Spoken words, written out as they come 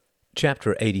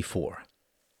Chapter 84.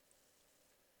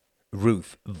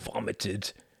 Ruth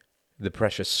vomited the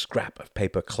precious scrap of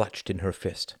paper clutched in her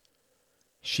fist.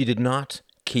 She did not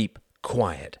keep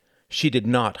quiet. She did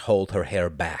not hold her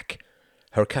hair back.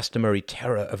 Her customary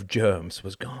terror of germs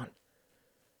was gone.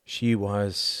 She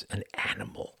was an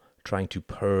animal trying to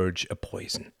purge a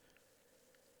poison.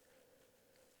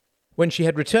 When she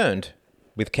had returned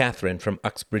with Catherine from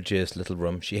Uxbridge's little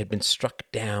room, she had been struck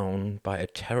down by a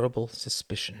terrible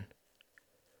suspicion.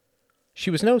 She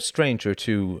was no stranger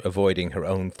to avoiding her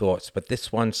own thoughts, but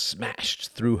this one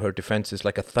smashed through her defenses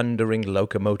like a thundering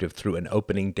locomotive through an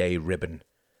opening day ribbon.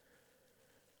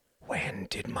 When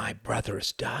did my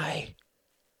brothers die?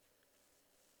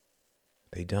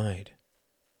 They died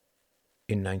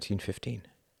in 1915.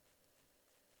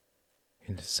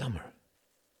 In the summer.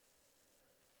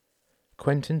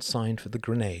 Quentin signed for the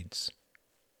Grenades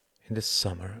in the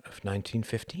summer of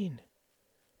 1915.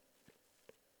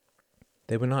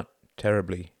 They were not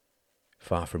terribly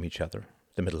far from each other,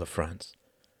 the middle of France.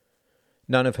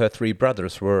 None of her three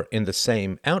brothers were in the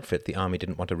same outfit. The army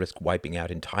didn't want to risk wiping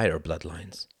out entire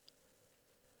bloodlines.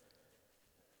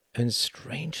 And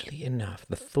strangely enough,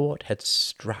 the thought had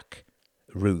struck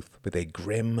Ruth with a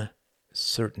grim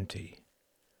certainty.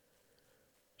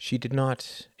 She did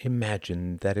not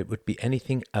imagine that it would be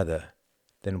anything other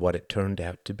than what it turned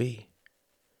out to be.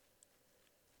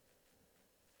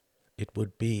 It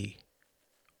would be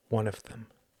one of them.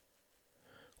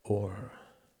 Or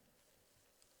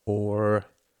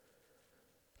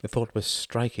the thought was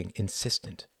striking,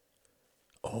 insistent.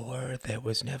 Or there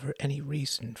was never any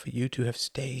reason for you to have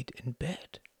stayed in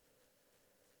bed.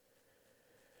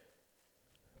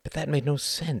 But that made no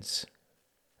sense.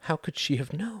 How could she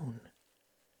have known?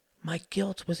 My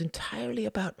guilt was entirely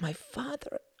about my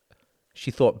father,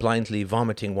 she thought blindly,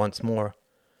 vomiting once more.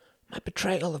 My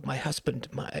betrayal of my husband,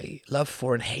 my love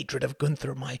for and hatred of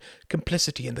Gunther, my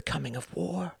complicity in the coming of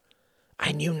war.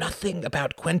 I knew nothing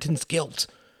about Quentin's guilt.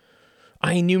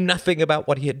 I knew nothing about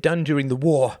what he had done during the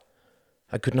war.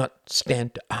 I could not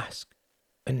stand to ask.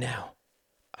 And now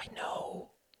I know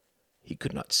he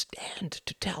could not stand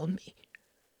to tell me.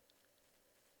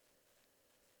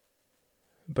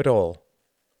 But all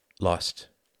lost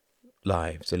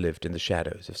lives are lived in the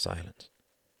shadows of silence.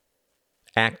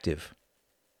 Active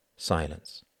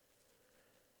silence.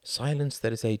 Silence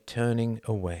that is a turning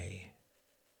away.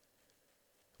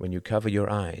 When you cover your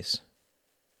eyes,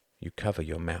 you cover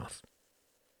your mouth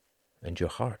and your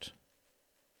heart,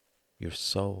 your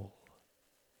soul.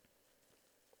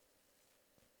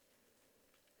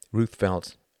 Ruth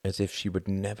felt as if she would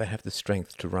never have the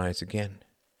strength to rise again.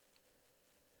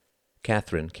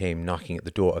 Catherine came knocking at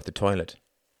the door of the toilet.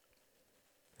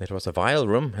 It was a vile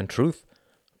room, and truth.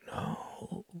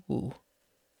 No,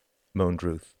 moaned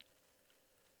Ruth.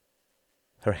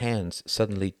 Her hands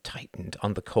suddenly tightened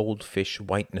on the cold fish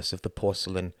whiteness of the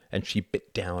porcelain, and she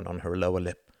bit down on her lower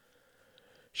lip.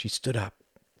 She stood up,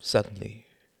 suddenly,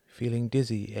 feeling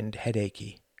dizzy and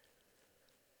headachy.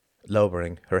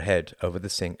 Lowering her head over the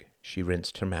sink, she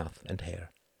rinsed her mouth and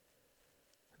hair.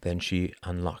 Then she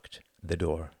unlocked the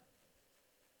door.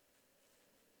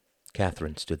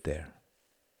 Catherine stood there.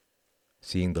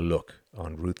 Seeing the look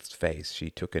on Ruth's face, she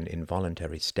took an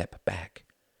involuntary step back.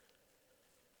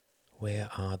 Where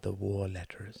are the war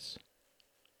letters?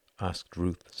 Asked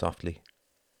Ruth softly.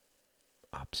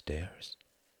 Upstairs,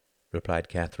 replied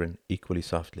Catherine equally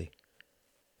softly.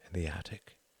 In the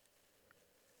attic.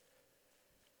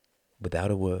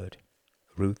 Without a word,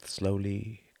 Ruth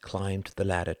slowly climbed the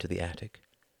ladder to the attic.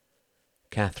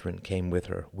 Catherine came with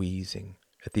her, wheezing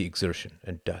at the exertion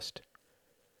and dust.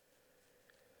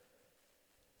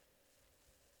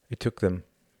 It took them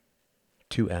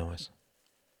 2 hours.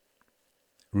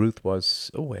 Ruth was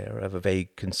aware of a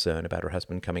vague concern about her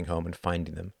husband coming home and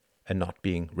finding them, and not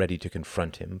being ready to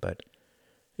confront him, but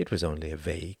it was only a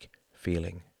vague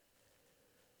feeling.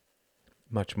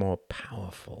 Much more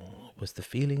powerful was the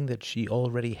feeling that she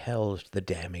already held the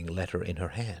damning letter in her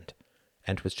hand,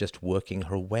 and was just working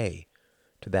her way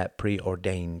to that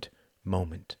preordained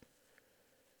moment.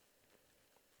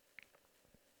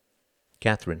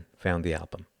 Catherine found the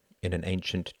album in an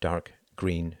ancient dark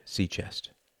green sea chest.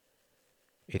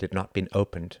 It had not been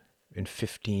opened in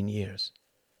 15 years.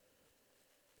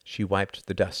 She wiped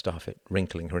the dust off it,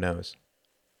 wrinkling her nose.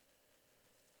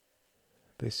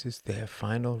 This is their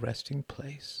final resting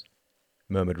place,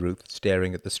 murmured Ruth,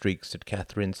 staring at the streaks that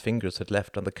Catherine's fingers had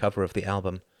left on the cover of the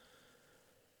album.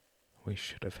 We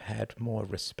should have had more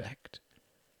respect.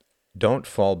 Don't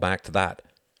fall back to that,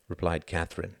 replied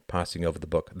Catherine, passing over the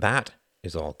book. That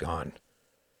is all gone.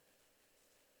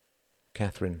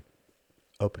 Catherine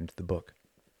opened the book.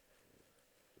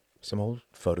 some old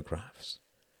photographs.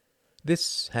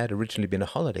 This had originally been a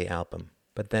holiday album,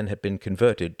 but then had been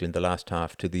converted in the last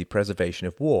half to the preservation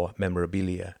of war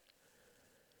memorabilia.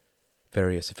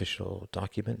 Various official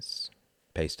documents,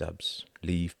 pay stubs,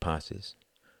 leave passes.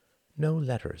 No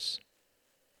letters.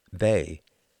 They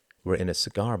were in a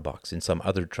cigar box in some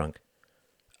other trunk,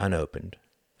 unopened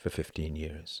for 15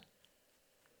 years.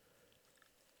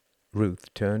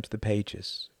 Ruth turned the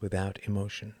pages without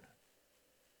emotion.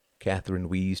 Catherine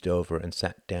wheezed over and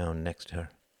sat down next to her.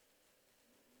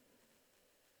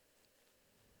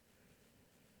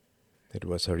 It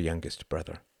was her youngest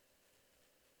brother.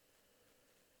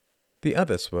 The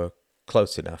others were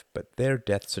close enough, but their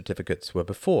death certificates were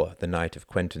before the night of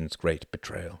Quentin's great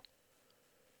betrayal.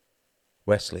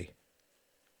 Wesley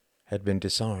had been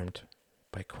disarmed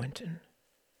by Quentin.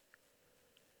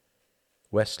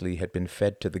 Wesley had been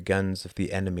fed to the guns of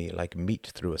the enemy like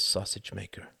meat through a sausage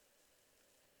maker.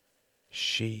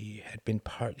 She had been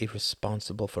partly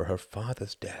responsible for her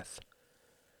father's death.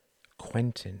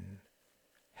 Quentin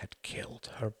had killed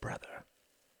her brother.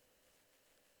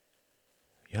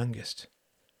 Youngest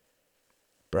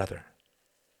brother.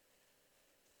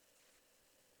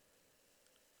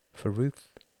 For Ruth,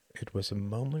 it was a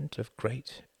moment of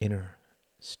great inner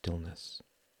stillness.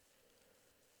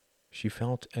 She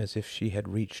felt as if she had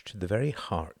reached the very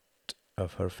heart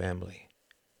of her family.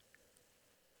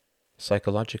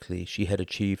 Psychologically, she had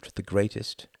achieved the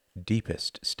greatest,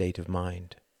 deepest state of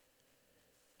mind.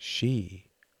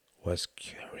 She was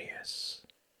curious.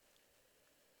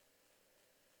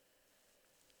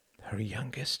 Her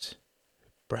youngest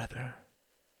brother.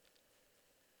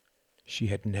 She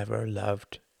had never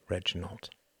loved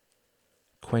Reginald.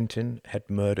 Quentin had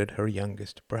murdered her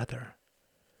youngest brother.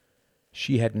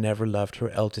 She had never loved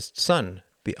her eldest son,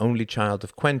 the only child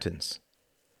of Quentin's.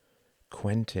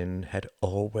 Quentin had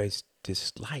always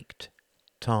disliked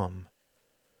Tom,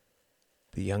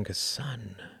 the youngest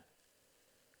son,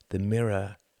 the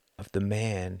mirror of the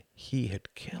man he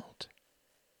had killed.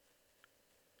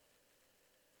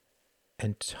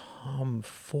 And Tom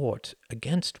fought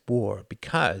against war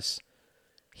because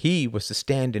he was the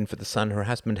stand-in for the son her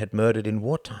husband had murdered in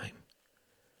wartime.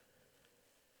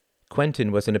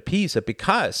 Quentin was an appeaser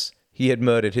because he had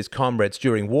murdered his comrades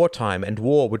during wartime, and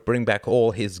war would bring back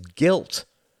all his guilt.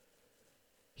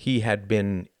 He had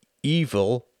been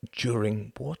evil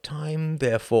during wartime,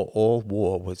 therefore all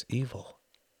war was evil.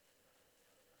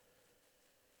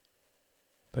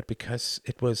 But because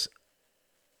it was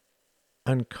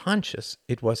unconscious,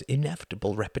 it was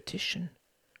inevitable repetition.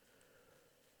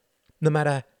 No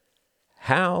matter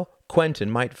how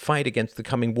Quentin might fight against the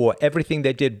coming war, everything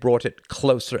they did brought it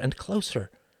closer and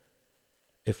closer.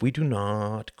 If we do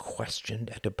not question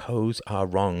and oppose our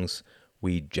wrongs,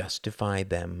 we justify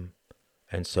them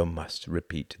and so must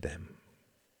repeat them.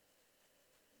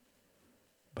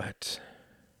 But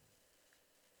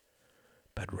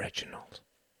Reginald.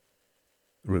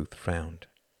 Ruth frowned.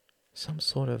 Some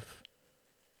sort of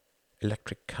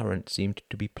electric current seemed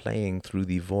to be playing through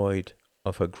the void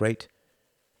of her great,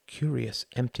 curious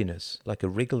emptiness, like a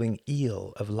wriggling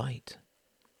eel of light.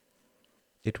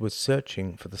 It was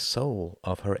searching for the soul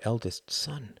of her eldest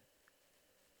son.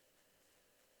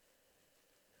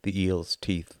 The eel's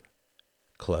teeth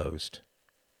closed.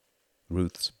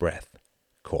 Ruth's breath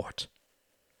caught.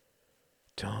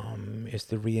 Tom is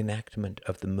the reenactment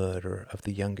of the murder of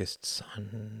the youngest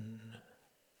son.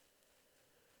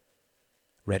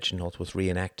 Reginald was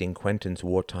reenacting Quentin's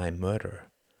wartime murder.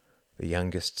 The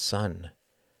youngest son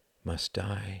must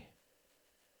die.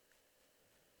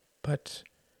 But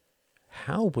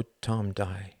how would Tom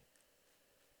die?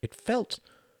 It felt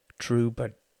true,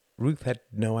 but Ruth had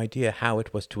no idea how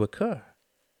it was to occur.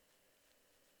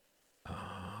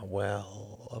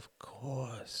 Well, of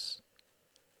course.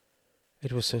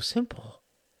 It was so simple.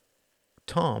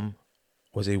 Tom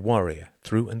was a warrior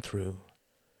through and through.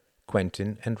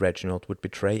 Quentin and Reginald would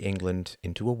betray England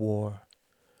into a war,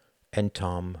 and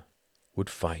Tom would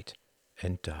fight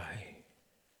and die.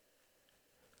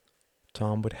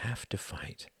 Tom would have to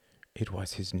fight. It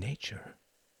was his nature.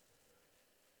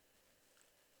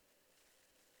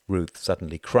 Ruth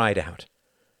suddenly cried out.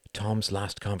 Tom's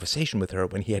last conversation with her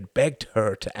when he had begged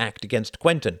her to act against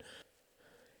Quentin.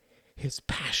 His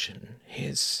passion,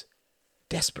 his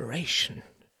desperation.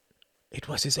 It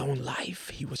was his own life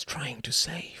he was trying to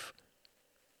save.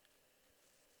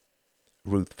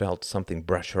 Ruth felt something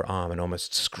brush her arm and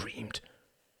almost screamed.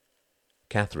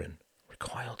 Catherine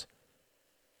recoiled.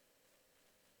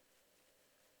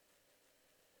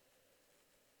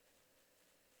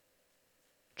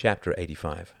 Chapter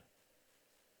 85.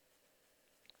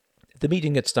 The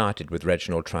meeting had started with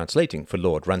Reginald translating for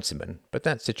Lord Runciman, but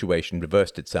that situation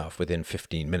reversed itself within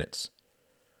 15 minutes.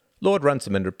 Lord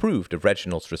Runciman approved of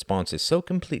Reginald's responses so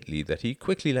completely that he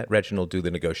quickly let Reginald do the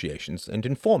negotiations and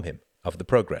inform him of the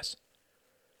progress.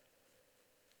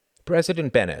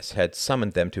 President Bennis had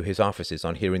summoned them to his offices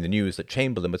on hearing the news that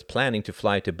Chamberlain was planning to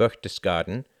fly to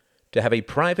Berchtesgaden to have a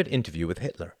private interview with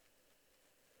Hitler.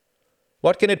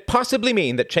 "What can it possibly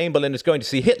mean that Chamberlain is going to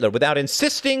see Hitler without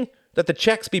insisting that the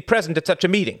Czechs be present at such a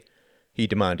meeting?" he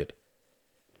demanded.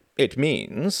 "It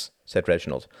means," said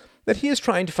Reginald, "that he is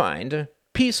trying to find a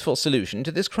peaceful solution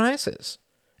to this crisis."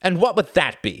 "And what would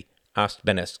that be?" asked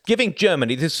Bennis. "Giving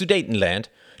Germany the Sudetenland,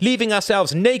 leaving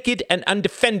ourselves naked and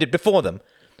undefended before them.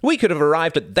 We could have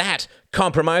arrived at that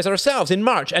compromise ourselves in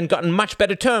March and gotten much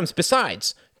better terms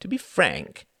besides." "To be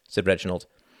frank," said Reginald,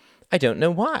 "I don't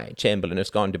know why Chamberlain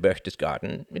has gone to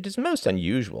Berchtesgaden. It is most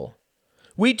unusual."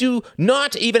 "We do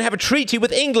not even have a treaty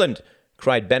with England,"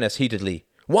 cried Bennis heatedly.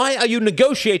 "Why are you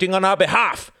negotiating on our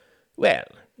behalf?" "Well,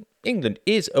 England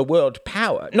is a world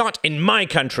power." "Not in my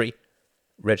country."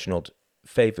 Reginald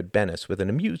favoured Bennis with an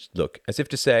amused look, as if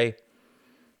to say,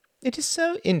 "It is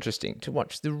so interesting to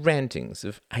watch the rantings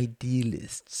of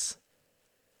idealists."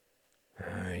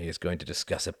 "He is going to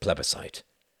discuss a plebiscite,"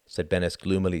 said Bennis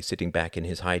gloomily, sitting back in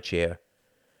his high chair.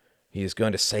 "He is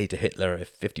going to say to Hitler, if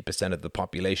 50% of the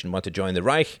population want to join the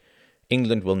Reich,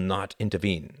 England will not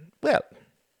intervene." "Well,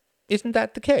 isn't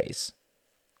that the case?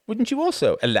 Wouldn't you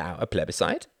also allow a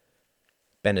plebiscite?"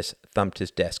 Bennis thumped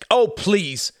his desk. "Oh,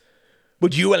 please!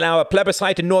 Would you allow a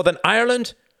plebiscite in Northern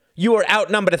Ireland? You are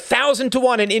outnumbered 1,000 to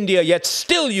 1 in India, yet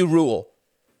still you rule."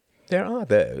 "There are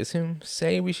those who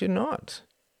say we should not,"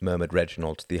 murmured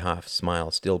Reginald, the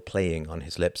half-smile still playing on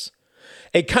his lips.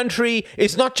 "A country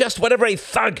is not just whatever a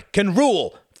thug can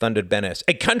rule," thundered Bennis.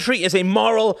 "A country is a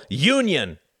moral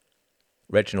union."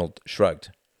 Reginald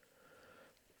shrugged.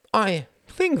 "I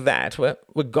think that,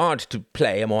 were God to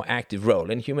play a more active role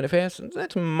in human affairs,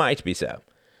 that might be so.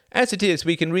 As it is,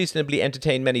 we can reasonably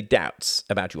entertain many doubts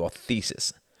about your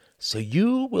thesis." "So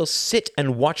you will sit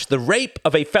and watch the rape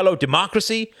of a fellow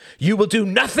democracy? You will do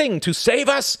nothing to save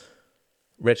us?"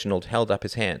 Reginald held up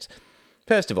his hands.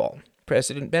 "First of all,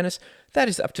 President Bennis, that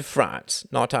is up to France,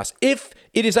 not us." "If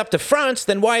it is up to France,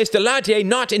 then why is Daladier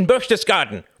not in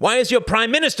Berchtesgaden? Why is your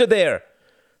Prime Minister there?"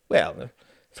 "Well, the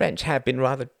French have been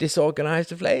rather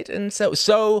disorganized of late, and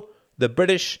so the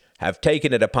British have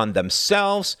taken it upon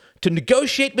themselves to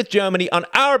negotiate with Germany on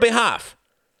our behalf."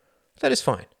 "That is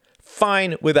fine.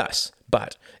 Fine with us.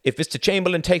 But if Mr.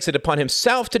 Chamberlain takes it upon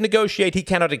himself to negotiate, he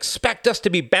cannot expect us to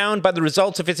be bound by the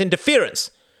results of his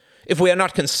interference. If we are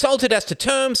not consulted as to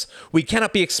terms, we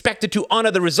cannot be expected to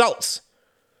honour the results."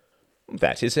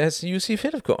 "That is as you see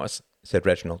fit, of course," said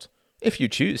Reginald. "If you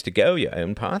choose to go your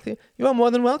own path, you are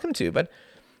more than welcome to, but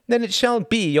then it shall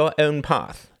be your own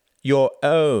path. Your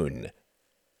own."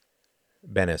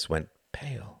 Bennis went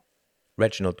pale.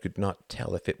 Reginald could not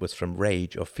tell if it was from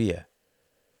rage or fear.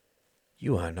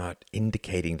 "You are not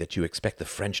indicating that you expect the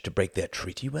French to break their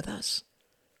treaty with us?"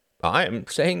 "I am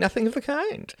saying nothing of the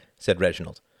kind," said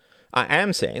Reginald. "I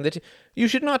am saying that you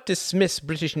should not dismiss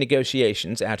British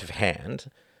negotiations out of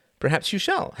hand. Perhaps you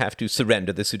shall have to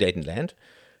surrender the Sudetenland,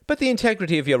 but the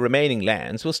integrity of your remaining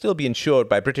lands will still be ensured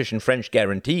by British and French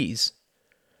guarantees."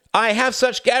 "I have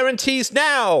such guarantees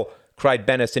now!" cried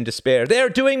Bennis in despair. "They are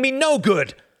doing me no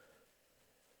good."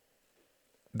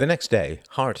 The next day,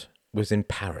 Hart was in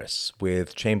Paris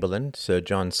with Chamberlain, Sir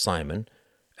John Simon,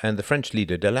 and the French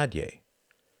leader Daladier.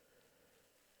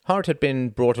 Hart had been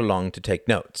brought along to take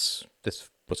notes. This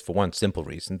was for one simple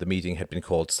reason. The meeting had been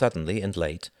called suddenly and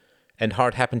late, and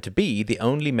Hart happened to be the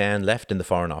only man left in the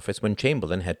Foreign Office when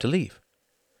Chamberlain had to leave.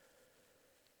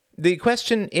 "The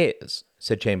question is,"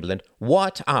 said Chamberlain,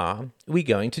 "what are we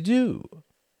going to do?"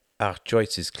 "Our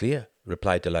choice is clear,"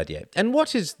 replied Daladier. "And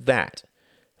what is that?"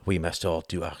 "We must all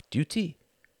do our duty."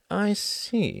 "I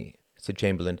see," said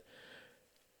Chamberlain.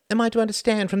 "Am I to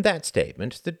understand from that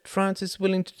statement that France is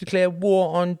willing to declare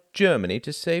war on Germany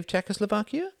to save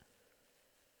Czechoslovakia?"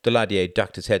 Daladier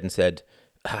ducked his head and said,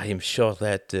 "I am sure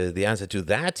that the answer to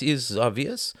that is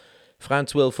obvious.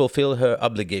 France will fulfill her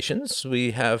obligations.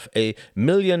 We have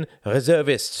 1,000,000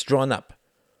 reservists drawn up."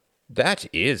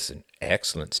 "That is an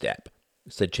excellent step,"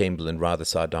 said Chamberlain rather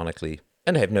sardonically,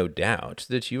 "and I have no doubt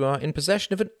that you are in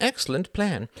possession of an excellent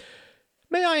plan.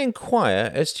 May I inquire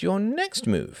as to your next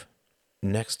move?"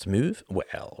 "Next move?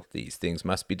 Well, these things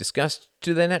must be discussed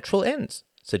to their natural ends,"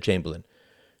 said Chamberlain.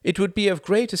 "It would be of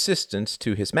great assistance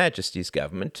to His Majesty's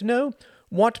government to know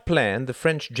what plan the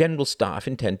French General Staff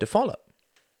intend to follow."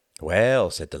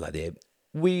 "Well," said Daladier,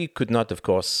 "we could not, of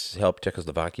course, help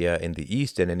Czechoslovakia in the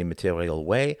East in any material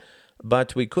way,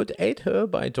 But we could aid her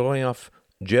by drawing off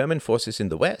German forces in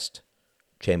the west.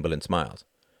 Chamberlain smiled.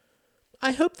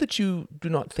 I hope that you do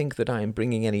not think that I am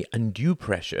bringing any undue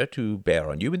pressure to bear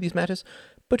on you in these matters,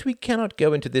 but we cannot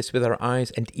go into this with our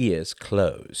eyes and ears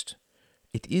closed.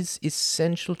 It is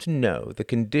essential to know the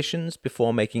conditions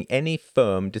before making any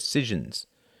firm decisions,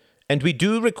 and we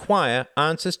do require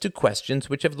answers to questions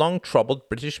which have long troubled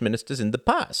British ministers in the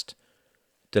past.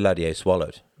 Deladier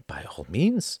swallowed. By all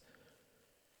means.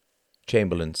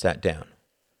 Chamberlain sat down.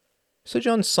 Sir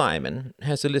John Simon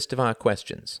has a list of our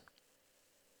questions.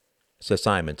 Sir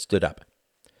Simon stood up.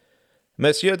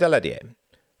 Monsieur Deladier,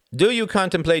 do you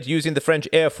contemplate using the French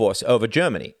Air Force over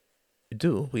Germany?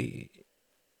 Do we?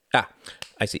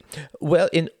 I see. Well,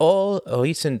 in all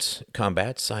recent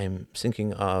combats, I'm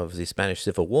thinking of the Spanish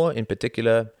Civil War in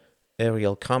particular,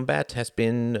 aerial combat has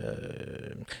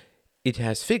been, it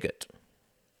has figured,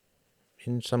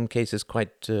 in some cases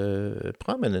quite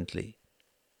prominently.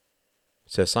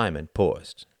 Sir Simon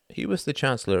paused. He was the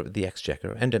Chancellor of the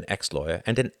Exchequer and an ex-lawyer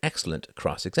and an excellent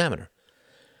cross-examiner.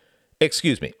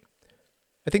 Excuse me.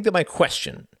 I think that my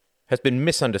question has been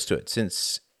misunderstood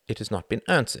since it has not been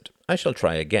answered. I shall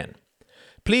try again.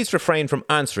 Please refrain from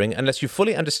answering unless you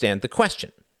fully understand the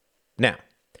question. Now,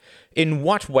 in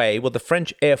what way will the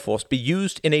French Air Force be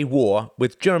used in a war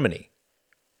with Germany?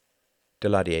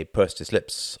 Deladier pursed his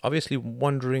lips, obviously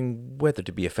wondering whether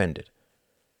to be offended.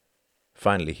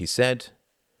 Finally he said,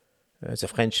 the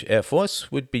French Air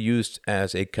Force would be used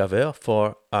as a cover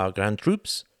for our grand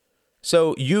troops.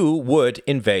 So you would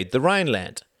invade the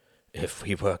Rhineland. If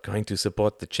we were going to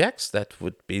support the Czechs, that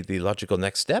would be the logical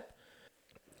next step.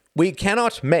 We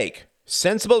cannot make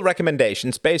sensible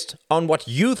recommendations based on what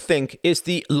you think is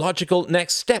the logical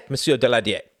next step, Monsieur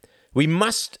Deladier. We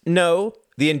must know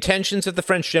the intentions of the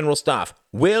French General Staff.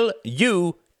 Will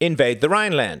you invade the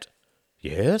Rhineland?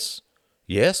 Yes,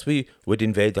 we would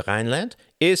invade the Rhineland.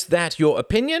 Is that your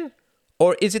opinion,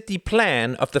 or is it the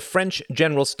plan of the French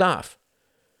General Staff?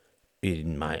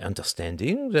 In my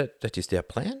understanding, that is their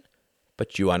plan,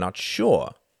 but you are not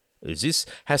sure. This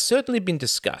has certainly been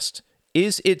discussed.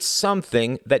 Is it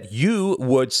something that you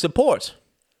would support?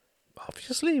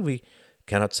 Obviously, we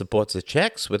cannot support the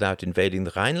Czechs without invading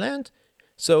the Rhineland,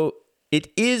 so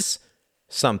it is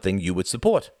something you would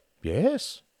support.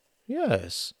 Yes.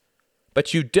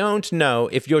 But you don't know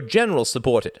if your generals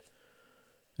support it.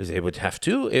 They would have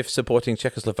to if supporting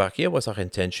Czechoslovakia was our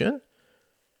intention.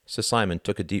 Sir Simon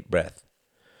took a deep breath.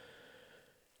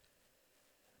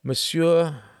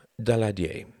 Monsieur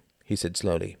Daladier, he said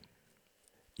slowly,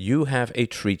 you have a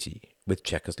treaty with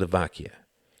Czechoslovakia.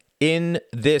 In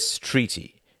this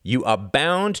treaty, you are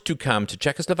bound to come to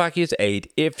Czechoslovakia's aid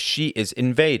if she is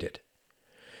invaded.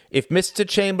 If Mr.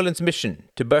 Chamberlain's mission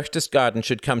to Berchtesgaden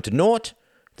should come to naught,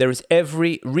 there is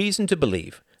every reason to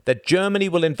believe that Germany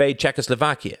will invade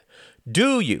Czechoslovakia.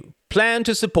 Do you plan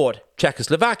to support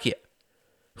Czechoslovakia?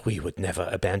 We would never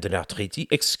abandon our treaty.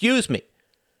 Excuse me,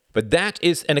 but that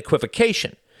is an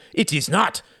equivocation. It is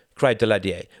not, cried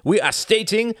Daladier. We are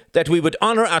stating that we would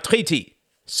honor our treaty.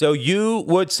 So you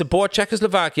would support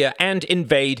Czechoslovakia and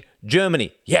invade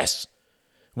Germany. Yes,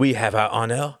 we have our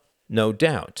honor, no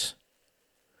doubt.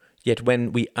 Yet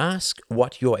when we ask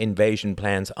what your invasion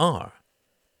plans are,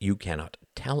 you cannot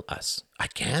tell us. I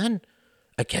can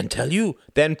tell you.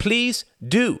 Then please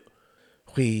do.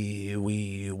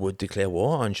 We would declare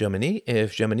war on Germany.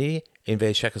 If Germany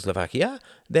invades Czechoslovakia,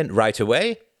 then right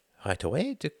away,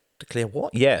 declare war?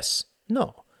 Yes.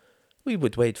 No. We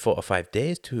would wait 4 or 5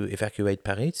 days to evacuate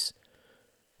Paris.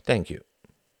 Thank you.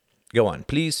 Go on.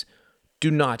 Please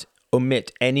do not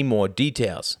omit any more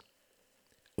details.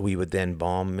 We would then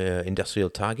bomb industrial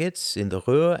targets in the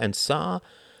Ruhr and Saar.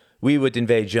 We would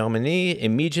invade Germany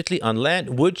immediately on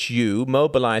land. Would you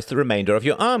mobilize the remainder of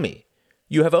your army?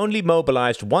 You have only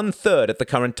mobilized 1/3 at the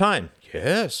current time.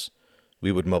 Yes,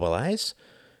 we would mobilize.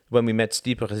 When we met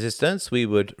steeper resistance, we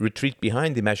would retreat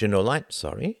behind the Maginot Line.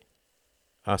 Sorry?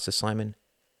 Asked Sir Simon.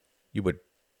 You would...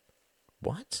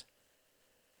 what?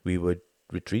 We would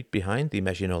retreat behind the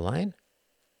Maginot Line?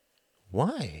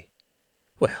 Why?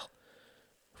 Well,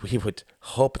 we would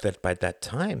hope that by that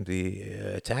time the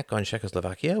attack on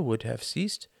Czechoslovakia would have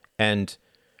ceased. And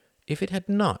if it had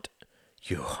not,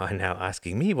 you are now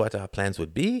asking me what our plans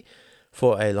would be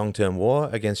for a long-term war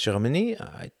against Germany.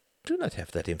 I do not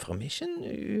have that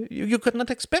information. You could not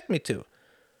expect me to.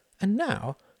 And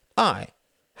now I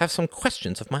have some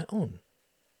questions of my own.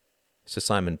 Sir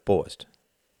Simon paused.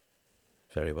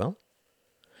 Very well.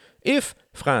 If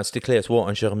France declares war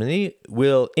on Germany,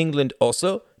 will England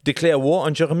also declare war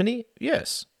on Germany?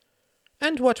 Yes.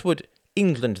 And what would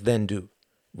England then do?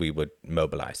 We would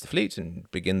mobilize the fleet and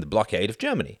begin the blockade of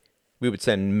Germany. We would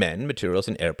send men, materials,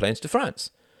 and airplanes to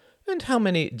France. And how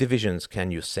many divisions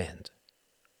can you send?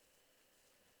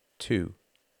 2.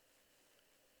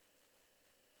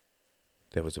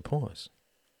 There was a pause.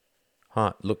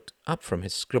 Hart looked up from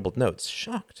his scribbled notes,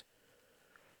 shocked.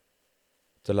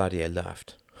 Daladier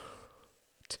laughed.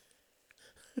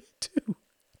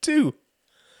 2?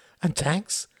 And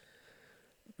tanks?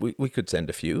 We could send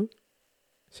a few,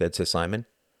 said Sir Simon.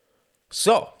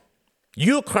 So,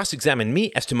 you cross-examine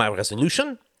me as to my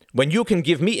resolution, when you can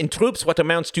give me in troops what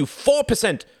amounts to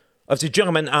 4% of the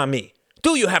German army.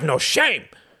 Do you have no shame?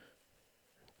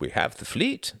 We have the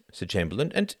fleet, said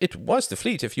Chamberlain, and it was the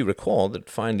fleet, if you recall, that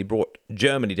finally brought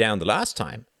Germany down the last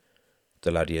time.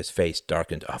 Daladier's face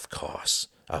darkened. Of course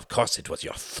it was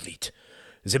your fleet.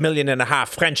 The 1.5 million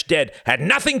French dead had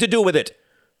nothing to do with it.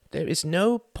 There is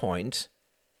no point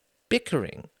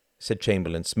bickering, said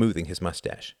Chamberlain, smoothing his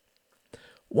mustache.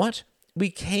 What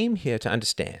we came here to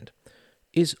understand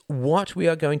is what we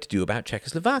are going to do about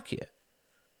Czechoslovakia.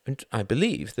 And I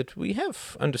believe that we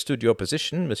have understood your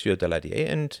position, Monsieur Daladier,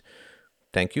 and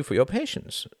thank you for your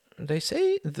patience. They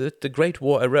say that the Great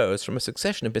War arose from a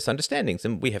succession of misunderstandings,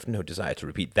 and we have no desire to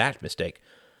repeat that mistake.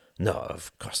 No,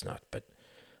 of course not, but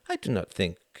I do not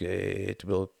think it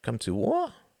will come to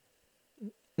war.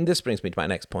 This brings me to my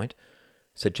next point,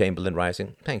 said Chamberlain,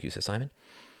 rising. Thank you, Sir Simon.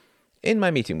 In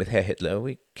my meeting with Herr Hitler,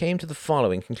 we came to the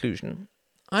following conclusion.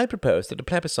 I propose that a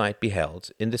plebiscite be held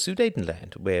in the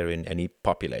Sudetenland, wherein any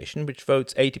population which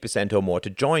votes 80% or more to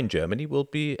join Germany will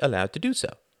be allowed to do so.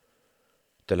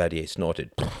 Daladier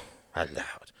snorted.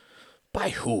 Allowed? By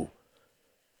who?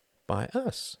 By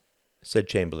us, said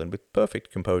Chamberlain with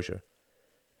perfect composure.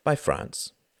 By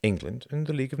France, England, and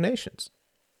the League of Nations.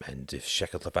 And if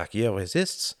Czechoslovakia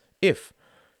resists,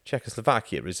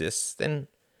 then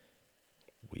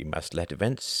we must let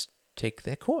events take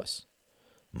their course.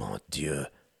 Mon Dieu,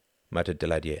 muttered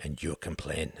Daladier, and you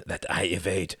complain that I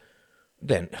evade.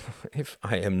 Then, if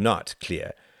I am not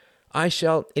clear, I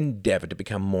shall endeavor to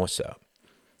become more so.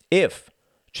 If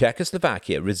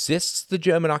Czechoslovakia resists the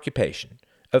German occupation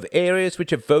of areas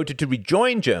which have voted to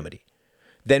rejoin Germany,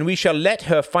 then we shall let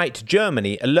her fight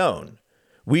Germany alone.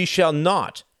 We shall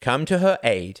not come to her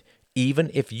aid, even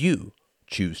if you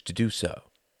choose to do so.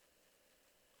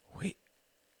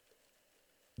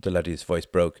 Daladier's voice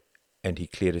broke, and he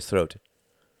cleared his throat.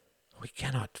 We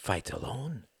cannot fight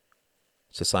alone.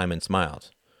 Sir Simon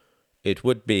smiled. It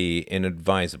would be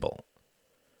inadvisable.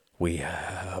 We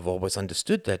have always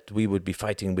understood that we would be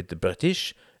fighting with the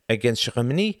British against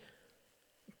Germany.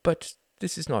 But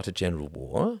this is not a general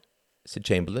war, said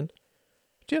Chamberlain.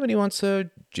 Germany wants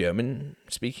her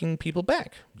German-speaking people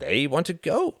back. They want to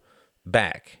go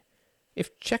back.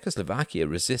 If Czechoslovakia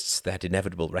resists that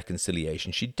inevitable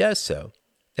reconciliation, she does so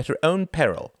at her own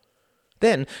peril.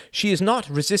 Then she is not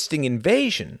resisting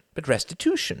invasion, but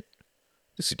restitution.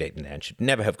 The Sudetenland should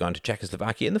never have gone to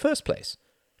Czechoslovakia in the first place.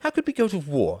 How could we go to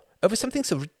war over something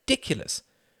so ridiculous?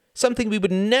 Something we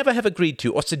would never have agreed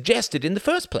to or suggested in the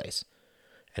first place.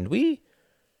 And we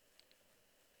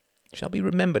shall be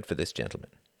remembered for this,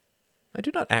 gentlemen. I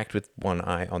do not act with one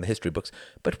eye on the history books,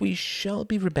 but we shall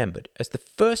be remembered as the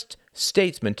first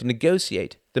statesmen to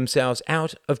negotiate themselves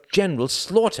out of general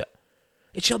slaughter.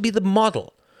 It shall be the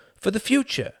model for the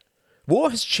future. War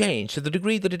has changed to the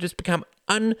degree that it has become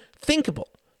unthinkable.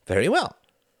 Very well.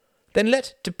 Then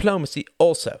let diplomacy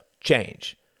also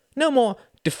change. No more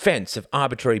defense of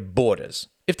arbitrary borders.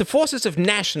 If the forces of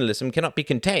nationalism cannot be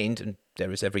contained, and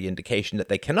there is every indication that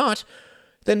they cannot,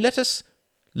 then let us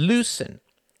loosen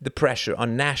the pressure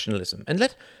on nationalism and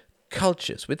let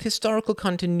cultures with historical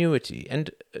continuity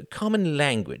and common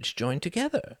language join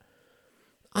together.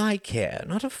 I care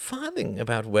not a farthing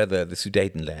about whether the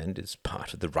Sudetenland is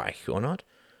part of the Reich or not.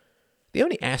 The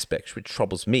only aspect which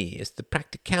troubles me is the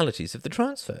practicalities of the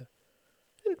transfer.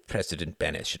 And President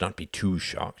Bennett should not be too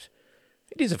shocked.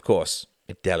 It is, of course,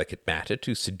 a delicate matter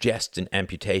to suggest an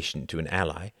amputation to an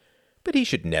ally, but he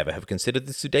should never have considered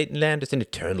the Sudetenland as an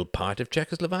eternal part of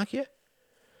Czechoslovakia.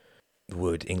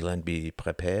 Would England be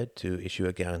prepared to issue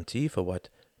a guarantee for what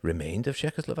remained of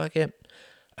Czechoslovakia?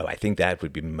 Oh, I think that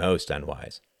would be most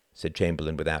unwise, said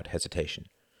Chamberlain without hesitation.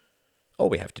 All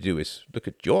we have to do is look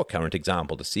at your current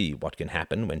example to see what can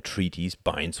happen when treaties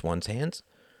bind one's hands.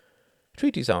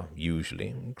 Treaties are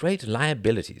usually great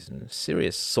liabilities and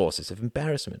serious sources of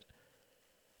embarrassment.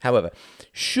 However,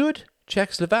 should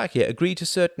Czechoslovakia agree to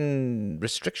certain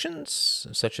restrictions,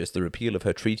 such as the repeal of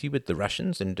her treaty with the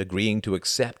Russians and agreeing to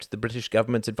accept the British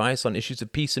government's advice on issues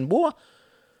of peace and war,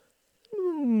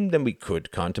 then we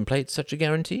could contemplate such a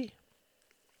guarantee.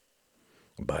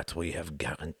 But we have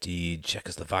guaranteed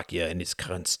Czechoslovakia in its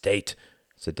current state,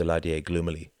 said Daladier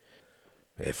gloomily.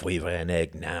 If we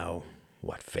renege now,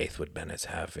 what faith would Bennis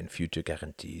have in future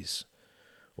guarantees?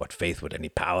 What faith would any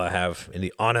power have in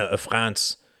the honor of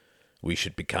France? We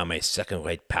should become a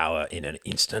second-rate power in an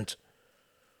instant.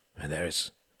 And there is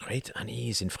great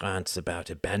unease in France about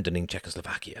abandoning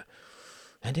Czechoslovakia.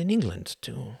 And in England,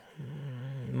 too.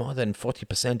 More than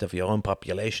 40% of your own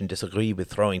population disagree with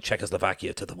throwing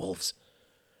Czechoslovakia to the wolves.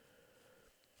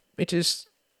 It is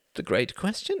the great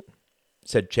question,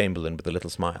 said Chamberlain with a little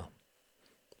smile.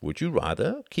 Would you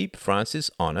rather keep France's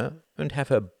honor and have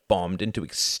her bombed into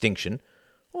extinction,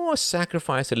 or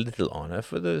sacrifice a little honor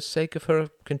for the sake of her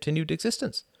continued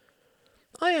existence?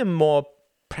 I am more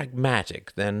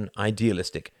pragmatic than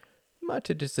idealistic, but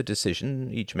it is a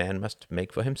decision each man must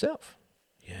make for himself.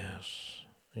 Yes.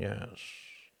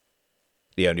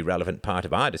 The only relevant part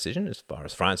of our decision, as far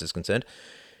as France is concerned,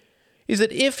 is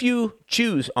that if you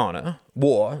choose honor,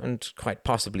 war, and quite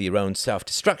possibly your own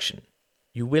self-destruction,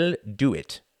 you will do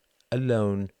it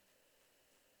alone.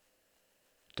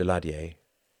 Daladier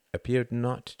appeared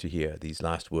not to hear these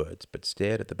last words, but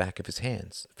stared at the back of his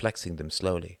hands, flexing them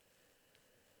slowly.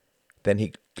 Then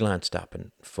he glanced up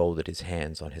and folded his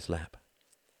hands on his lap.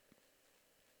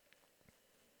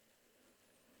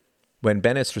 When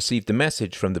Bennis received the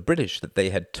message from the British that they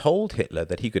had told Hitler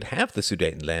that he could have the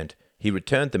Sudetenland, he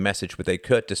returned the message with a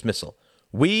curt dismissal.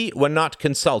 We were not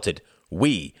consulted.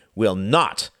 We will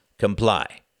not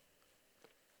comply.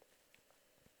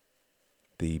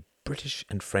 The British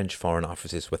and French foreign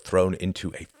officers were thrown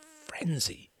into a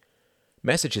frenzy.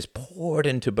 Messages poured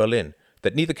into Berlin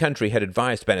that neither country had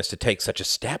advised Bennis to take such a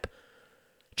step.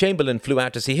 Chamberlain flew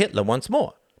out to see Hitler once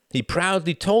more. He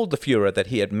proudly told the Führer that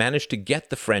he had managed to get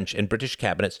the French and British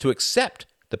cabinets to accept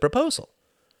the proposal.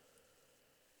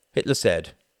 Hitler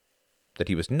said that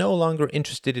he was no longer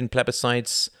interested in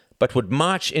plebiscites, but would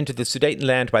march into the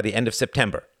Sudetenland by the end of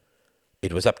September.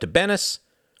 It was up to Bennis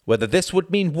whether this would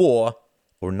mean war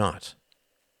or not.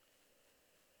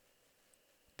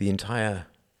 The entire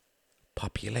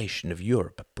population of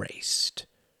Europe braced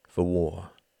for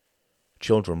war.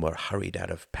 Children were hurried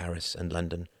out of Paris and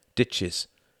London. Ditches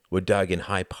were dug in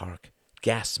Hyde Park.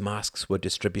 Gas masks were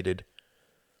distributed.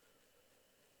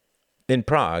 In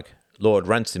Prague, Lord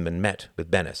Runciman met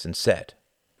with Bennis and said,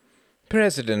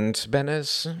 President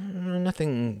Bennis,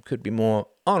 nothing could be more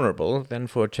honorable than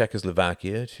for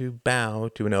Czechoslovakia to bow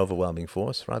to an overwhelming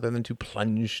force rather than to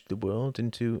plunge the world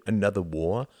into another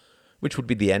war, which would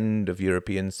be the end of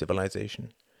European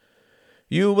civilization.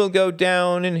 You will go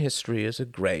down in history as a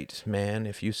great man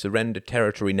if you surrender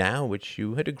territory now, which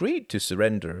you had agreed to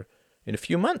surrender in a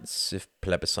few months if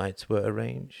plebiscites were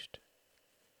arranged.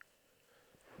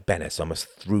 Bennis almost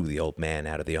threw the old man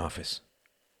out of the office.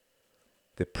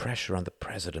 The pressure on the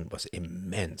president was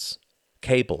immense.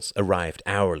 Cables arrived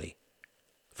hourly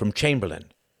from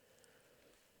Chamberlain.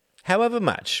 However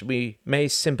much we may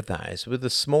sympathize with a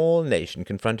small nation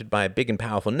confronted by a big and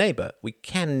powerful neighbor, we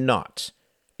cannot,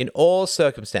 in all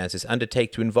circumstances,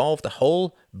 undertake to involve the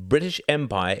whole British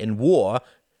Empire in war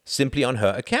simply on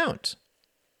her account.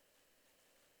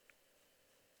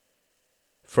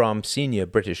 From senior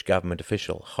British government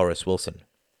official Horace Wilson.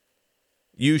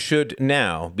 You should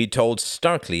now be told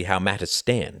starkly how matters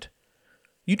stand.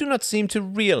 You do not seem to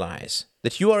realize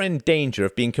that you are in danger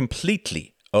of being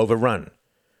completely overrun.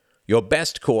 Your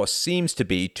best course seems to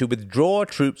be to withdraw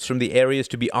troops from the areas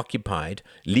to be occupied,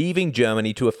 leaving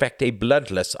Germany to effect a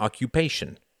bloodless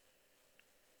occupation.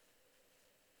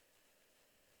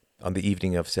 On the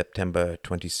evening of September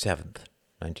 27th,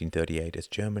 1938, as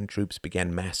German troops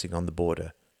began massing on the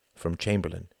border from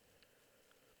Chamberlain,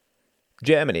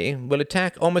 Germany will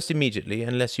attack almost immediately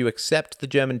unless you accept the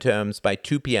German terms by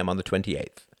 2 p.m. on the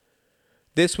 28th.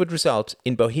 This would result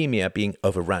in Bohemia being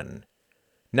overrun.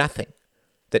 Nothing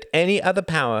that any other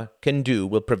power can do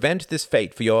will prevent this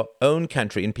fate for your own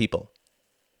country and people.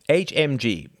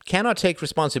 HMG cannot take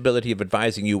responsibility of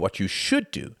advising you what you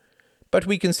should do, but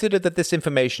we consider that this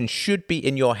information should be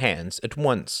in your hands at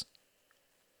once.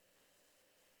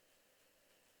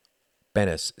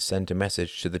 Bennis sent a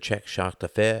message to the Czech Charge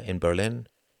d'Affaires in Berlin.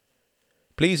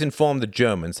 Please inform the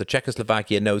Germans that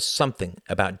Czechoslovakia knows something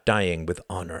about dying with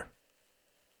honor.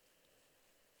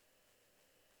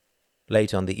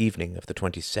 Late on the evening of the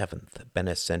 27th,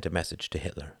 Bennis sent a message to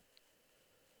Hitler.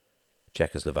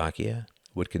 Czechoslovakia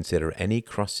would consider any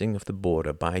crossing of the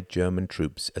border by German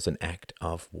troops as an act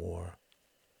of war.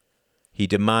 He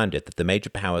demanded that the major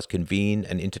powers convene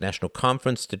an international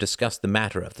conference to discuss the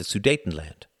matter of the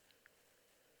Sudetenland.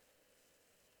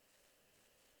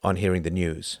 On hearing the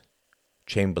news,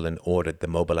 Chamberlain ordered the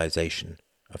mobilization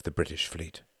of the British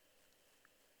fleet.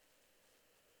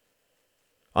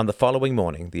 On the following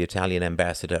morning, the Italian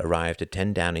ambassador arrived at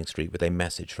 10 Downing Street with a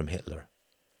message from Hitler.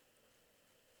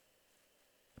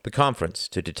 The conference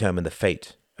to determine the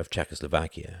fate of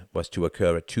Czechoslovakia was to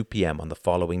occur at 2 p.m. on the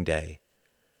following day,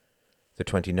 the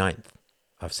 29th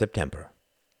of September,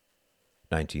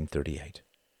 1938,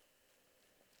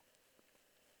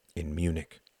 in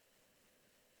Munich.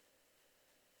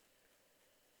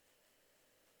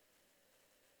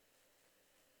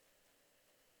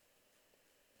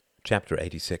 Chapter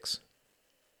 86.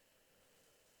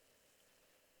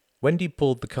 Wendy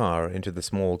pulled the car into the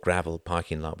small gravel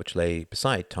parking lot which lay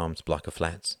beside Tom's block of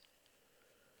flats.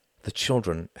 The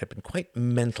children had been quite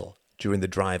mental during the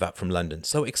drive up from London,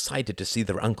 so excited to see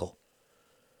their uncle.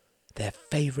 Their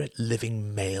favourite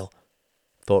living male,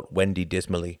 thought Wendy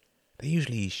dismally. They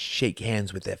usually shake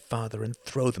hands with their father and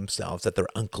throw themselves at their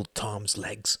Uncle Tom's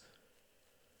legs.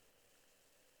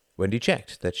 Wendy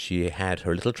checked that she had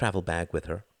her little travel bag with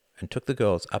her and took the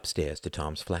girls upstairs to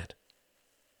Tom's flat.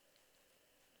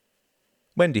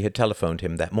 Wendy had telephoned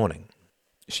him that morning.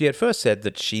 She had first said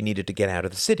that she needed to get out of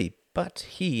the city, but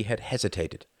he had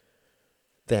hesitated.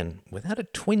 Then, without a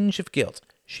twinge of guilt,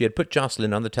 she had put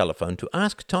Jocelyn on the telephone to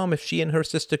ask Tom if she and her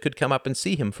sister could come up and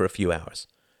see him for a few hours.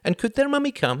 And could their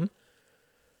mummy come?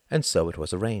 And so it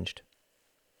was arranged.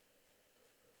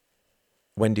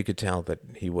 Wendy could tell that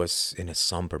he was in a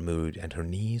somber mood, and her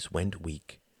knees went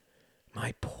weak.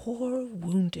 My poor,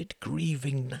 wounded,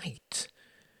 grieving knight.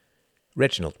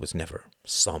 Reginald was never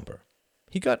somber.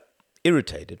 He got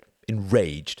irritated,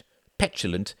 enraged,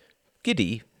 petulant,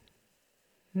 giddy,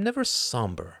 never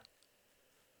somber.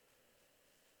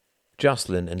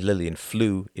 Jocelyn and Lillian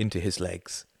flew into his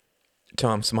legs.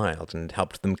 Tom smiled and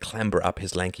helped them clamber up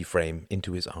his lanky frame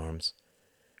into his arms.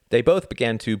 They both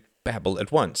began to babble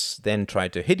at once, then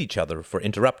tried to hit each other for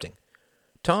interrupting.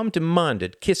 Tom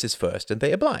demanded kisses first, and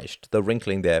they obliged, though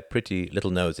wrinkling their pretty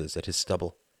little noses at his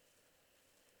stubble.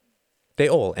 They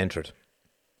all entered.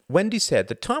 Wendy said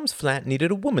that Tom's flat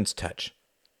needed a woman's touch.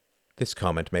 This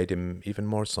comment made him even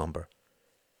more somber.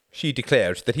 She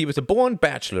declared that he was a born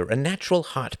bachelor, a natural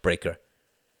heartbreaker.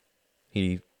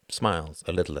 He smiled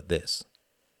a little at this.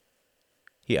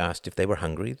 He asked if they were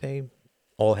hungry. They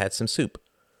all had some soup.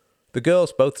 The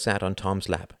girls both sat on Tom's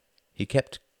lap. He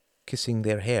kept kissing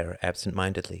their hair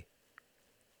absent-mindedly.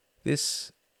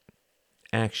 This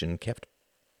action kept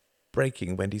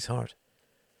breaking Wendy's heart.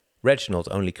 Reginald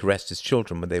only caressed his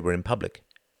children when they were in public.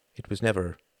 It was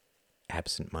never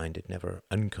absent-minded, never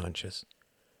unconscious.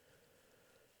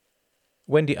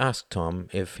 Wendy asked Tom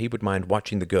if he would mind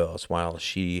watching the girls while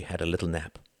she had a little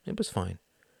nap. It was fine.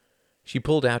 She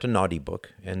pulled out a naughty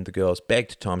book, and the girls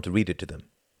begged Tom to read it to them.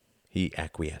 He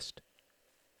acquiesced.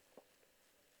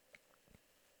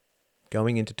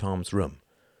 Going into Tom's room,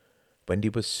 Wendy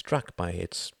was struck by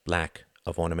its lack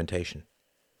of ornamentation.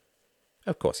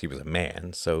 Of course, he was a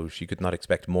man, so she could not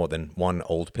expect more than one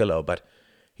old pillow, but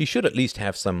he should at least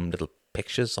have some little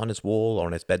pictures on his wall or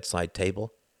on his bedside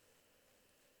table.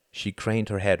 She craned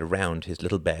her head around his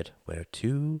little bed, where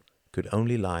two could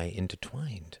only lie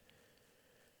intertwined,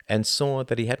 and saw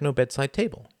that he had no bedside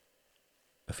table.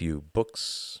 A few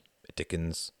books, a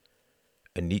Dickens,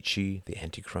 a Nietzsche, the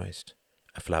Antichrist,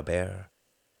 a Flaubert.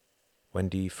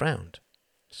 Wendy frowned,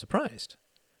 surprised.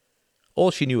 All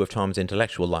she knew of Tom's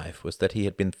intellectual life was that he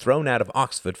had been thrown out of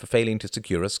Oxford for failing to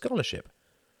secure a scholarship.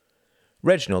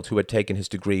 Reginald, who had taken his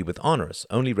degree with honours,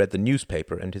 only read the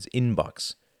newspaper and his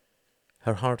inbox.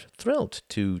 Her heart thrilled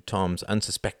to Tom's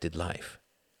unsuspected life.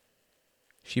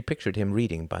 She pictured him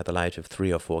reading by the light of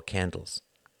 3 or 4 candles,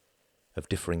 of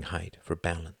differing height for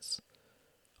balance.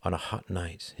 On a hot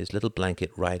night, his little blanket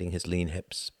riding his lean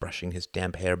hips, brushing his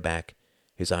damp hair back,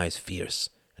 his eyes fierce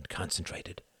and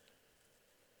concentrated.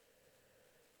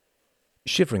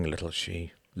 Shivering a little,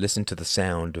 she listened to the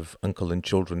sound of uncle and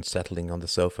children settling on the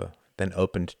sofa, then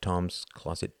opened Tom's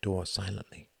closet door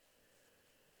silently.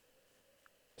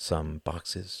 Some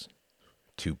boxes,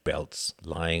 2 belts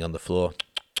lying on the floor.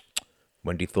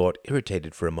 Wendy thought,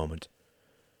 irritated for a moment.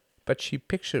 But she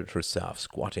pictured herself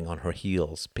squatting on her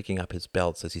heels, picking up his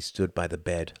belts as he stood by the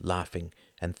bed, laughing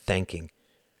and thanking.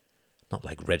 Not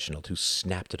like Reginald, who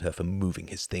snapped at her for moving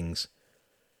his things.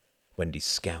 Wendy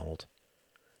scowled.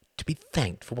 To be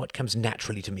thanked for what comes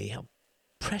naturally to me, how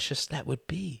precious that would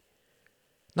be.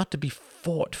 Not to be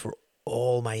fought for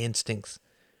all my instincts.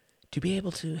 To be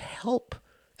able to help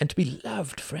and to be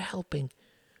loved for helping.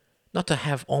 Not to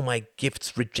have all my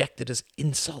gifts rejected as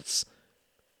insults.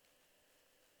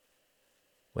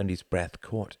 Wendy's breath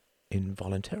caught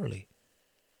involuntarily.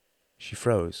 She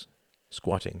froze,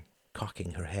 squatting,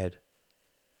 cocking her head.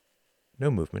 No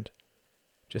movement,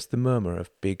 just the murmur of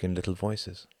big and little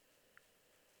voices.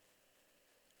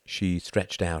 She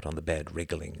stretched out on the bed,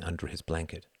 wriggling under his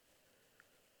blanket.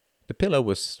 The pillow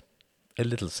was a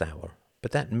little sour,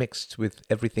 but that mixed with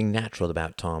everything natural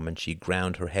about Tom, and she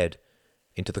ground her head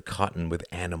into the cotton with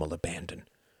animal abandon.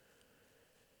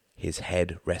 His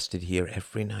head rested here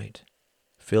every night,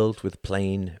 filled with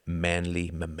plain, manly,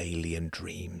 mammalian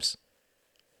dreams.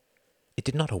 It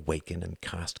did not awaken and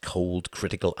cast cold,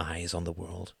 critical eyes on the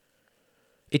world.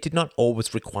 It did not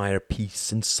always require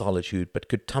peace and solitude, but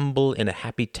could tumble in a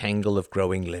happy tangle of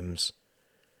growing limbs.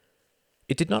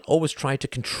 It did not always try to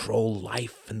control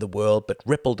life and the world, but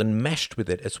rippled and meshed with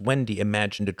it as Wendy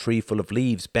imagined a tree full of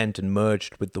leaves bent and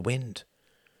merged with the wind.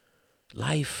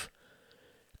 Life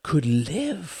could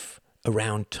live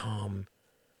around Tom.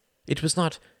 It was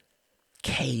not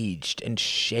caged and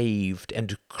shaved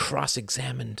and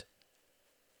cross-examined.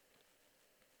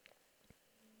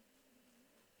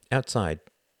 Outside,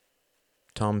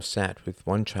 Tom sat with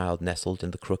one child nestled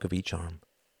in the crook of each arm.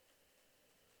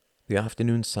 The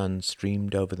afternoon sun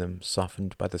streamed over them,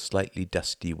 softened by the slightly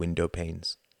dusty window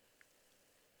panes.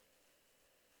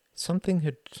 Something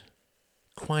had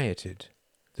quieted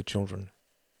the children.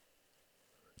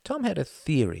 Tom had a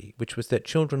theory, which was that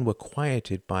children were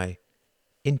quieted by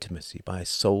intimacy, by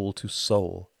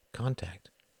soul-to-soul contact,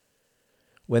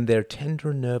 when their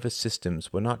tender nervous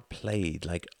systems were not played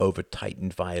like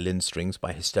over-tightened violin strings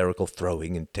by hysterical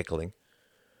throwing and tickling.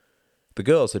 The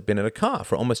girls had been in a car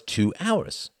for almost 2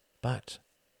 hours, but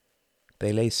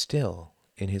they lay still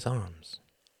in his arms.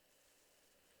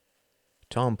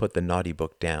 Tom put the naughty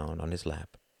book down on his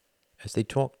lap as they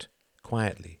talked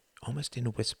quietly, almost in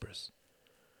whispers,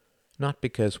 not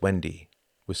because Wendy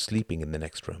was sleeping in the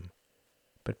next room,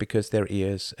 but because their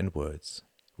ears and words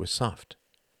were soft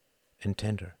and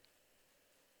tender.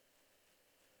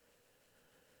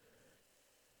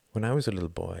 "When I was a little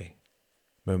boy,"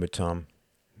 murmured Tom,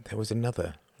 "there was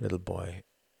another little boy,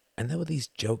 and there were these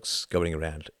jokes going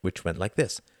around which went like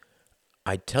this.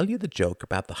 I'd tell you the joke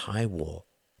about the high wall,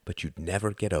 but you'd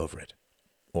never get over it.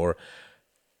 Or,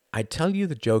 I'd tell you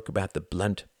the joke about the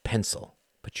blunt pencil,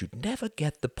 but you'd never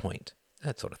get the point."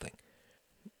 That sort of thing.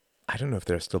 I don't know if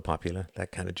they're still popular,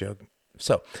 that kind of joke.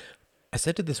 So, I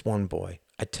said to this one boy,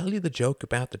 "I'd tell you the joke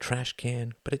about the trash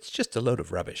can, but it's just a load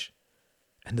of rubbish."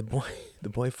 And the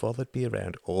boy followed me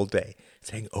around all day,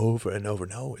 saying over and over,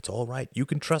 "No, it's all right. You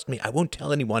can trust me. I won't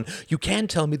tell anyone. You can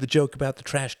tell me the joke about the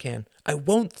trash can. I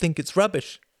won't think it's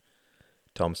rubbish."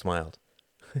 Tom smiled.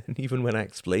 And even when I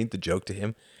explained the joke to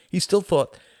him, he still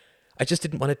thought I just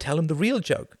didn't want to tell him the real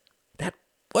joke. "That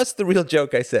was the real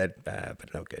joke," I said,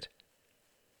 but no good.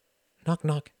 "Knock,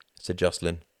 knock," said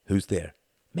Jocelyn. "Who's there?"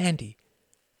 "Mandy."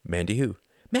 "Mandy who?"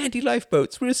 "Mandy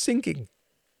lifeboats. We're sinking."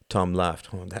 Tom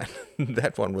laughed. "Oh,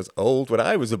 that one was old when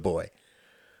I was a boy."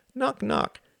 "Knock,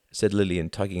 knock," said Lillian,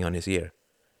 tugging on his ear.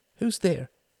 "Who's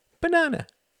there?" "Banana."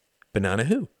 "Banana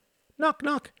who?" "Knock,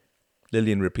 knock."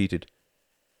 Lillian repeated.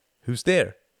 "Who's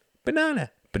there?"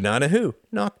 "Banana." "Banana who?"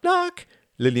 "Knock, knock."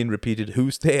 Lillian repeated.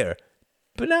 "Who's there?"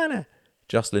 "Banana."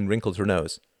 Jocelyn wrinkled her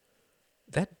nose.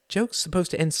 "That joke's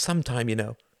supposed to end sometime, you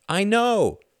know." "I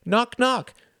know. Knock,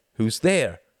 knock." "Who's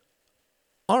there?"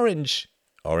 "Orange."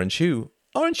 "Orange who?"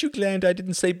 "Aren't you glad I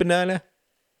didn't say banana?"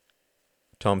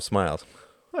 Tom smiled.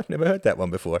 "I've never heard that one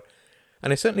before.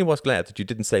 And I certainly was glad that you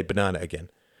didn't say banana again.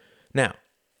 Now,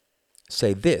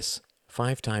 say this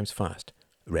 5 times fast.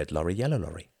 Red lorry, yellow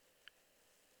lorry."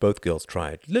 Both girls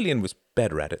tried. Lillian was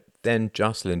better at it. Then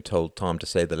Jocelyn told Tom to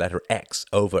say the letter X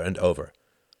over and over.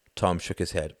 Tom shook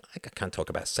his head. "I can't talk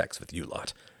about sex with you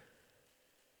lot."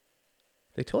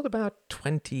 They told about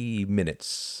 20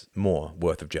 minutes more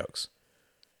worth of jokes.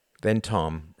 Then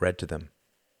Tom read to them,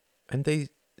 and they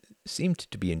seemed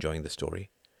to be enjoying the story.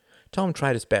 Tom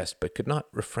tried his best, but could not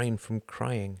refrain from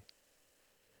crying.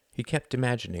 He kept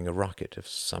imagining a rocket of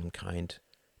some kind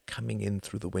coming in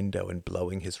through the window and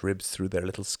blowing his ribs through their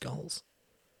little skulls.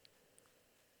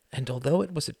 And although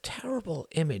it was a terrible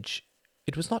image,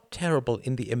 it was not terrible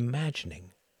in the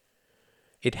imagining.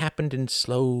 It happened in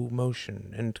slow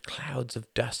motion, and clouds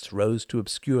of dust rose to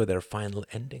obscure their final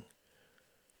ending.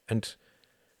 And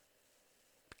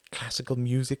classical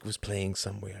music was playing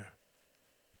somewhere.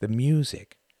 The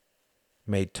music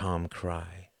made Tom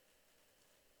cry.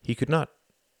 He could not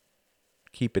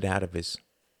keep it out of his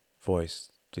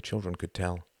voice. The children could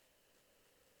tell.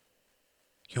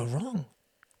 "You're wrong,"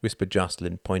 whispered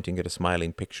Jocelyn, pointing at a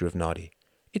smiling picture of Noddy.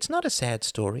 "It's not a sad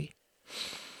story."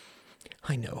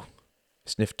 "I know,"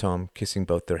 sniffed Tom, kissing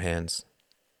both their hands.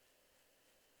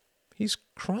 "He's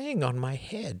crying on my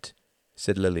head,"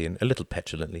 said Lillian, a little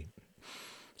petulantly.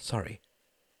 "Sorry."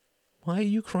 "Why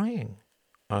are you crying?"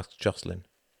 asked Jocelyn.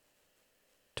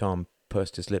 Tom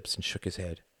pursed his lips and shook his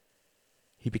head.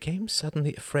 He became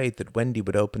suddenly afraid that Wendy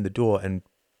would open the door and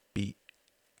be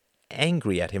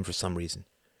angry at him for some reason.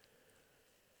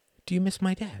 "Do you miss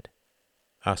my dad?"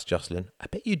 asked Jocelyn. "I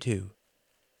bet you do."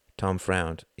 Tom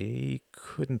frowned. He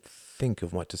couldn't think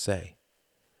of what to say.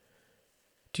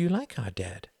 "Do you like our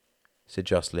dad?" said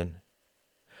Jocelyn.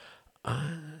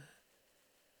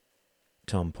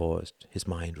 Tom paused. His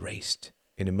mind raced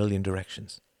in a million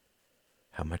directions.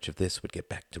 How much of this would get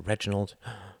back to Reginald?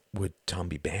 Would Tom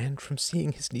be banned from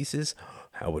seeing his nieces?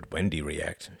 How would Wendy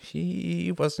react? She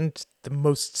wasn't the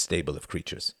most stable of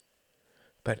creatures.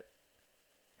 But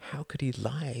how could he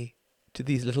lie to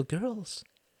these little girls?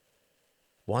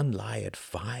 One lie at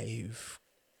 5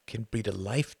 can breed a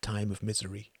lifetime of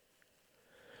misery.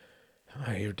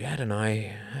 Your dad and I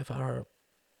have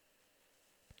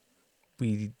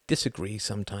we disagree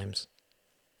sometimes.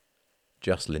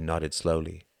 Jocelyn nodded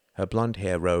slowly. Her blonde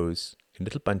hair rose in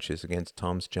little bunches against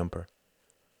Tom's jumper.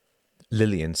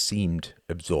 Lillian seemed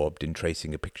absorbed in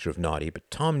tracing a picture of Noddy, but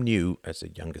Tom knew, as a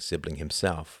younger sibling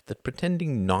himself, that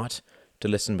pretending not to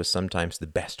listen was sometimes the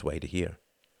best way to hear.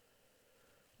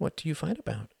 "What do you fight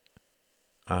about?"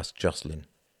 asked Jocelyn.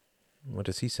 "What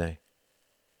does he say?"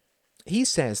 "He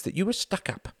says that you are stuck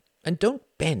up and don't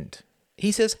bend.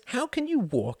 He says, how can you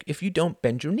walk if you don't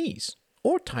bend your knees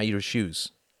or tie your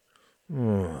shoes?"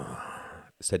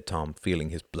 said Tom, feeling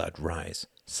his blood rise.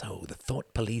 So the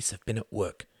thought police have been at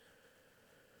work.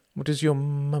 "What does your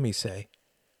mummy say?"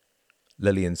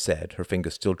 Lillian said, her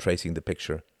finger still tracing the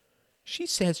picture. "She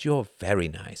says you're very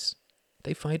nice.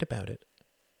 They fight about it."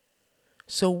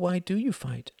 "So why do you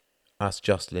fight?" asked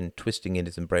Jocelyn, twisting in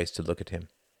his embrace to look at him.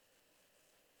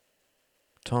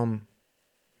 Tom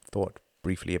thought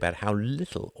briefly about how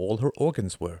little all her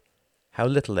organs were, how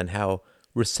little and how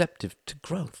receptive to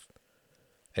growth,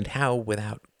 and how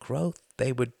without growth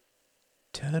they would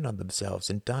turn on themselves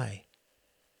and die.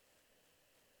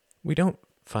 "We don't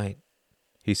fight,"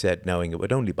 he said, knowing it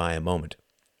would only buy a moment.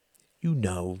 You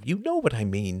know what I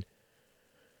mean."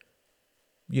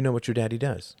 "You know what your daddy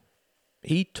does?"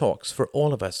 "He talks for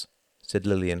all of us," said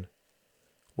Lillian.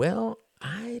 "Well,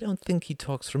 I don't think he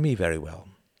talks for me very well.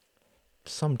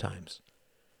 Sometimes."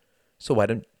 "So why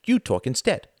don't you talk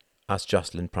instead?" asked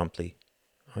Jocelyn promptly.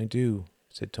 "I do,"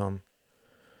 said Tom.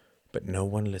 "But no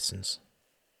one listens."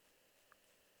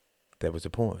 There was a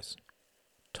pause.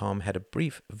 Tom had a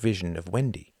brief vision of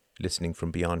Wendy listening from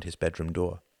beyond his bedroom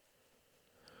door.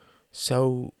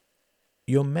 "So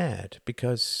you're mad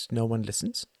because no one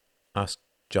listens?" asked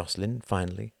Jocelyn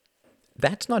finally.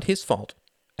 "That's not his fault,"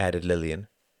 added Lillian.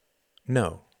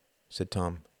 "No," said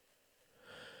Tom.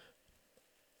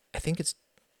 "I think it's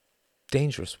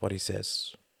dangerous what he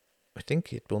says. I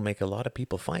think it will make a lot of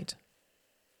people fight."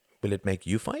 "Will it make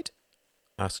you fight?"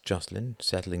 asked Jocelyn,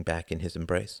 settling back in his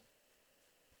embrace.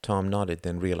 Tom nodded,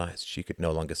 then realized she could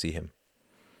no longer see him.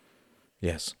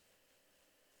 "Yes."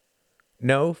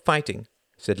 "No fighting,"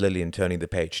 said Lillian, turning the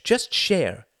page. "Just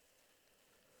share."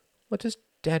 "What does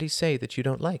Daddy say that you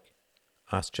don't like?"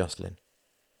 asked Jocelyn.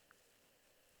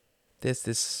 "There's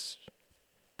this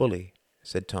bully,"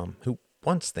 said Tom, "who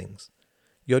wants things.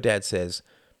 Your dad says,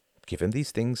 give him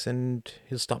these things and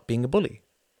he'll stop being a bully.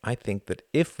 I think that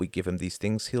if we give him these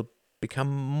things, he'll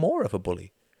become more of a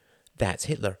bully." "That's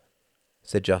Hitler,"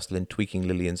 said Jocelyn, tweaking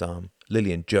Lillian's arm.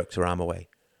 Lillian jerked her arm away.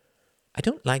 "I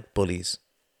don't like bullies,"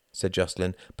 said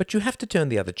Jocelyn, "but you have to turn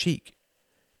the other cheek."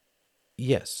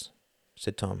 "Yes,"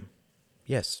 said Tom.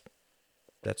 "Yes,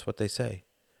 that's what they say.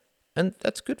 And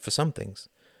that's good for some things.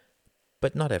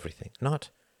 But not everything.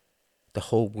 Not the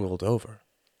whole world over."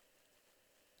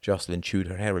 Jocelyn chewed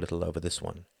her hair a little over this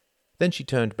one. Then she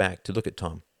turned back to look at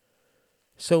Tom.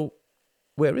 "So,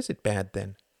 where is it bad,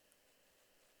 then?"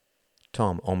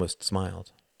 Tom almost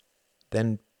smiled.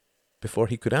 Then, before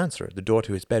he could answer, the door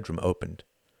to his bedroom opened.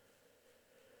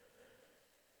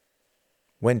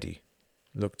 Wendy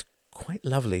looked quite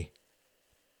lovely.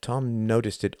 Tom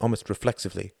noticed it almost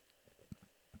reflexively.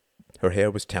 Her hair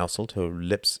was tousled, her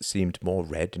lips seemed more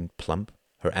red and plump,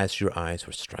 her azure eyes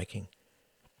were striking.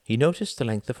 He noticed the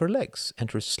length of her legs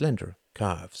and her slender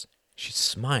calves. She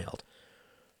smiled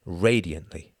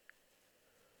radiantly.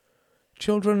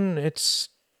 "Children, it's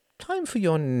time for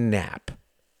your nap,"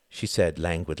 she said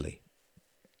languidly.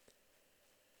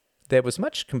 There was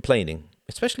much complaining,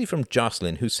 especially from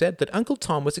Jocelyn, who said that Uncle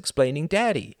Tom was explaining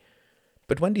Daddy.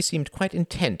 But Wendy seemed quite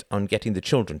intent on getting the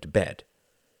children to bed.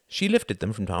 She lifted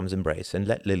them from Tom's embrace and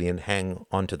let Lillian hang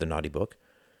onto the naughty book.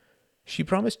 She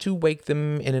promised to wake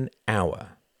them in an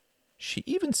hour. She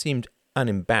even seemed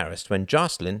unembarrassed when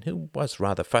Jocelyn, who was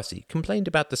rather fussy, complained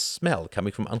about the smell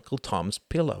coming from Uncle Tom's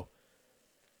pillow.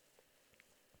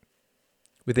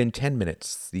 Within 10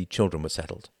 minutes, the children were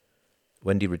settled.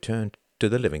 Wendy returned to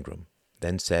the living room,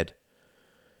 then said,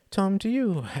 "Tom, do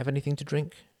you have anything to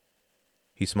drink?"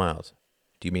 He smiled.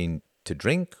 "Do you mean to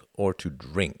drink or to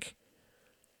drink?"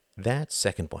 "That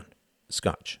second one.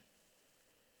 Scotch."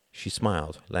 She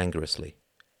smiled languorously.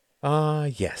 "Ah,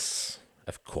 yes,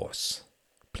 of course.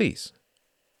 Please."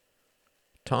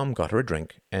 Tom got her a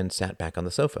drink and sat back on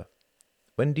the sofa.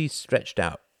 Wendy stretched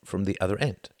out from the other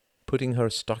end, putting her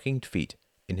stockinged feet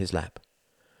in his lap.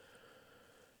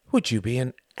 "Would you be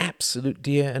an absolute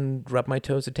dear and rub my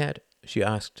toes a tad?" she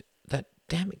asked. "That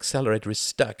damn accelerator is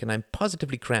stuck and I'm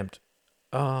positively cramped."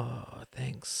 "Oh,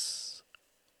 thanks.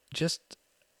 Just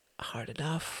hard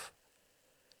enough."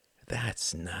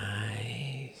 "That's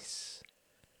nice."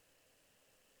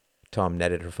 Tom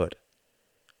netted her foot.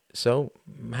 "So,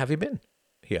 have you been?"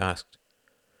 he asked.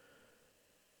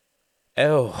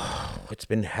 "Oh, it's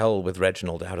been hell with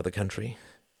Reginald out of the country."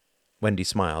 Wendy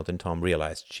smiled, and Tom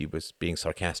realized she was being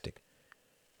sarcastic.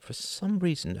 For some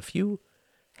reason, a few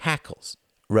hackles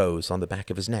rose on the back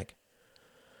of his neck.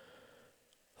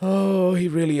 "Oh, he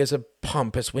really is a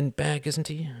pompous windbag, isn't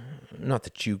he? Not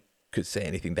that you could say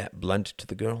anything that blunt to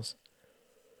the girls.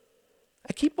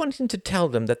 I keep wanting to tell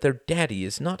them that their daddy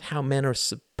is not how men are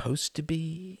supposed to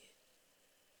be.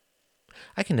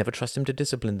 I can never trust him to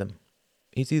discipline them.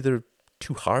 He's either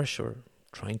too harsh or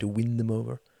trying to win them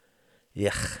over.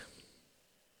 Yuck.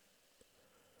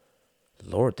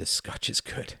 Lord, this scotch is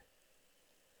good.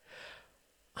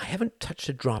 I haven't touched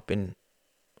a drop in,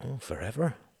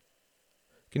 forever.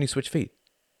 Can you switch feet?"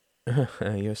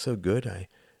 "You're so good, I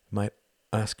might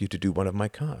ask you to do one of my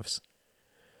calves."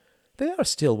 "They are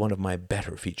still one of my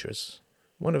better features.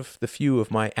 One of the few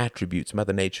of my attributes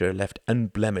Mother Nature left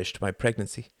unblemished by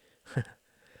pregnancy.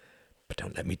 But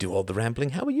don't let me do all the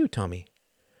rambling. How are you, Tommy?"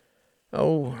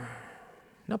 "Oh,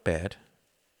 not bad.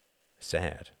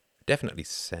 Sad. Definitely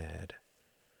sad."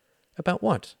 "About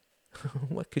what?"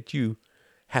 "What could you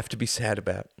have to be sad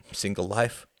about? Single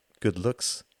life, good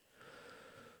looks,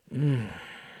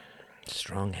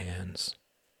 strong hands,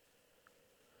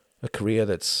 a career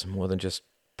that's more than just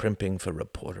primping for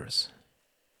reporters."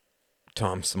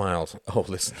 Tom smiled. "Oh,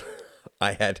 listen,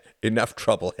 I had enough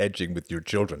trouble hedging with your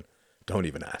children. Don't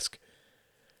even ask."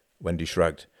 Wendy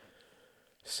shrugged.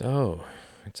 "So,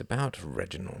 it's about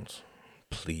Reginald.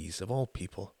 Please, of all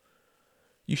people.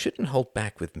 You shouldn't hold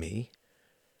back with me.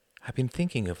 I've been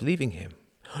thinking of leaving him."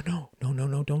 "Oh,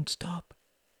 no, don't stop."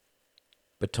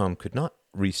 But Tom could not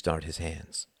restart his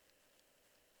hands.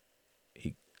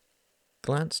 He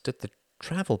glanced at the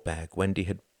travel bag Wendy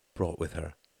had brought with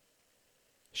her.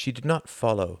 She did not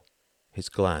follow his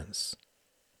glance,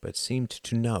 but seemed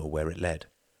to know where it led.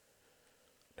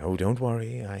 "No, don't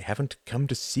worry. I haven't come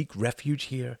to seek refuge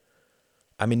here.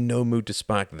 I'm in no mood to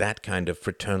spark that kind of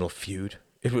fraternal feud.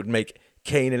 It would make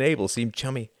Cain and Abel seem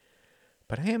chummy.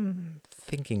 But I am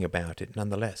thinking about it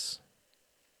nonetheless."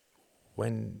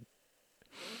 When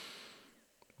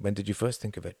did you first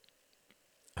think of it?"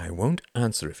 "I won't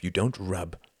answer if you don't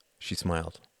rub," she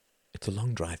smiled. "It's a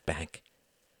long drive back."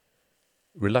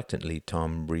 Reluctantly,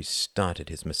 Tom restarted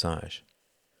his massage.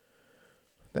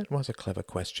 "That was a clever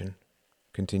question,"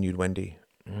 continued Wendy.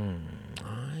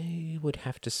 "I would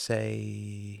have to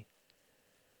say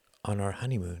on our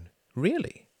honeymoon."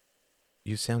 "Really?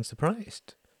 You sound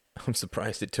surprised." "I'm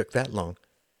surprised it took that long,"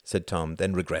 said Tom,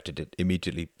 then regretted it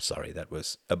immediately. "Sorry, that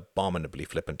was abominably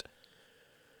flippant."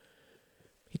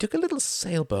 "He took a little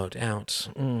sailboat out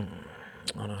on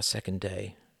our second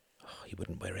day. Oh, he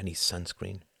wouldn't wear any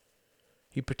sunscreen.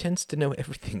 He pretends to know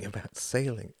everything about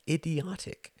sailing.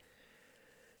 Idiotic.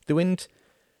 The wind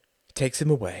takes him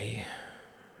away.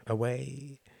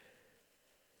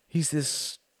 He's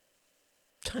this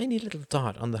tiny little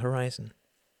dot on the horizon.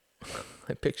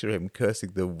 I picture him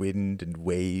cursing the wind and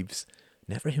waves.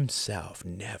 Never himself.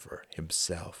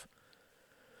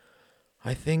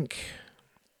 I think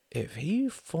if he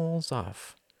falls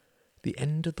off, the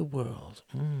end of the world.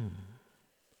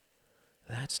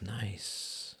 That's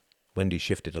nice." Wendy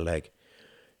shifted a leg.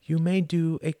 "You may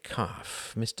do a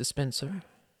calf, Mr. Spencer."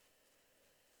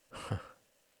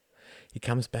 He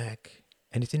comes back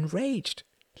and is enraged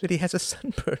that he has a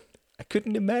sunburn. I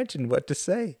couldn't imagine what to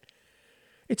say.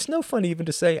 It's no fun even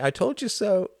to say, "I told you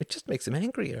so." It just makes him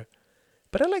angrier.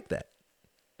 But I like that.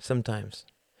 Sometimes.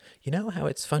 You know how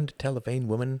it's fun to tell a vain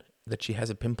woman that she has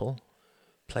a pimple?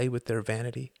 Play with their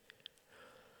vanity?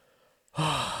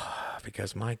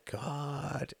 Because my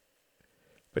God.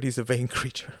 But he's a vain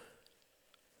creature.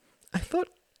 I thought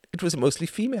it was mostly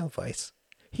female vice.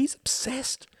 He's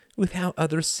obsessed with how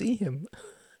others see him.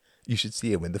 You should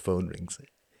see him when the phone rings.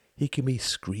 He can be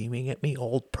screaming at me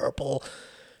all purple,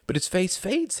 But his face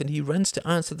fades and he runs to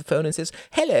answer the phone and says,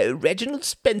 "Hello, Reginald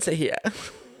Spencer here."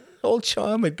 All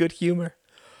charm and good humor.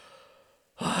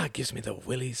 It gives me the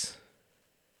willies.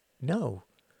 No,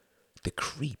 the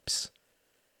creeps.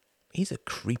 He's a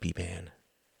creepy man.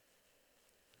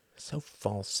 So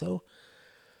false, so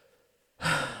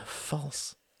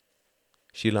false.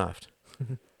 She laughed.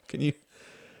 Can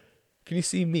you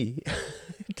see me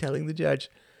telling the judge,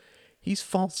 "He's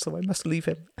false, so I must leave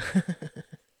him"?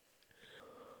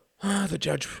 The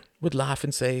judge would laugh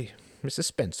and say, "Mrs.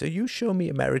 Spencer, you show me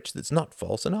a marriage that's not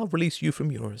false, and I'll release you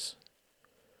from yours."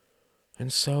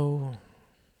 And so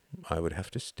I would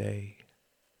have to stay.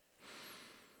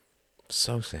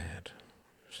 So sad.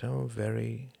 So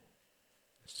very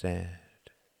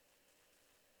sad.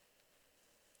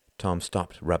 Tom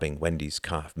stopped rubbing Wendy's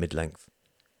calf mid-length.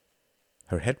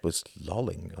 Her head was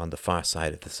lolling on the far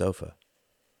side of the sofa.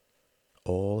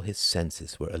 All his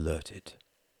senses were alerted.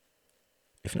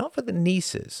 If not for the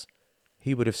nieces,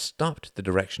 he would have stopped the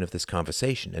direction of this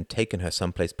conversation and taken her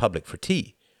someplace public for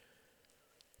tea.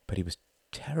 But he was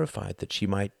terrified that she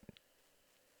might...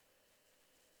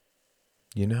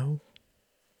 "You know,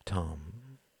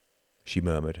 Tom," she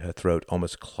murmured, her throat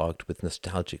almost clogged with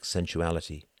nostalgic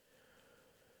sensuality,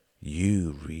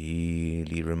 "you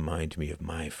really remind me of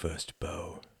my first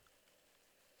beau.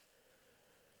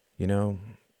 You know,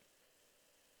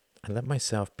 I let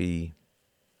myself be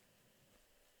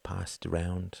passed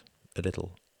around a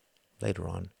little later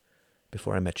on,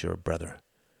 before I met your brother.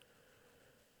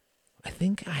 I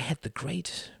think I had the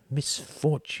great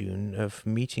misfortune of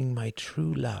meeting my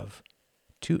true love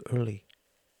too early.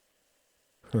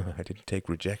 I didn't take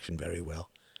rejection very well.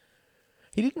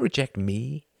 He didn't reject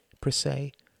me, per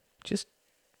se, just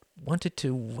wanted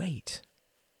to wait.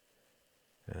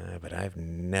 But I've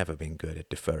never been good at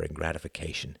deferring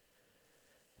gratification.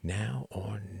 Now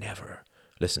or never.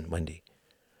 Listen, Wendy,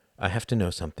 I have to know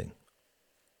something."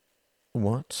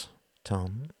 "What,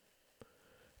 Tom?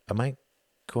 Am I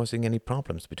causing any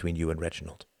problems between you and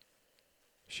Reginald?"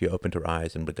 She opened her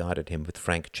eyes and regarded him with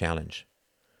frank challenge.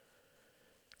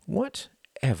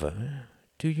 "Whatever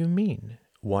do you mean,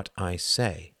 what I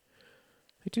say?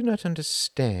 I do not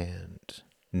understand."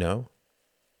 "No?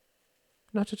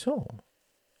 Not at all.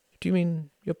 Do you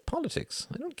mean your politics?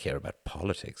 I don't care about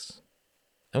politics."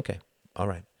 "Okay, all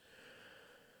right.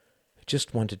 I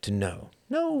just wanted to know."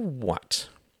 "Know what,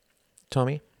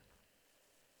 Tommy?"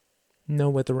 "Know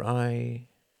whether I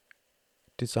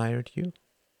desired you."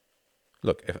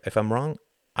 "Look, if I'm wrong,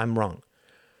 I'm wrong."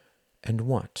 "And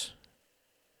what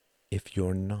if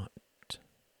you're not?"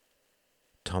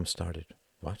 Tom started.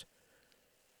 "What?"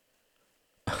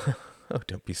 "Oh,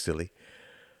 don't be silly.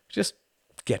 Just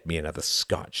get me another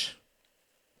scotch,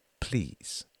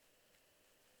 please."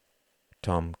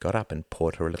 Tom got up and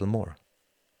poured her a little more.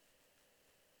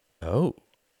 "Oh,"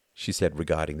 she said,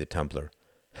 regarding the tumbler.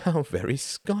 "How very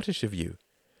Scottish of you."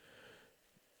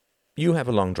 "You have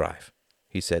a long drive,"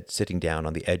 he said, sitting down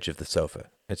on the edge of the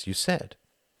sofa, "as you said."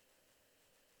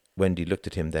 Wendy looked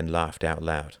at him, then laughed out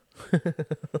loud.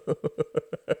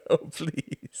 "Oh,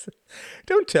 please,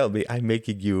 don't tell me I'm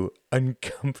making you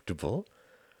uncomfortable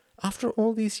after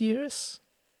all these years.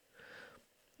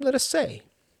 Let us say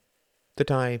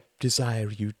that I desire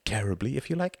you terribly, if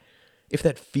you like, if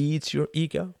that feeds your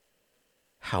ego.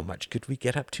 How much could we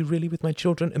get up to, really, with my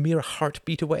children a mere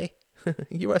heartbeat away?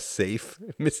 You are safe,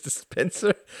 Mr.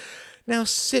 Spencer. Now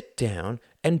sit down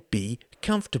and be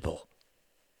comfortable."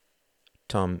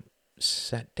 Tom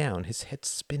sat down, his head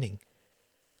spinning.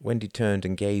 Wendy turned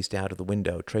and gazed out of the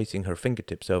window, tracing her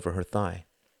fingertips over her thigh.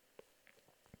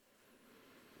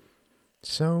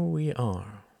 "So we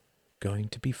are going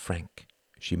to be frank,"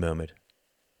 she murmured.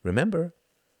 "Remember,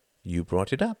 you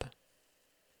brought it up.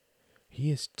 He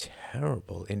is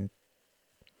terrible in...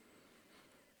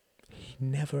 He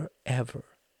never, ever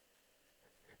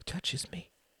touches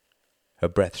me." Her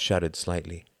breath shuddered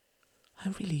slightly. "I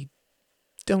really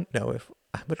don't know if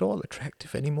I'm at all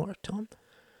attractive anymore, Tom.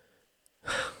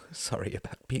 Sorry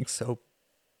about being so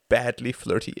badly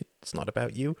flirty. It's not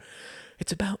about you.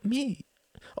 It's about me.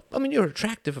 I mean, you're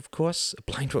attractive, of course. A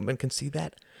blind woman can see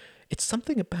that. It's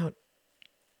something about...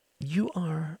 You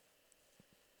are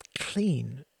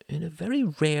clean in a very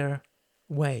rare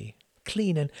way.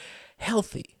 Clean and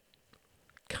healthy.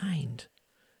 Kind.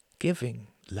 Giving.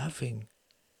 Loving.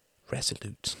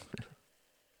 Resolute.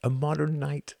 A modern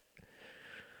knight.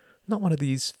 Not one of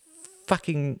these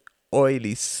fucking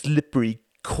oily, slippery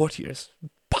courtiers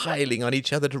piling on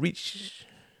each other to reach..."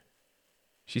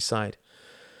 She sighed.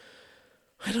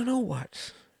 "I don't know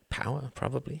what. Power,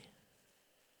 probably.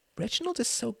 Reginald is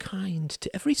so kind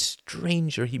to every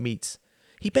stranger he meets.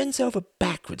 He bends over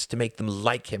backwards to make them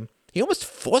like him. He almost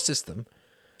forces them.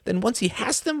 Then once he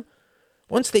has them,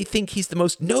 once they think he's the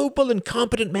most noble and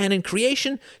competent man in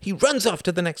creation, he runs off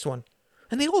to the next one.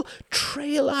 And they all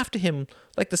trail after him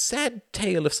like the sad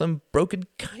tale of some broken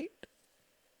kite.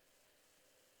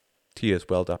 Tears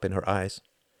welled up in her eyes.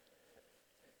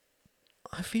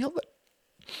 I feel that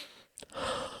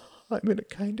I'm in a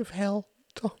kind of hell,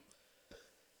 Tom.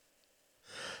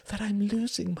 That I'm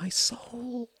losing my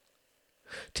soul.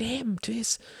 To him, to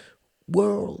his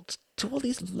world, to all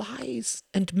these lies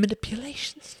and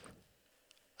manipulations.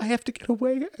 I have to get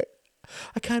away.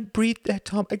 I can't breathe there,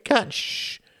 Tom. I can't.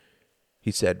 Shh,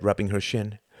 he said, rubbing her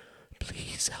shin.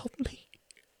 Please help me,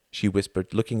 she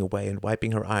whispered, looking away and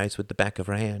wiping her eyes with the back of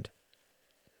her hand.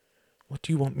 What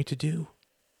do you want me to do?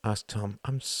 Asked Tom.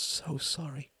 I'm so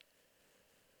sorry.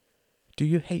 Do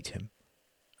you hate him?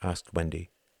 Asked Wendy.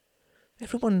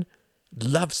 Everyone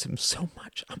loves him so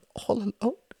much. I'm all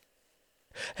alone.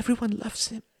 Everyone loves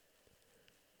him.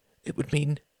 It would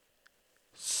mean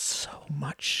so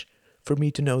much for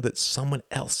me to know that someone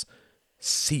else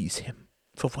sees him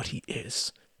for what he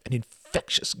is, an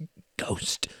infectious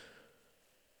ghost.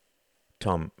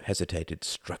 Tom hesitated,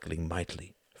 struggling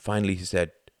mightily. Finally he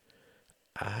said,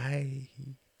 I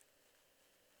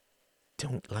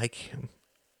don't like him.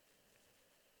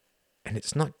 And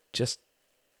it's not just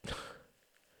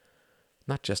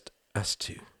us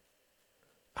two.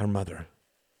 Our mother,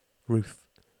 Ruth,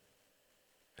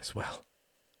 as well.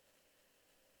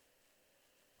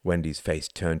 Wendy's face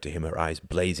turned to him, her eyes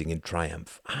blazing in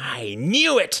triumph. I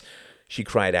knew it! She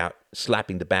cried out,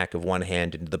 slapping the back of one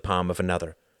hand into the palm of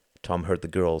another. Tom heard the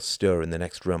girls stir in the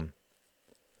next room.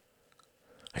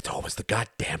 It's always the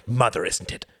goddamn mother,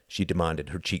 isn't it? She demanded,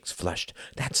 her cheeks flushed.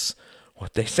 That's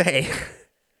what they say.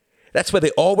 That's where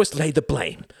they always lay the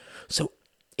blame. So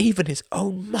even his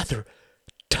own mother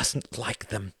doesn't like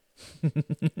them.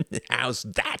 How's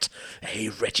that,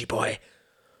 Reggie boy?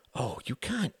 Oh, you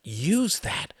can't use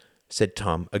that, said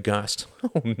Tom, aghast.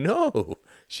 Oh, no,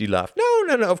 she laughed.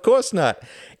 No, of course not.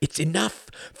 It's enough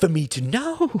for me to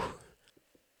know.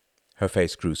 Her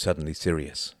face grew suddenly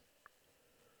serious.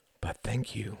 But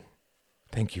thank you,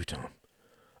 Tom.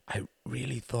 I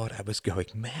really thought I was going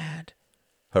mad.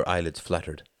 Her eyelids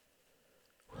fluttered.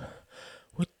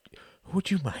 Would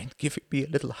you mind giving me a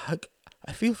little hug?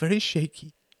 I feel very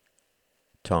shaky.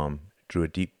 Tom drew a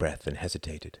deep breath and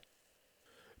hesitated.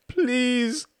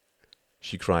 Please,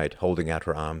 she cried, holding out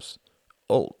her arms.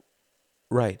 All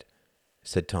right,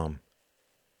 said Tom.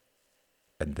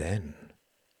 And then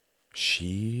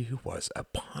she was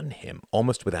upon him,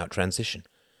 almost without transition.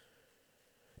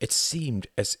 It seemed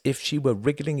as if she were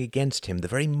wriggling against him the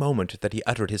very moment that he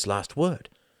uttered his last word.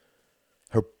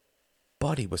 Her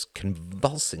body was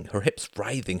convulsing, her hips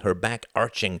writhing, her back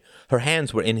arching. Her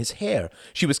hands were in his hair.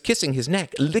 She was kissing his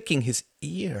neck, licking his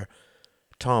ear.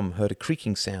 Tom heard a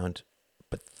creaking sound,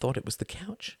 but thought it was the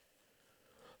couch.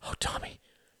 Oh, Tommy,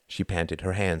 she panted,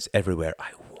 her hands everywhere.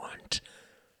 I want.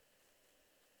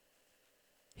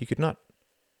 He could not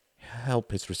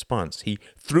help his response. He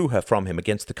threw her from him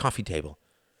against the coffee table.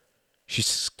 She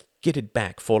skidded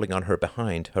back, falling on her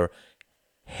behind, her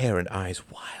hair and eyes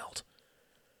wild.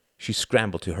 She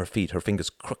scrambled to her feet, her fingers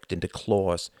crooked into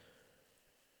claws,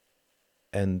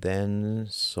 and then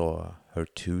saw her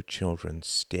two children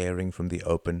staring from the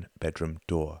open bedroom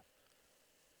door.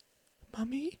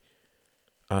 Mummy?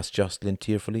 Asked Jocelyn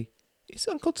tearfully. Is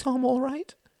Uncle Tom all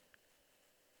right?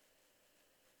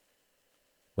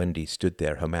 Wendy stood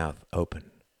there, her mouth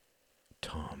open.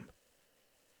 Tom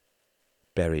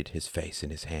buried his face in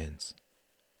his hands.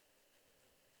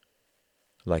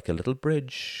 Like a little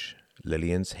bridge,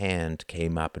 Lillian's hand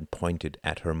came up and pointed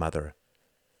at her mother.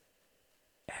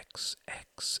 X,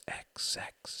 X, X,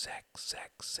 X, X,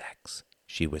 X, X,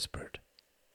 she whispered.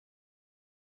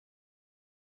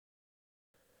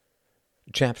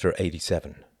 Chapter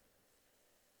 87.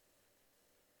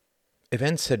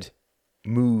 Events had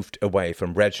moved away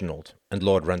from Reginald and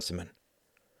Lord Runciman.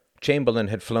 Chamberlain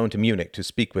had flown to Munich to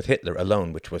speak with Hitler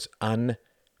alone, which was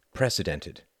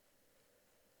unprecedented.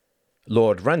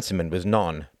 Lord Runciman was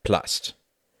nonplussed.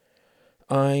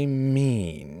 I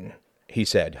mean, he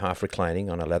said, half reclining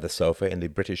on a leather sofa in the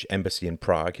British Embassy in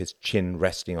Prague, his chin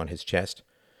resting on his chest.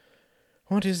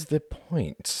 What is the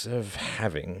point of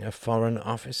having a foreign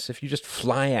office if you just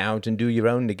fly out and do your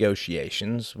own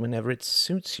negotiations whenever it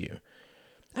suits you?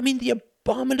 I mean, the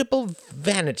abominable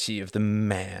vanity of the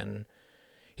man.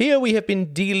 Here we have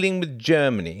been dealing with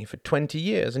Germany for 20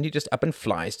 years, and he just up and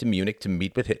flies to Munich to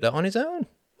meet with Hitler on his own.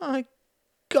 My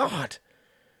God!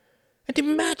 And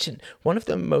imagine, one of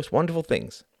the most wonderful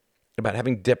things about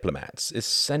having diplomats is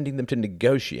sending them to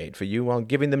negotiate for you while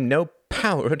giving them no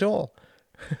power at all.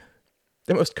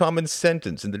 The most common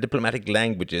sentence in the diplomatic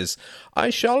language is, "I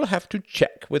shall have to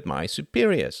check with my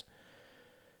superiors."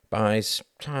 Buys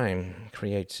time,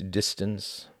 creates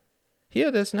distance.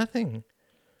 Here there's nothing.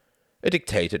 A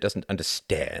dictator doesn't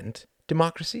understand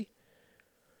democracy.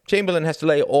 Chamberlain has to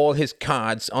lay all his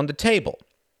cards on the table.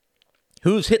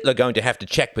 Who's Hitler going to have to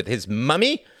check with, his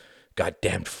mummy?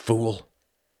 Goddamned fool.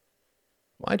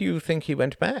 Why do you think he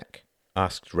went back?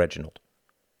 Asked Reginald.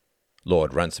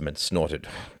 Lord Runciman snorted.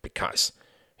 Because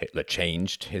Hitler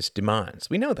changed his demands.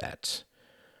 We know that.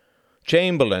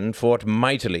 Chamberlain fought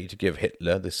mightily to give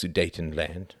Hitler the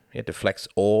Sudetenland. He had to flex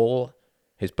all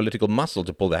his political muscle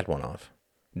to pull that one off.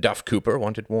 Duff Cooper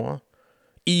wanted war.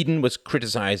 Eden was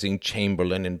criticizing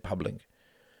Chamberlain in public.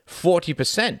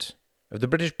 40% of the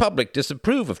British public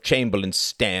disapprove of Chamberlain's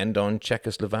stand on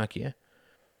Czechoslovakia.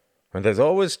 And there's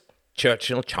always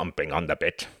Churchill chomping on the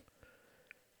bit.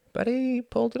 But he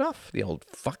pulled it off, the old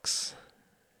fucks.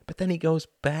 But then he goes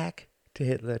back to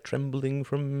Hitler, trembling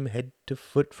from head to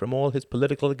foot from all his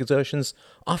political exertions,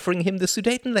 offering him the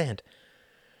Sudetenland.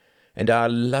 And our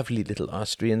lovely little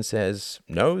Austrian says,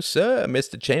 "No, sir,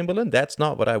 Mr. Chamberlain, that's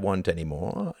not what I want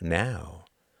anymore. Now,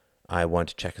 I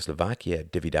want Czechoslovakia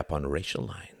divvied up on racial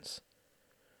lines.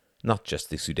 Not just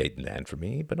the Sudetenland for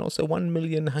me, but also 1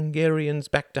 million Hungarians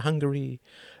back to Hungary,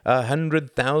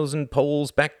 100,000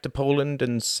 Poles back to Poland,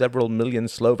 and several million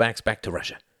Slovaks back to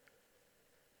Russia.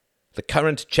 The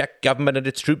current Czech government and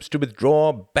its troops to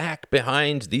withdraw back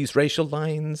behind these racial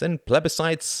lines and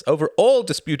plebiscites over all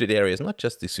disputed areas, not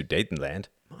just the Sudetenland."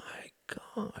 "My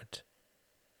God,"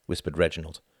 whispered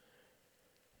Reginald.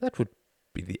 "That would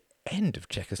be the end of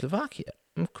Czechoslovakia."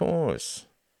 Of course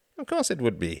it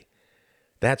would be.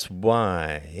 That's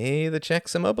why the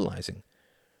Czechs are mobilizing.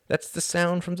 That's the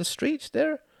sound from the street.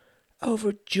 They're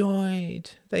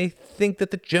overjoyed. They think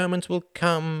that the Germans will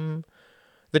come.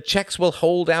 The Czechs will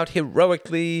hold out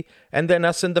heroically, and then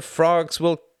us and the frogs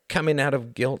will come in out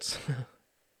of guilt.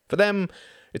 For them,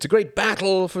 it's a great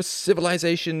battle for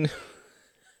civilization.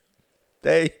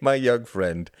 They, my young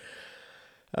friend,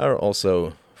 are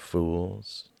also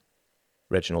fools.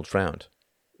 Reginald frowned.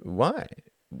 Why?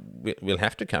 We'll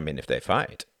have to come in if they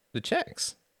fight. The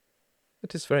Czechs.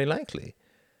 It is very likely.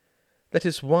 That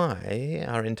is why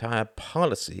our entire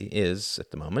policy is,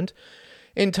 at the moment,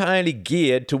 entirely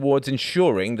geared towards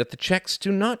ensuring that the Czechs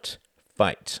do not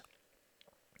fight.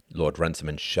 Lord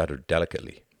Runciman shuddered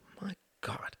delicately. My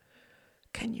God,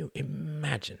 can you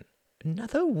imagine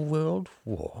another world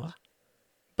war?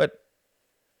 But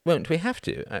won't we have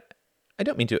to? I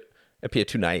don't mean to appear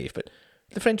too naive, but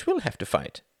the French will have to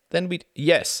fight. Then we'd...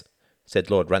 Yes, said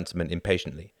Lord Runciman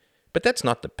impatiently. But that's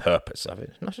not the purpose of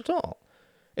it, not at all.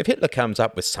 If Hitler comes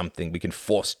up with something we can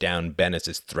force down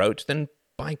Bennis's throat, then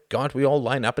by God, we all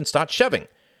line up and start shoving.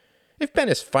 If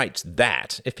Bennis fights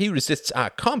that, if he resists our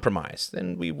compromise,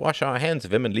 then we wash our hands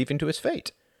of him and leave him to his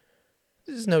fate.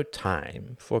 This is no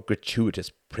time for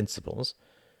gratuitous principles.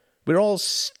 We're all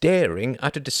staring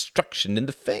utter destruction in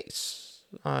the face.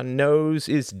 Our nose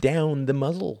is down the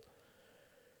muzzle.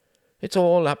 It's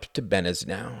all up to Bennis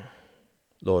now.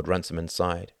 Lord Runciman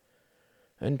sighed.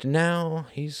 And now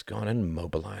he's gone and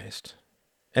mobilized.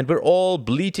 And we're all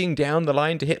bleating down the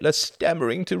line to Hitler,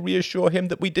 stammering to reassure him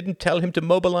that we didn't tell him to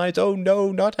mobilize. Oh,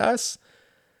 no, not us.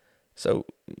 So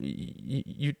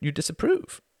you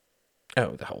disapprove?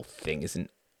 Oh, the whole thing is an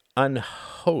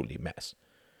unholy mess.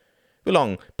 We're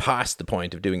long past the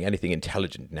point of doing anything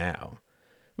intelligent now.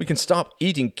 We can stop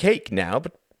eating cake now,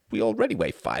 but we already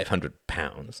weigh 500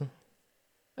 pounds.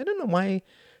 I don't know why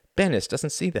Bennis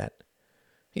doesn't see that.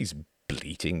 He's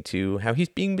bleating, too, how he's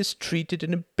being mistreated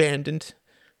and abandoned.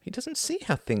 He doesn't see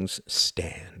how things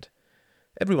stand.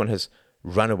 Everyone has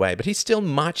run away, but he's still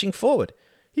marching forward.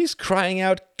 He's crying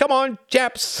out, "Come on,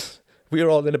 chaps!" We are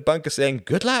all in a bunker saying,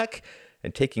 "Good luck!"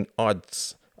 and taking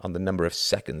odds on the number of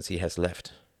seconds he has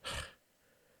left.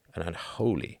 An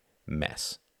unholy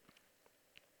mess.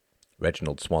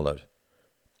 Reginald swallowed.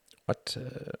 What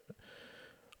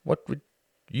would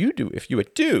you do if you were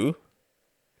due?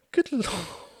 Good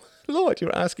Lord,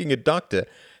 you're asking a doctor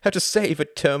how to save a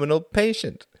terminal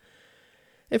patient.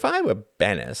 If I were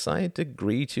Bennis, I'd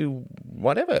agree to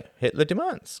whatever Hitler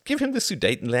demands. Give him the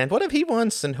Sudetenland, whatever he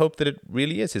wants, and hope that it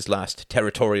really is his last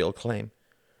territorial claim.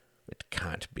 It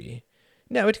can't be.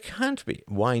 No, it can't be.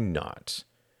 Why not?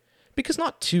 Because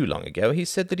not too long ago he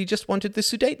said that he just wanted the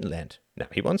Sudetenland. Now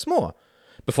he wants more.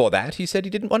 Before that he said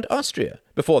he didn't want Austria.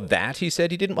 Before that he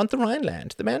said he didn't want the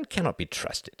Rhineland. The man cannot be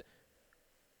trusted.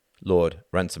 Lord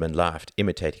Runciman laughed,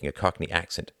 imitating a Cockney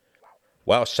accent.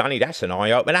 Well, sonny, that's an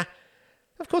eye-opener.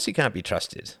 Of course he can't be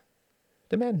trusted.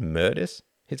 The man murders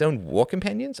his own war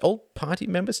companions, old party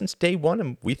members since day one,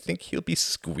 and we think he'll be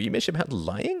squeamish about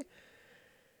lying?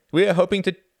 We're hoping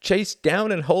to chase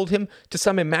down and hold him to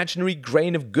some imaginary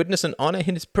grain of goodness and honor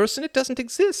in his person. It doesn't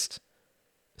exist.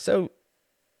 So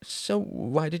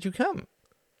why did you come?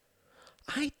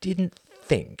 I didn't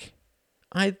think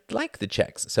I'd like the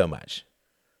Czechs so much.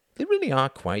 They really are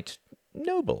quite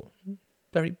noble,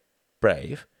 very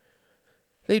brave.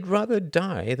 They'd rather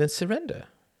die than surrender.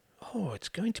 Oh, it's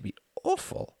going to be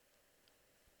awful.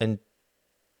 And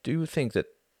do you think that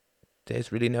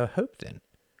there's really no hope then?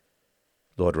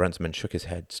 Lord Runciman shook his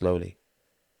head slowly.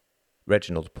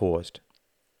 Reginald paused.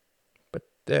 But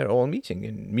they're all meeting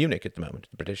in Munich at the moment,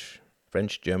 the British,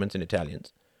 French, Germans, and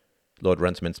Italians. Lord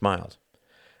Runciman smiled.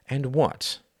 And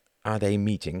what are they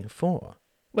meeting for?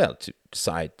 Well, to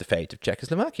decide the fate of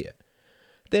Czechoslovakia.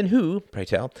 Then who, pray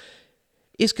tell,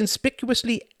 is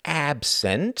conspicuously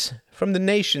absent from the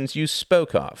nations you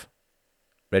spoke of?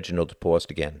 Reginald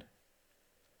paused again.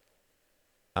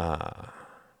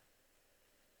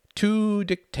 Two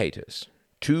dictators,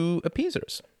 two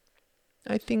appeasers.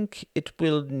 I think it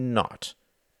will not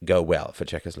go well for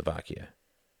Czechoslovakia.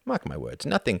 Mark my words,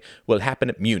 nothing will happen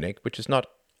at Munich which has not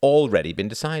already been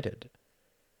decided.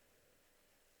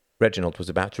 Reginald was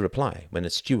about to reply when a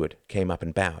steward came up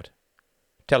and bowed.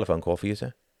 Telephone call for you,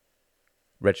 sir.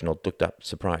 Reginald looked up,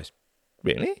 surprised.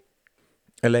 Really?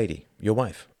 A lady, your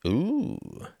wife. Ooh,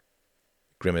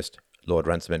 grimaced Lord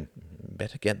Runciman.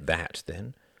 Better get that,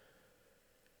 then.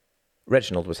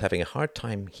 Reginald was having a hard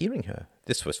time hearing her.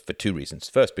 This was for two reasons.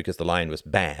 First, because the line was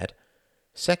bad.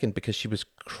 Second, because she was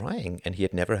crying, and he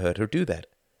had never heard her do that.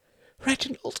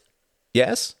 Reginald!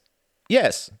 Yes?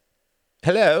 Yes.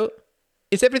 Hello?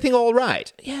 Is everything all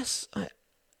right? Yes, I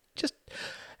just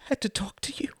had to talk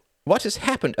to you. What has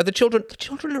happened? Are the children... The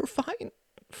children are fine.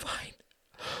 Fine.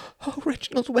 Oh,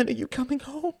 Reginald, when are you coming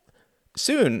home?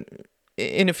 Soon.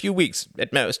 In a few weeks,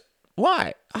 at most.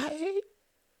 Why?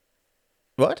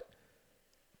 What?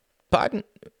 Pardon?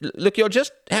 Look, you'll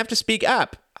just have to speak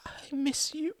up. I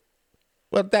miss you.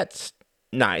 Well, that's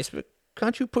nice, but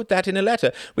can't you put that in a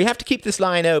letter? We have to keep this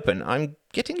line open. I'm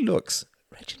getting looks.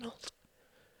 Reginald.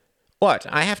 What?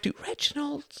 I have to...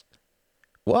 Reginald.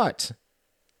 What?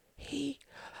 He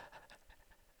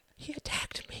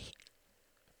attacked me.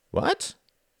 What?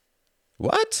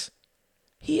 What?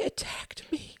 He attacked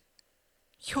me.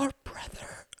 Your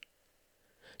brother.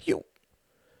 You...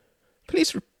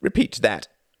 Please repeat that.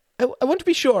 I want to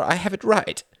be sure I have it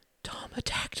right. Tom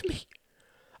attacked me.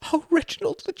 Oh,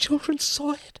 Reginald, the children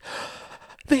saw it.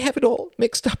 They have it all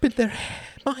mixed up in their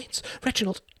minds.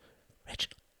 Reginald,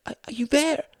 are you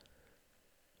there?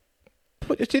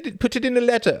 Put it in a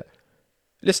letter.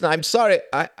 Listen, I'm sorry,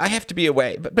 I have to be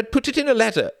away, but put it in a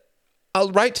letter.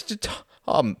 I'll write to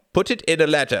Tom. Put it in a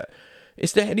letter.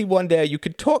 Is there anyone there you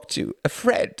could talk to? A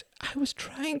friend? I was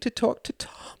trying to talk to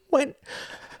Tom when...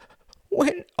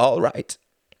 All right.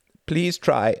 Please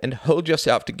try and hold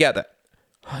yourself together.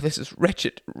 Oh, this is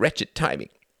wretched timing.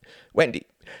 Wendy,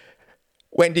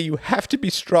 you have to be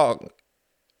strong.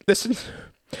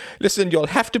 Listen, you'll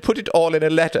have to put it all in a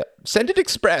letter. Send it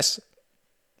express.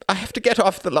 I have to get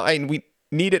off the line. We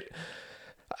need it.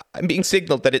 I'm being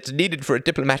signaled that it's needed for a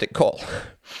diplomatic call.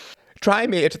 Try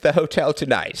me at the hotel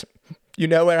tonight. You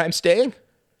know where I'm staying?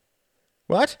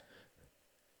 What?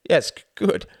 Yes,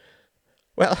 good.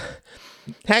 Well,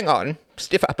 hang on.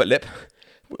 Stiff upper lip.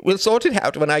 We'll sort it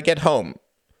out when I get home.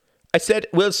 I said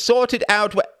we'll sort it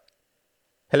out when...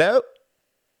 Hello?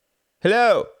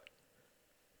 Hello?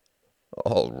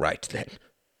 All right, then.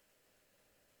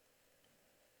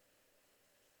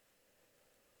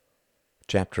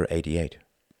 Chapter 88.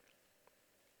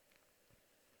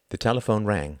 The telephone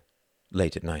rang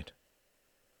late at night.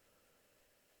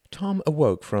 Tom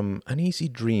awoke from uneasy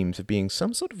dreams of being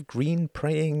some sort of green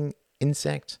praying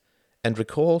insect and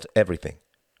recalled everything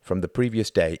from the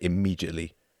previous day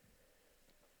immediately.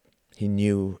 He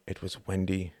knew it was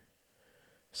Wendy.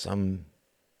 Some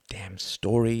damn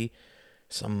story,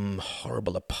 some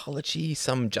horrible apology,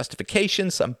 some justification,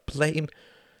 some blame.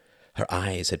 Her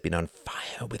eyes had been on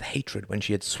fire with hatred when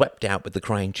she had swept out with the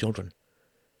crying children.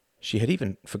 She had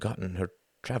even forgotten her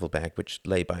travel bag, which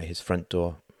lay by his front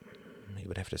door. He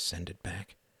would have to send it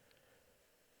back.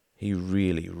 He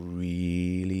really,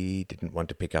 really didn't want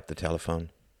to pick up the telephone.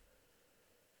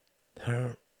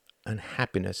 Her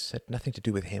unhappiness had nothing to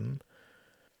do with him.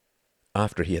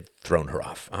 After he had thrown her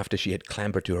off, after she had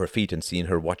clambered to her feet and seen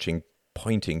her watching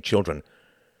pointing children,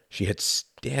 she had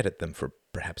stared at them for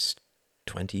perhaps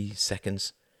 20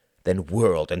 seconds, then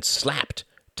whirled and slapped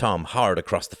Tom hard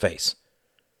across the face.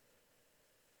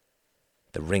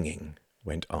 The ringing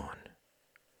went on.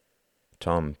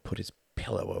 Tom put his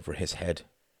pillow over his head.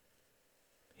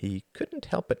 He couldn't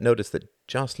help but notice that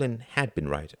Jocelyn had been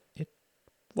right. It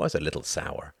was a little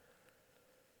sour.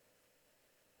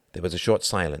 There was a short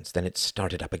silence, then it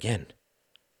started up again.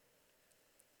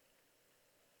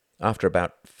 After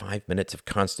about 5 minutes of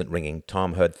constant ringing,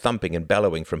 Tom heard thumping and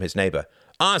bellowing from his neighbor.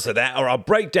 "Answer that, or I'll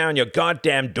break down your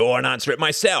goddamn door and answer it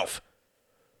myself!"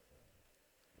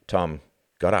 Tom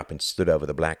got up and stood over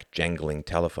the black, jangling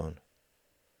telephone.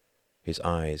 His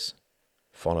eyes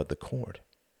followed the cord.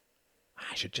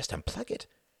 "I should just unplug it,"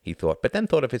 he thought, but then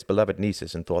thought of his beloved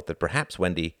nieces and thought that perhaps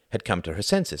Wendy had come to her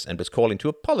senses and was calling to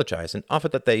apologize and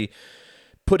offered that they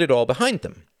put it all behind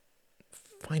them.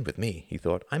 Fine with me, he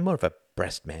thought. I'm more of a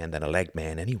breast man than a leg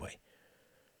man anyway.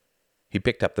 He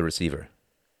picked up the receiver.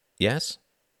 "Yes?"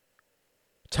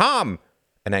 "Tom!"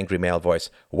 An angry male voice.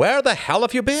 "Where the hell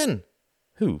have you been?"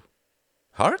 "Who?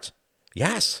 Hart?"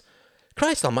 "Yes.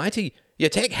 Christ almighty, you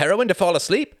take heroin to fall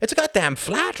asleep? It's a goddamn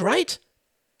flat, right?"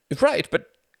 "Right,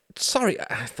 but sorry,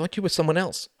 I thought you were someone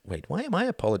else." "Wait, why am I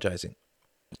apologizing?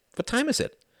 What time is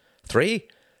it?" "3.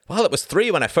 Well, it was 3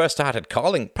 when I first started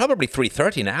calling. Probably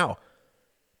 3:30 now."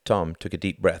 Tom took a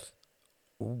deep breath.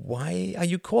 "Why are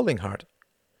you calling, Hart?"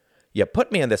 "You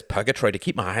put me in this purgatory to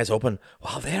keep my eyes open.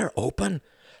 Well, they're open.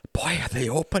 Boy, are they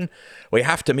open. We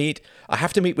have to meet. I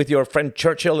have to meet with your friend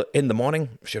Churchill in the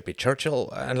morning. Should be Churchill,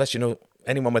 unless you know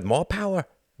anyone with more power."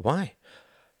 "Why?"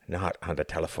 "Not on the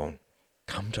telephone.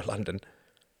 Come to London."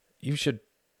 "You should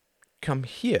come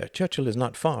here. Churchill is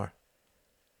not far."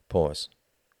 Pause.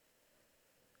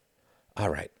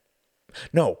 "All right."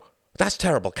 "No, that's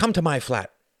terrible. Come to my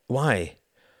flat." "Why?"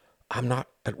 "I'm not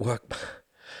at work,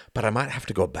 but I might have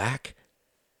to go back."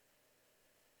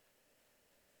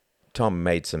 Tom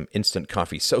made some instant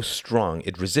coffee so strong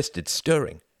it resisted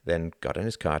stirring, then got in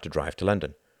his car to drive to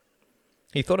London.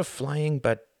 He thought of flying,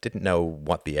 but didn't know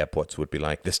what the airports would be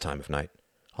like this time of night,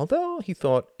 although he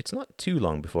thought it's not too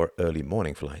long before early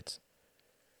morning flights.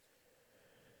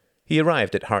 He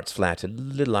arrived at Hart's flat a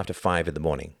little after 5 in the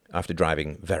morning, after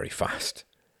driving very fast.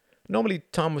 Normally,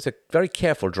 Tom was a very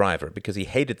careful driver because he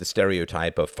hated the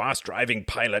stereotype of fast-driving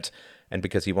pilot and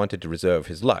because he wanted to reserve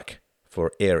his luck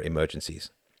for air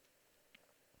emergencies.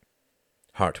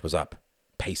 Hart was up,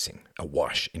 pacing,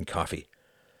 awash in coffee.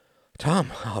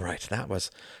 "Tom, all right, that was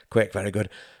quick, very good.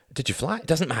 Did you fly? It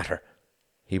doesn't matter."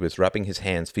 He was rubbing his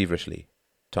hands feverishly.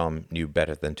 Tom knew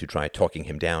better than to try talking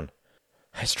him down.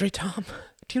 "History, Tom?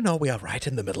 Do you know we are right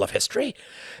in the middle of history?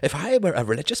 If I were a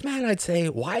religious man, I'd say,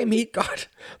 why me, God?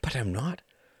 But I'm not.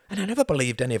 And I never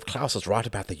believed any of Klaus's rot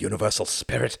about the universal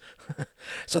spirit.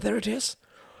 So there it is.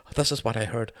 This is what I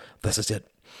heard. This is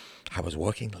it. I was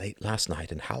working late last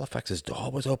night and Halifax's door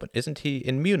was open." "Isn't he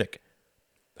in Munich?"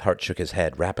 Hart shook his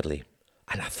head rapidly.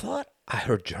 "And I thought I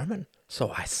heard German,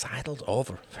 so I sidled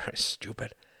over. Very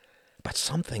stupid. But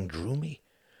something drew me.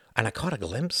 And I caught a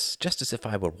glimpse, just as if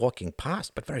I were walking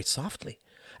past, but very softly.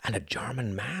 And a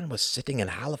German man was sitting in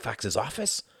Halifax's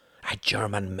office. A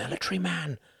German military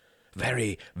man.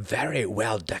 Very, very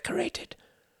well decorated."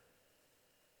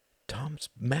 Tom's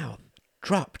mouth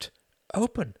dropped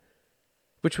open,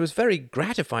 which was very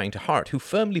gratifying to Hart, who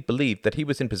firmly believed that he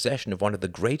was in possession of one of the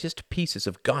greatest pieces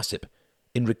of gossip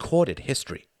in recorded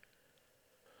history.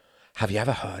 "Have you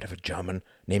ever heard of a German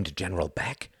named General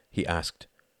Beck?" he asked.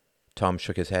 Tom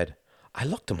shook his head. "I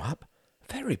looked him up.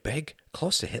 Very big,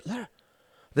 close to Hitler.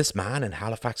 This man in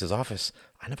Halifax's office,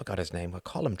 I never got his name, we'll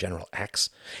call him General X.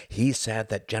 He said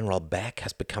that General Beck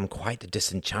has become quite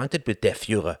disenchanted with der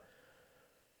Führer.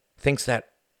 Thinks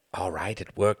that, all right,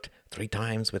 it worked 3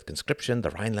 times with conscription, the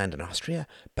Rhineland and Austria,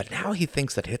 but now he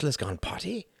thinks that Hitler's gone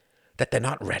potty, that they're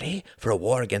not ready for a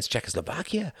war against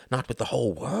Czechoslovakia, not with the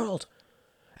whole world.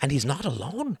 And he's not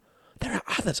alone. There are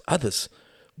others.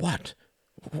 What?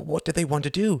 What do they want to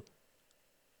do?"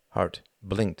 Hart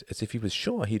blinked as if he was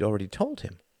sure he'd already told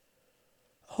him.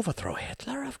 "Overthrow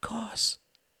Hitler, of course."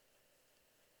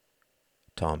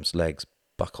 Tom's legs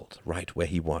buckled right where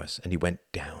he was, and he went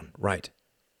down, right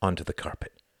onto the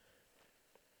carpet.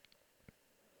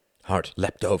 Hart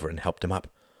leapt over and helped him up.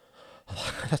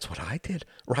 "Oh, that's what I did,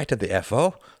 right in the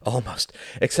FO, almost,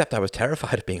 except I was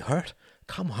terrified of being hurt.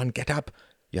 Come on, get up.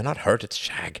 You're not hurt, it's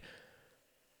shag."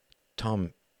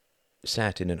 Tom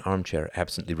sat in an armchair,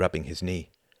 absently rubbing his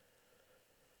knee.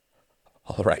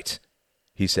 "All right,"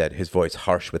 he said, his voice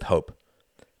harsh with hope.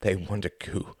 "They want a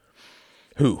coup.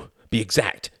 Who? Be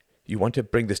exact. You want to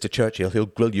bring this to Churchill, he'll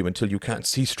grill you until you can't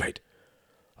see straight."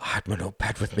 "I had my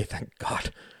notepad with me, thank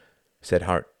God," said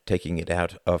Hart, taking it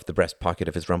out of the breast pocket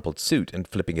of his rumpled suit and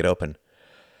flipping it open.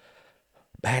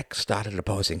 Beck started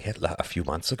opposing Hitler a few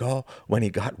months ago when he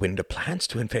got wind of plans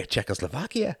to invade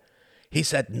Czechoslovakia. He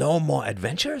said no more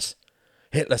adventures.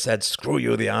 Hitler said, screw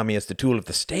you, the army is the tool of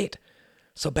the state.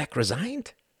 So Beck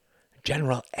resigned.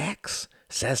 General X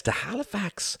says to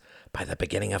Halifax, by the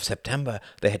beginning of September,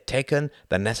 they had taken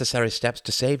the necessary steps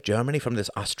to save Germany from this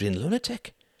Austrian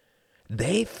lunatic.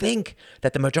 They think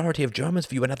that the majority of Germans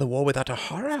view another war with utter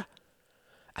horror.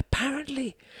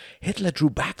 Apparently, Hitler drew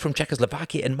back from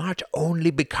Czechoslovakia in March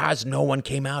only because no one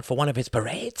came out for one of his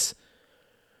parades.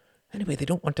 Anyway, they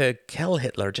don't want to kill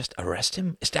Hitler, just arrest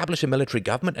him, establish a military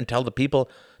government, and tell the people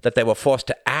that they were forced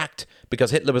to act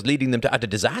because Hitler was leading them to utter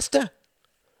disaster.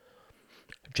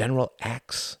 General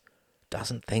X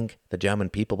doesn't think the German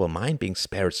people will mind being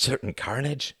spared certain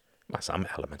carnage. Well, some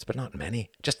elements, but not many,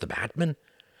 just the madmen.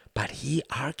 But he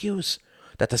argues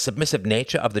that the submissive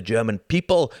nature of the German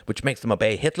people, which makes them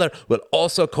obey Hitler, will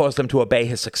also cause them to obey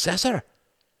his successor.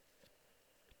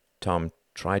 Tom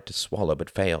tried to swallow but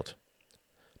failed.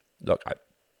 Look,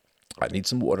 I need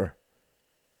some water.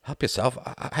 Help yourself.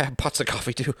 I have pots of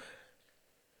coffee too.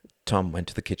 Tom went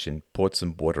to the kitchen, poured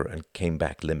some water, and came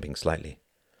back limping slightly.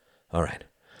 All right.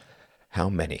 How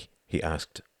many? He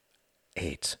asked.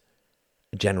 8.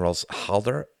 Generals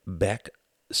Halder, Beck,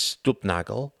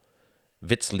 Stulpnagel,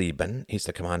 Witzleben, he's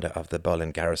the commander of the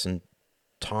Berlin garrison,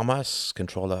 Thomas,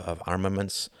 controller of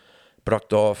armaments,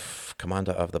 Brockdorf,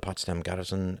 commander of the Potsdam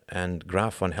garrison, and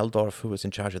Graf von Heldorf, who was in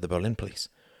charge of the Berlin police.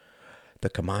 The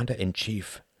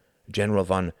commander-in-chief, General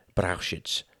von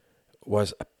Brauchitsch,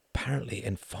 was apparently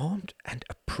informed and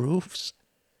approves.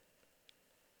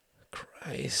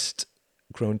 Christ,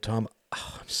 groaned Tom.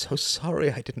 Oh, I'm so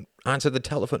sorry I didn't answer the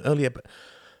telephone earlier, but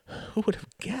who would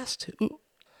have guessed? Who?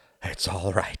 It's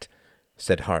all right,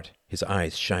 said Hart, his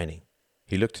eyes shining.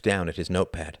 He looked down at his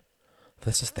notepad.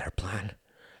 This is their plan.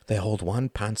 They hold one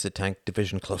panzer tank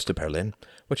division close to Berlin,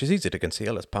 which is easy to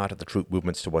conceal as part of the troop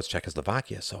movements towards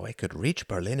Czechoslovakia, so it could reach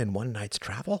Berlin in one night's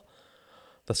travel.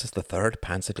 This is the 3rd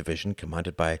Panzer Division,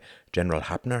 commanded by General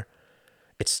Happner.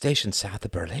 It's stationed south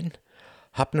of Berlin.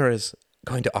 Happner is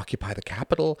going to occupy the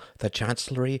capital, the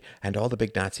chancellery, and all the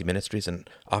big Nazi ministries and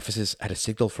offices at a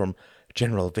signal from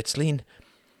General Witzleben.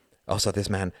 Also, this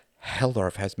man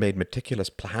Heldorf has made meticulous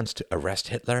plans to arrest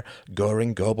Hitler,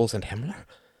 Goering, Goebbels, and Himmler.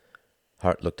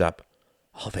 Hart looked up.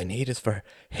 All they need is for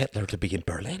Hitler to be in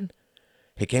Berlin.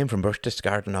 He came from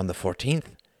Berchtesgaden on the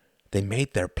 14th. They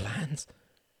made their plans.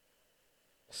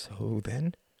 So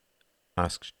then?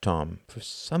 Asked Tom, for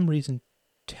some reason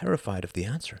terrified of the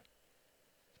answer.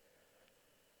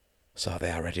 So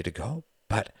they are ready to go,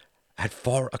 but at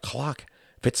 4 o'clock,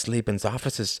 Witzleben's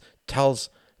offices tells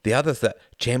the others that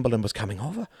Chamberlain was coming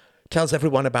over, tells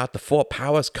everyone about the Four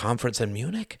Powers conference in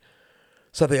Munich.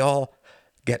 So they all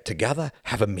get together,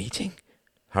 have a meeting.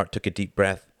 Hart took a deep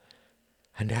breath.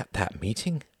 And at that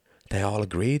meeting, they all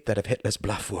agreed that if Hitler's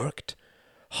bluff worked,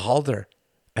 Halder,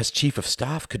 as chief of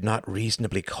staff, could not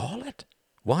reasonably call it.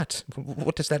 What?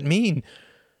 What does that mean?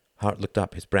 Hart looked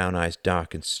up, his brown eyes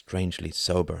dark and strangely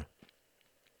sober.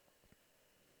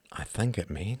 I think it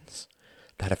means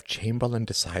that if Chamberlain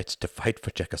decides to fight for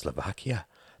Czechoslovakia,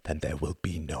 then there will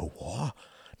be no war,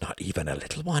 not even a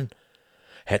little one.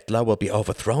 Hitler will be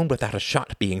overthrown without a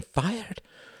shot being fired.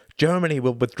 Germany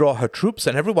will withdraw her troops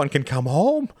and everyone can come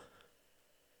home.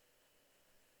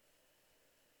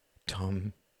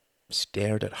 Tom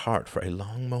stared at Hart for a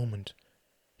long moment,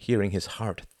 hearing his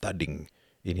heart thudding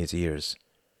in his ears,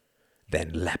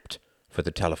 then leapt for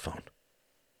the telephone.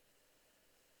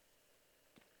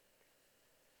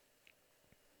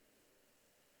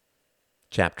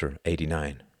 Chapter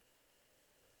 89.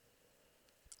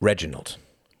 Reginald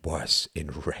was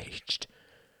enraged.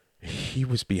 He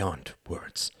was beyond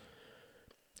words.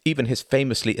 Even his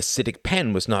famously acidic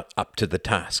pen was not up to the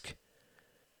task.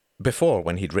 Before,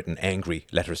 when he'd written angry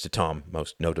letters to Tom,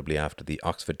 most notably after the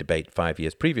Oxford debate 5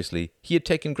 years previously, he had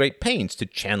taken great pains to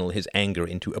channel his anger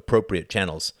into appropriate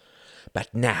channels.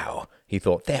 But now, he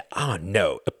thought, there are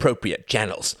no appropriate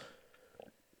channels.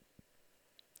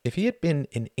 If he had been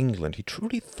in England, he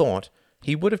truly thought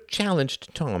he would have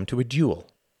challenged Tom to a duel.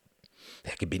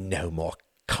 There could be no more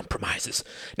compromises,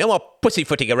 no more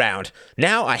pussyfooting around.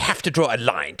 Now I have to draw a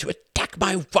line to attack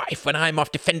my wife when I'm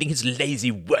off defending his lazy,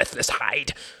 worthless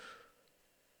hide.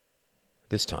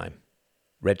 This time,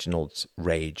 Reginald's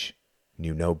rage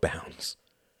knew no bounds.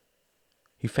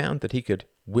 He found that he could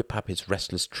whip up his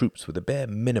restless troops with a bare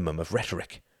minimum of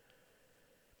rhetoric.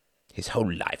 His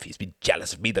whole life he's been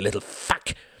jealous of me, the little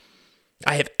fuck.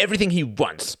 I have everything he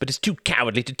wants, but is too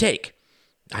cowardly to take.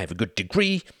 I have a good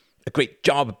degree, a great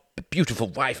job, a beautiful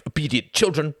wife, obedient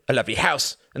children, a lovely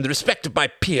house, and the respect of my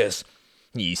peers.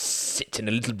 He sits in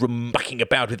a little room mucking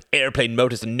about with airplane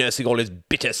motors and nursing all his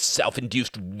bitter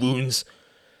self-induced wounds.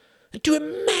 And to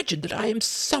imagine that I am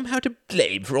somehow to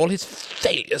blame for all his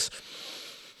failures.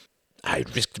 I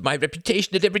risked my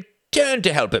reputation at every turn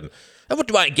to help him. And what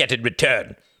do I get in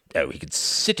return? Oh, he could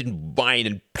sit and whine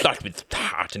and plot with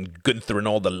Hart and Gunther and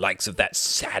all the likes of that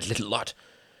sad little lot.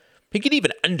 He can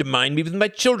even undermine me with my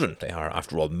children. They are,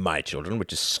 after all, my children,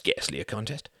 which is scarcely a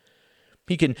contest.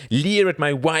 He can leer at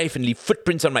my wife and leave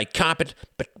footprints on my carpet,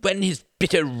 but when his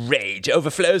bitter rage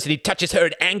overflows and he touches her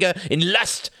in anger, in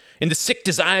lust, in the sick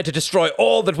desire to destroy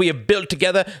all that we have built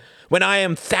together, when I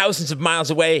am thousands of miles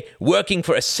away, working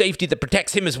for a safety that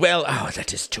protects him as well, oh,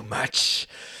 that is too much.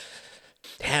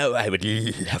 How I would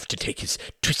love to take his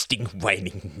twisting,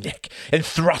 whining neck and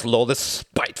throttle all the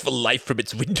spiteful life from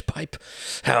its windpipe.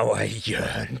 How I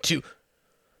yearn to...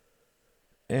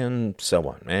 And so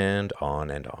on, and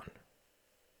on, and on.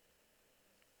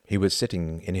 He was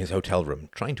sitting in his hotel room,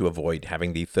 trying to avoid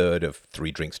having the third of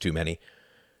 3 drinks too many,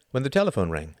 when the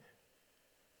telephone rang.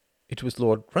 It was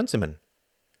Lord Runciman.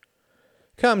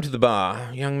 "Come to the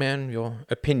bar, young man. Your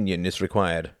opinion is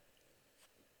required."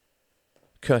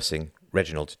 Cursing,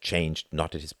 Reginald changed,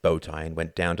 knotted his bow tie, and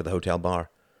went down to the hotel bar.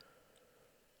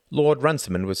 Lord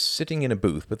Runciman was sitting in a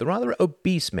booth with a rather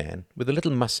obese man with a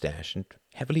little mustache and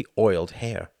heavily oiled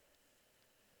hair.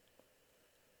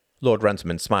 Lord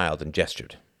Runciman smiled and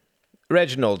gestured.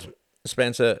 "Reginald,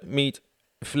 Spencer, meet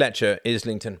Fletcher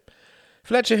Islington.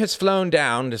 Fletcher has flown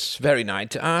down this very night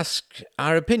to ask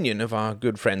our opinion of our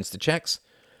good friends the Czechs.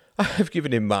 I have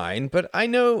given him mine, but I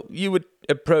know you would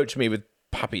approach me with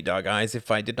puppy-dog eyes if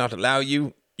I did not allow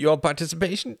you your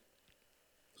participation."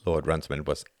 Lord Runciman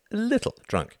was a little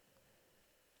drunk.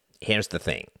 "Here's the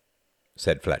thing,"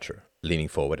 said Fletcher, leaning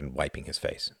forward and wiping his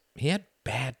face. He had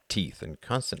bad teeth and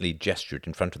constantly gestured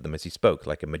in front of them as he spoke,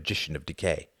 like a magician of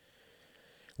decay.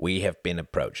 "We have been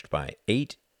approached by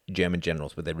 8 German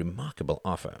generals with a remarkable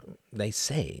offer. They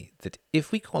say that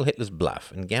if we call Hitler's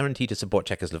bluff and guarantee to support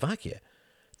Czechoslovakia,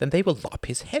 then they will lop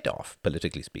his head off,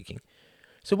 politically speaking.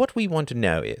 So what we want to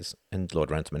know is, and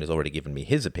Lord Runciman has already given me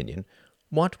his opinion,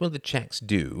 what will the Czechs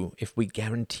do if we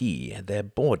guarantee their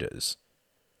borders?"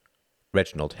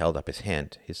 Reginald held up his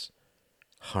hand. His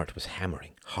heart was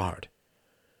hammering hard.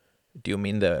 "Do you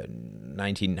mean the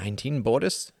 1919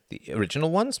 borders? The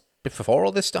original ones? Before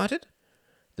all this started?"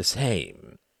 "The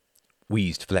same,"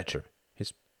 wheezed Fletcher.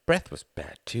 His breath was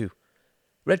bad, too.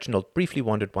 Reginald briefly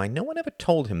wondered why no one ever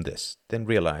told him this, then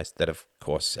realized that, of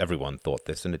course, everyone thought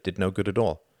this, and it did no good at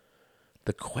all.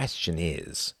 "The question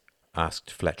is," asked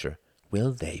Fletcher,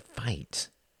 "will they fight?"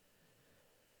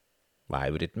 "Why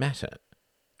would it matter?"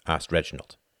 asked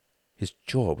Reginald. His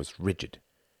jaw was rigid.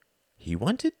 He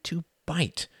wanted to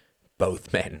bite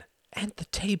both men and the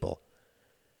table.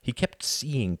 He kept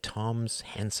seeing Tom's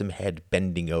handsome head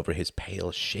bending over his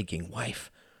pale, shaking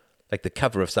wife, like the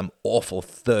cover of some awful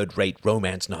third-rate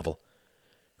romance novel,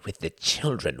 with the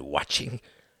children watching.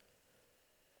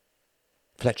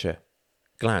 Fletcher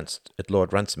glanced at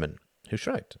Lord Runciman, who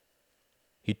shrugged.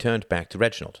 He turned back to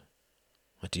Reginald.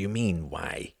 "What do you mean,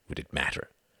 why would it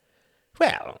matter?"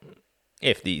 "Well,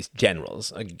 if these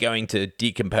generals are going to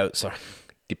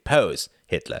depose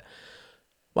Hitler,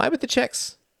 why would the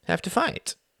Czechs have to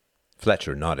fight?"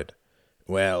 Fletcher nodded.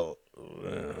 "Well,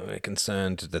 we're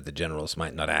concerned that the generals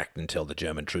might not act until the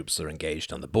German troops are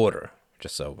engaged on the border,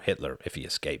 just so Hitler, if he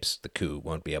escapes the coup,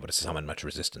 won't be able to summon much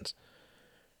resistance.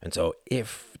 And so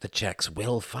if the Czechs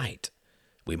will fight,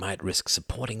 we might risk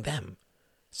supporting them,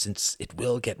 since it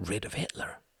will get rid of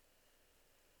Hitler."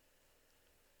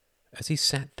 As he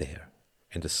sat there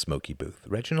in the smoky booth,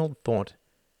 Reginald thought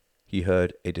he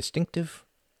heard a distinctive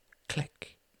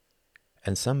click,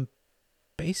 and some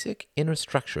basic inner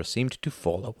structure seemed to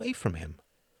fall away from him.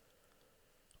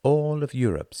 All of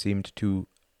Europe seemed to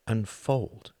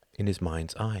unfold in his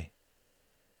mind's eye,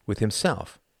 with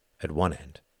himself at one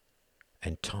end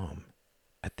and Tom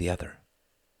at the other.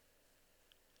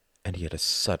 And he had a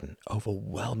sudden,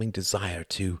 overwhelming desire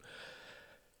to...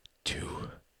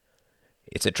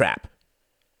 "It's a trap,"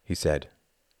 he said.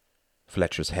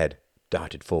 Fletcher's head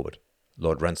darted forward.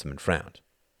 Lord Runciman frowned.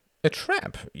 "A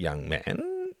trap, young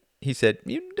man," he said.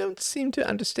 "You don't seem to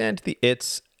understand the..."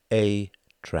 "It's a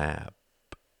trap,"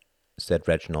 said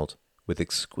Reginald with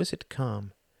exquisite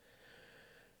calm.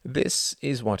 "This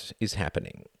is what is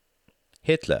happening.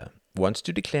 Hitler wants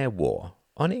to declare war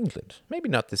on England. Maybe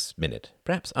not this minute,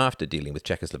 perhaps after dealing with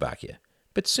Czechoslovakia,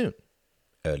 but soon,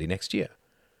 early next year.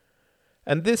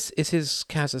 And this is his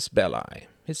casus belli,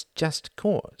 his just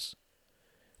cause.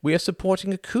 We are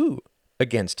supporting a coup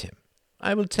against him.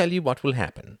 I will tell you what will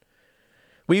happen.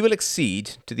 We will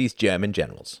accede to these German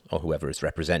generals, or whoever is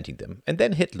representing them, and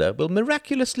then Hitler will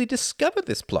miraculously discover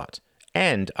this plot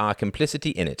and our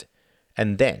complicity in it,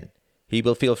 and then he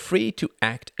will feel free to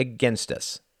act against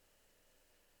us.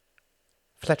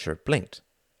 Fletcher blinked.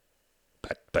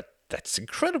 But that's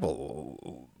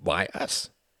incredible. Why us?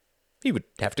 He would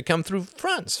have to come through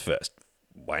France first.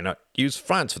 Why not use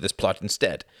France for this plot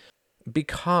instead?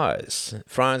 Because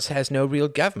France has no real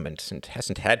government and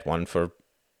hasn't had one for,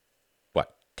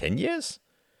 10 years?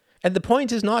 And the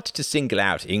point is not to single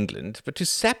out England, but to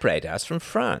separate us from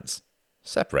France.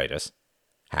 Separate us?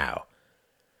 How?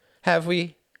 Have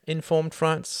we informed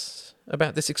France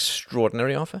about this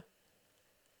extraordinary offer?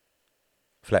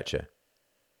 Fletcher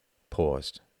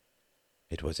paused.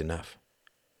 It was enough.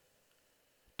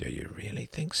 Do you really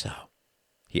think so?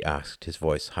 He asked, his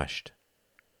voice hushed.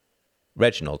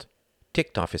 Reginald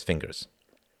ticked off his fingers.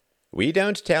 We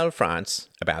don't tell France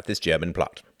about this German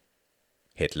plot.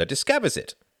 Hitler discovers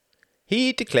it.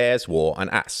 He declares war on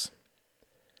us.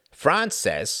 France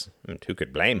says, and who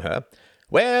could blame her,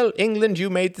 well, England, you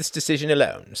made this decision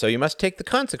alone, so you must take the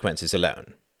consequences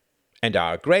alone. And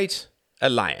our great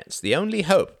alliance, the only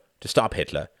hope to stop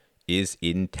Hitler, is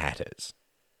in tatters.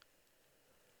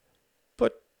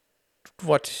 But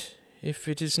what if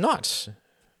it is not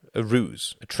a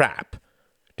ruse, a trap?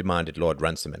 Demanded Lord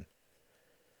Runciman.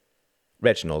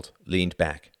 Reginald leaned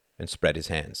back and spread his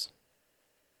hands.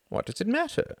 What does it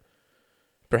matter?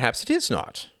 Perhaps it is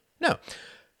not. No,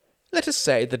 let us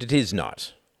say that it is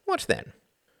not. What then?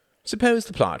 Suppose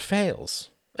the plot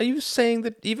fails. Are you saying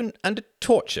that even under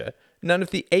torture, none of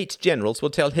the 8 generals will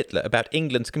tell Hitler about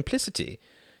England's complicity?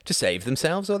 To save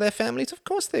themselves or their families? Of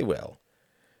course they will.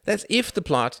 That's if the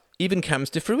plot even comes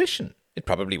to fruition. It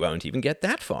probably won't even get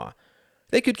that far.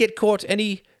 They could get caught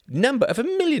any number of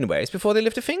 1,000,000 ways before they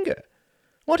lift a finger.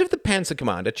 What if the Panzer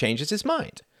commander changes his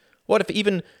mind? What if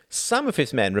even some of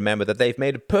his men remember that they've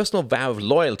made a personal vow of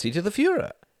loyalty to the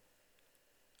Führer?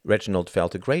 Reginald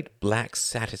felt a great black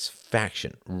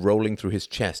satisfaction rolling through his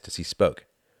chest as he spoke.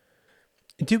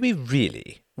 Do we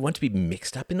really want to be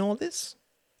mixed up in all this?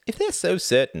 If they're so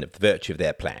certain of the virtue of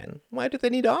their plan, why do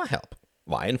they need our help?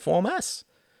 Why inform us?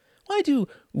 Why do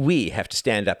we have to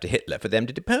stand up to Hitler for them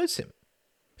to depose him?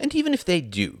 And even if they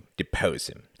do depose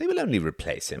him, they will only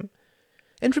replace him.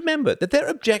 And remember that their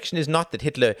objection is not that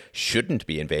Hitler shouldn't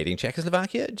be invading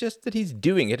Czechoslovakia, just that he's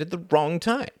doing it at the wrong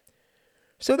time.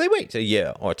 So they wait a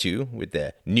year or two with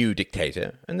their new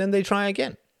dictator, and then they try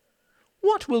again.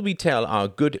 What will we tell our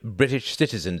good British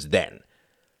citizens then?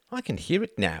 I can hear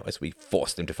it now as we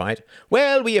force them to fight.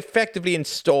 Well, we effectively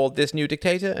installed this new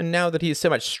dictator, and now that he is so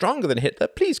much stronger than Hitler,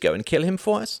 please go and kill him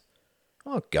for us.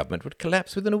 Our government would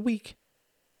collapse within a week.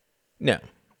 No,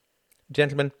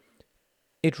 gentlemen,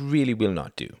 it really will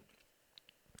not do.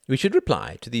 We should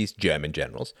reply to these German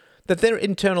generals that their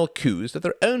internal coups are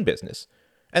their own business,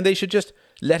 and they should just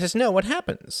let us know what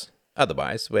happens.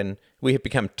 Otherwise, when we have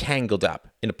become tangled up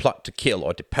in a plot to kill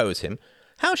or depose him,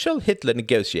 how shall Hitler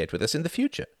negotiate with us in the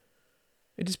future?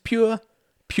 It is pure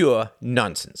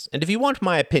nonsense, and if you want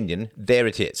my opinion, there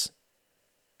it is.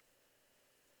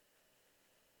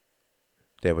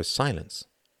 There was silence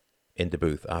in the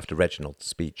booth after Reginald's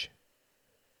speech.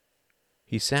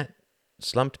 He sat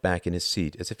slumped back in his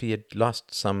seat as if he had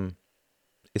lost some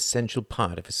essential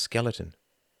part of his skeleton.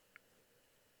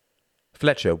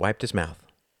 Fletcher wiped his mouth,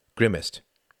 grimaced,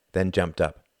 then jumped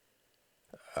up.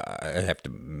 I have to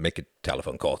make a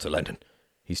telephone call to London,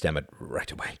 he stammered,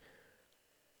 right away.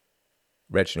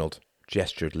 Reginald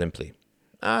gestured limply.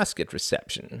 Ask at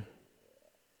reception.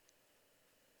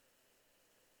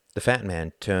 The fat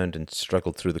man turned and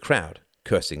struggled through the crowd,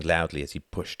 cursing loudly as he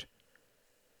pushed.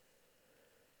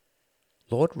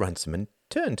 Lord Runciman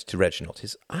turned to Reginald.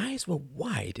 His eyes were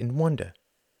wide in wonder.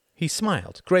 He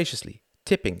smiled graciously,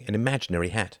 tipping an imaginary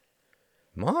hat.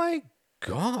 My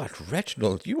God,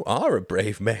 Reginald, you are a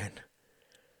brave man.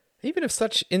 Even if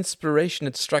such inspiration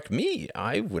had struck me,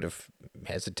 I would have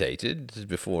hesitated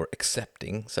before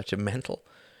accepting such a mantle.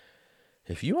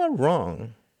 If you are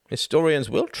wrong, historians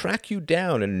will track you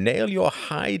down and nail your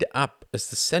hide up as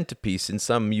the centerpiece in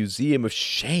some museum of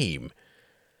shame.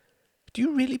 Do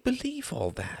you really believe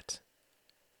all that?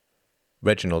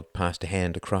 Reginald passed a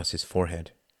hand across his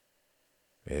forehead.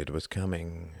 It was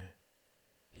coming.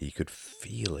 He could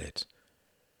feel it.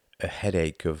 A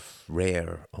headache of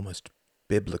rare, almost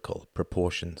biblical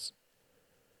proportions.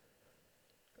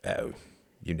 Oh,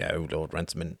 you know, Lord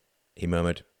Runciman, he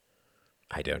murmured,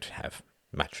 I don't have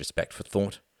much respect for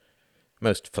thought.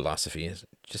 Most philosophy is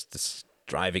just the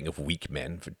striving of weak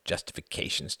men for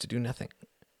justifications to do nothing.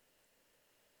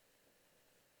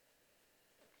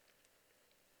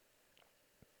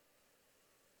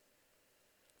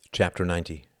 Chapter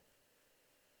 90.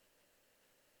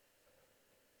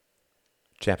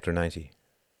 Chapter 90.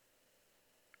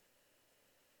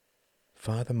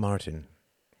 Father Martin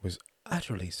was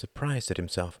utterly surprised at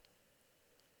himself.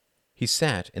 He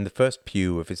sat in the first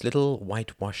pew of his little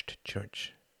whitewashed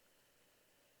church.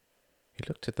 He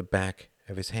looked at the back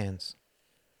of his hands.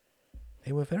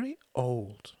 They were very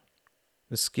old.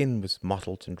 The skin was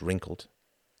mottled and wrinkled.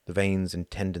 The veins and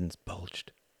tendons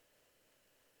bulged.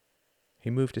 He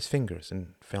moved his fingers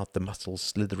and felt the muscles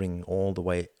slithering all the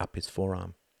way up his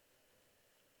forearm.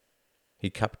 He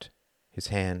cupped his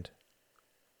hand,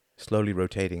 slowly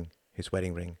rotating his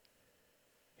wedding ring,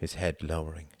 his head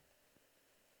lowering.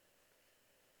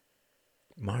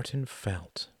 Martin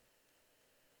felt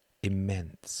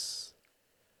immense.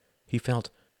 He felt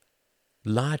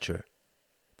larger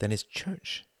than his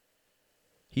church.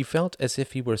 He felt as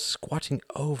if he were squatting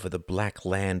over the black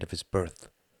land of his birth.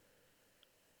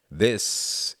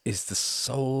 This is the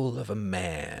soul of a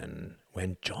man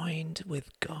when joined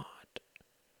with God.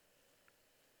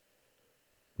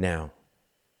 Now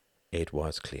it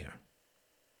was clear.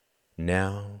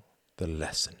 Now the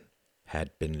lesson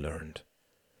had been learned.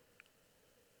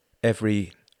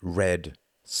 Every red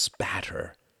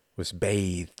spatter was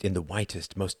bathed in the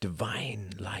whitest, most divine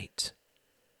light.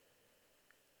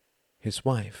 His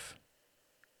wife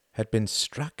had been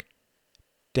struck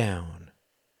down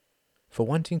for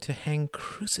wanting to hang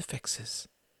crucifixes.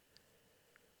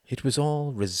 It was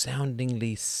all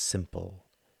resoundingly simple,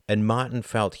 and Martin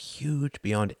felt huge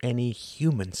beyond any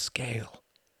human scale.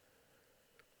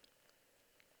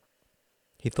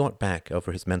 He thought back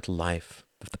over his mental life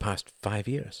of the past 5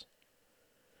 years.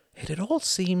 It had all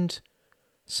seemed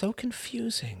so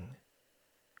confusing.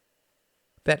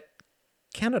 That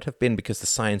cannot have been because the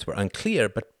signs were unclear,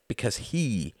 but because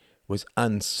he was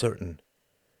uncertain,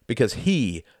 because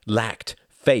he lacked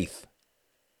faith.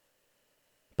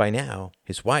 By now,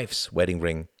 his wife's wedding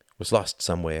ring was lost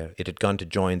somewhere. It had gone to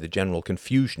join the general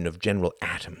confusion of general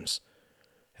atoms,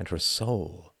 and her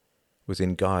soul was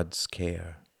in God's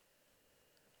care.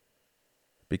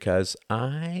 Because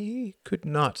I could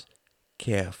not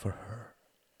care for her,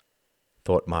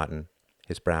 thought Martin,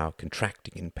 his brow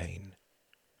contracting in pain.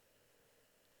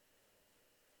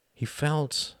 He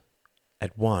felt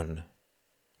at one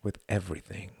with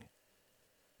everything.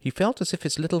 He felt as if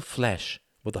his little flesh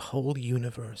were the whole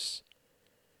universe.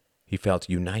 He felt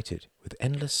united with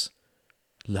endless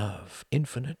love,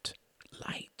 infinite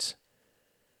light.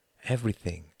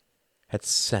 Everything had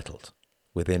settled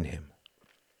within him.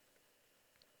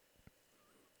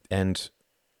 And,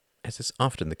 as is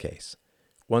often the case,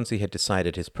 once he had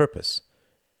decided his purpose,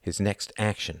 his next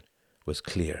action was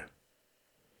clear.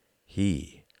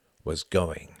 He was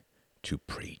going to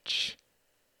preach.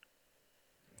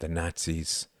 The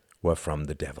Nazis were from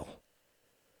the devil.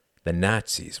 The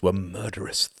Nazis were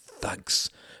murderous thugs,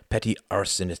 petty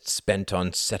arsonists bent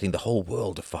on setting the whole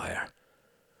world afire.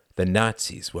 The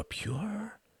Nazis were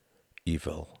pure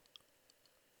evil.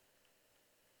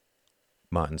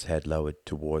 Martin's head lowered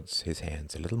towards his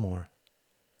hands a little more.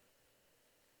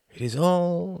 It is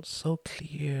all so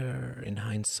clear in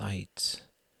hindsight.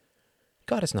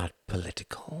 God is not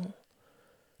political.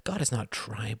 God is not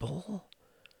tribal.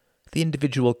 The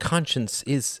individual conscience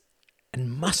is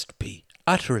and must be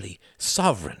utterly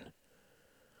sovereign.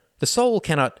 The soul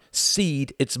cannot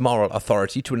cede its moral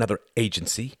authority to another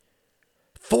agency.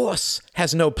 Force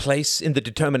has no place in the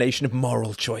determination of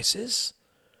moral choices.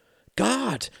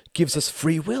 God gives us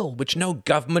free will, which no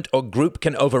government or group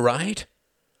can override.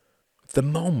 The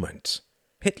moment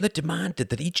Hitler demanded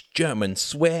that each German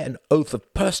swear an oath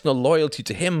of personal loyalty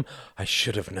to him, I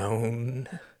should have known.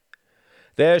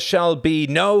 There shall be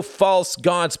no false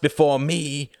gods before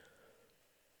me.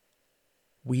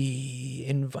 We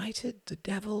invited the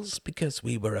devils because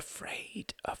we were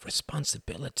afraid of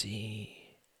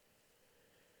responsibility.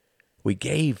 We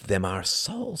gave them our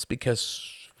souls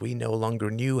because we no longer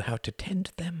knew how to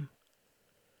tend them.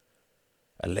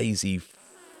 A lazy,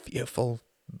 fearful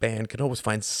man can always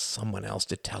find someone else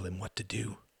to tell him what to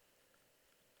do.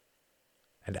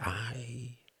 And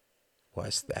I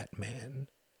was that man.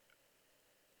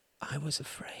 I was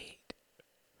afraid.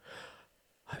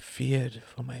 I feared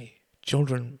for my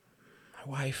children,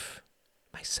 my wife,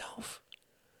 myself.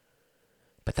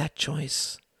 But that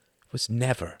choice was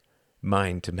never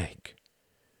mine to make.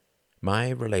 My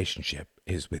relationship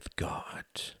is with God,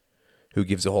 who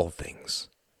gives all things.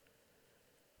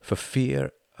 For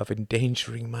fear of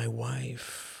endangering my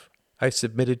wife, I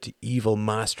submitted to evil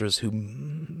masters who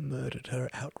murdered her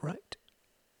outright.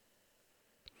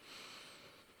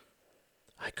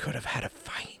 I could have had a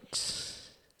fight,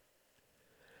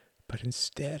 but But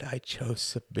instead I chose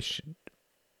submission,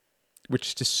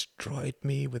 which destroyed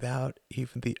me without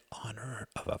even the honor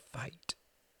of a fight.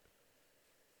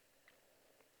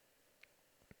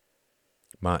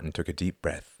 Martin took a deep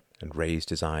breath and raised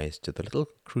his eyes to the little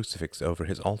crucifix over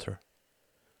his altar.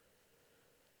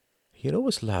 He had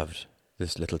always loved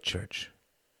this little church,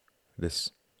 this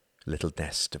little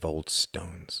nest of old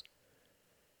stones,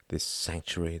 this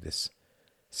sanctuary, this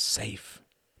safe,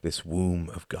 this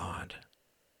womb of God.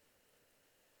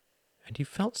 And he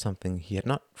felt something he had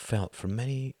not felt for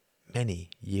many, many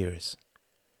years.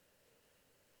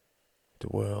 The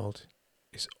world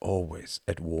is always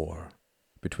at war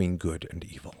between good and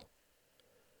evil,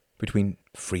 between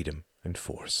freedom and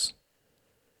force,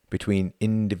 between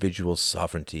individual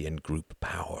sovereignty and group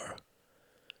power,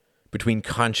 between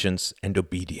conscience and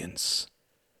obedience.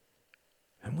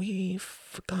 And we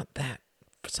forgot that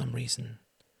for some reason.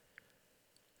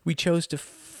 We chose to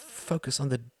focus on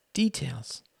the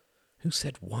details. Who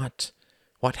said what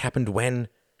happened when,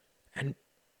 and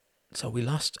so we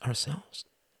lost ourselves.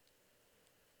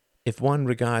 If one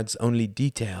regards only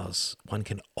details, one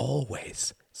can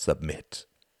always submit.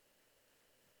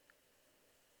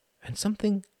 And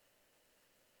something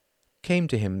came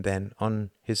to him then on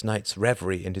his night's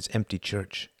reverie in his empty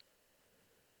church.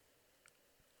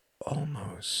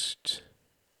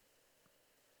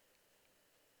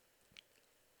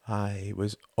 I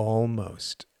was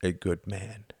almost a good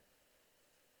man.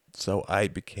 So I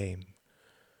became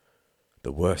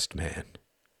the worst man.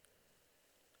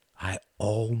 I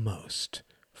almost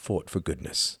fought for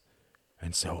goodness,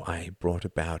 and so I brought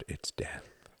about its death.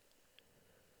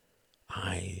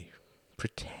 I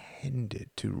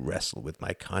pretended to wrestle with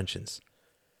my conscience,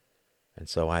 and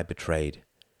so I betrayed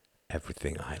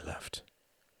everything I loved.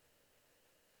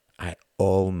 I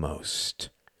almost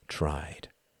tried,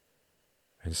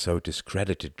 and so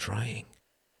discredited trying.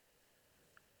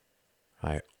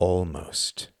 I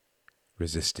almost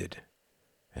resisted,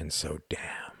 and so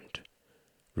damned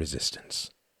resistance.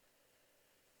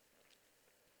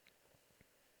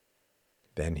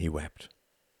 Then he wept.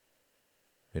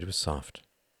 It was soft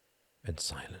and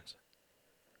silent.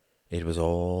 It was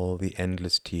all the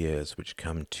endless tears which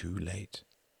come too late.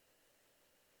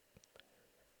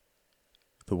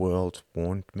 The world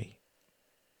warned me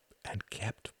and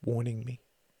kept warning me.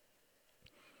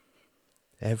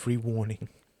 Every warning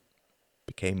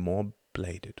became more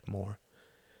bladed, more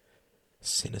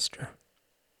sinister.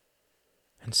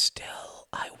 And still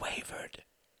I wavered.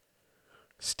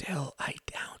 Still I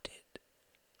doubted.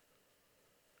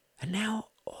 And now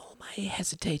all my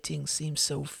hesitating seems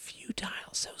so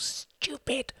futile, so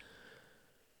stupid.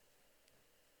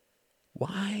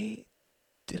 Why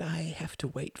did I have to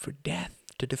wait for death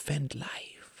to defend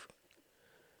life?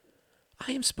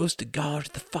 I am supposed to guard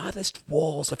the farthest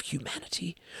walls of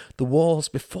humanity, the walls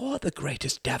before the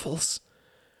greatest devils.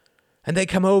 And they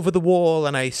come over the wall,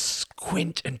 and I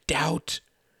squint and doubt.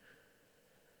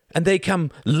 And they come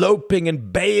loping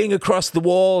and baying across the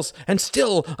walls, and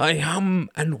still I hum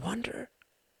and wonder.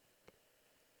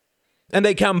 And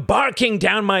they come barking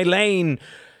down my lane,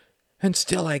 and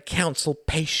still I counsel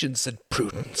patience and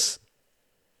prudence.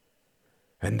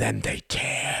 And then they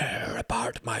tear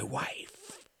apart my wife.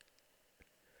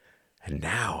 And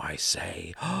now I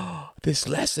say, this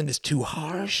lesson is too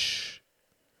harsh.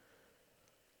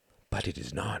 But it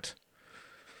is not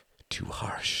too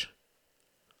harsh.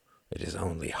 It is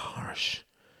only harsh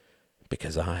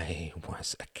because I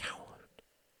was a coward.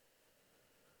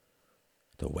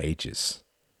 The wages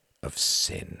of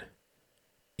sin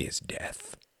is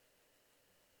death.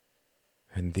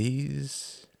 And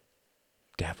these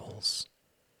devils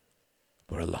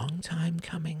were a long time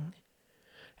coming,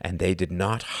 and they did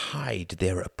not hide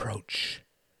their approach.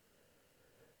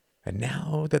 And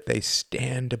now that they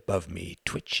stand above me,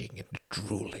 twitching and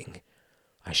drooling,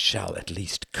 I shall at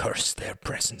least curse their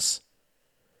presence.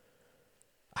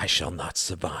 I shall not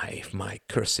survive my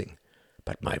cursing,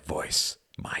 but my voice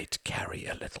might carry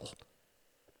a little.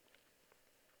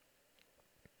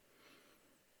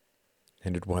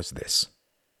 And it was this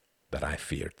that I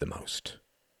feared the most,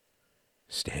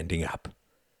 standing up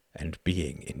and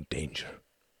being in danger.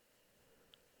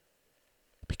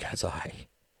 Because I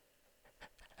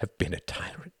have been a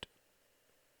tyrant.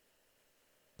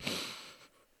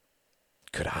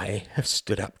 Could I have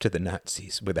stood up to the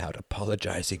Nazis without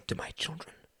apologizing to my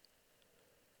children?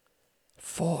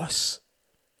 Force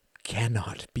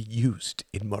cannot be used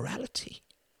in morality.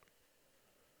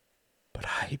 But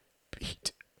I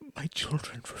beat my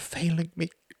children for failing me.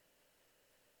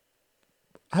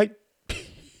 I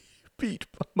beat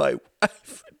my wife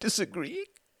for disagreeing.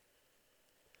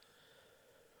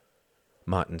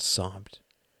 Martin sobbed,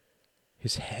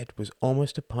 His head was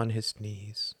almost upon his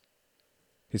knees.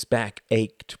 His back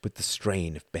ached with the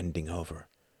strain of bending over.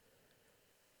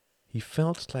 He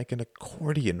felt like an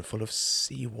accordion full of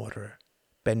seawater,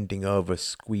 bending over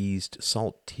squeezed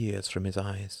salt tears from his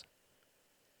eyes.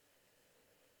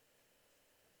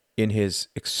 In his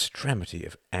extremity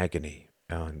of agony,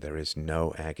 and there is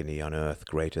no agony on earth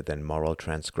greater than moral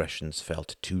transgressions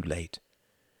felt too late,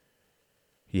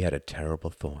 he had a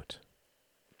terrible thought.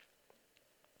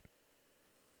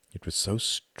 It was so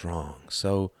strong,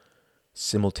 so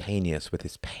simultaneous with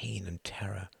his pain and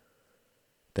terror,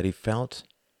 that he felt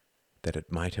that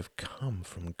it might have come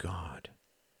from God,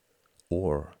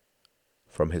 or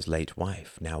from his late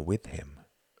wife, now with him.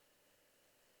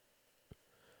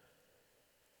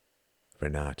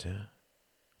 Renata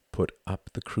put up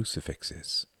the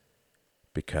crucifixes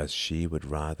because she would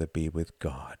rather be with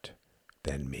God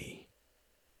than me.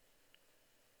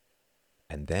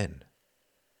 And then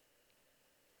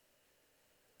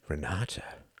Renata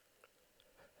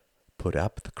put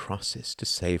up the crosses to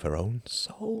save her own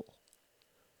soul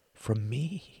from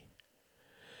me,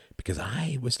 because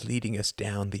I was leading us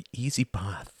down the easy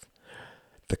path,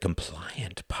 the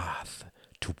compliant path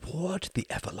toward the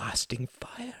everlasting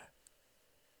fire.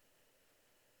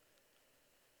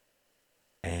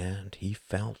 And he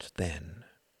felt then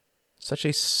such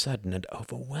a sudden and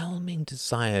overwhelming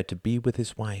desire to be with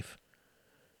his wife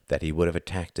that he would have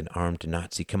attacked an armed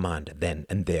Nazi commander then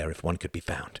and there if one could be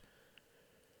found.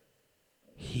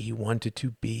 He wanted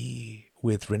to be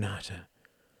with Renata,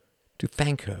 to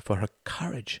thank her for her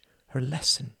courage, her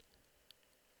lesson,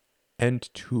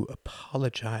 and to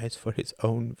apologize for his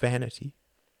own vanity,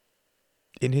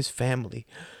 in his family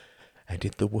and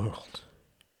in the world,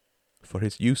 for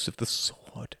his use of the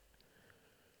sword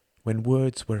when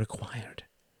words were required,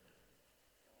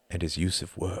 and his use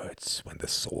of words when the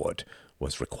sword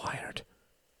was required.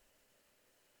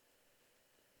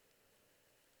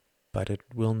 But it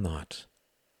will not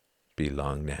be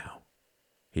long now,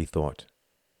 he thought.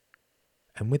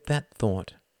 And with that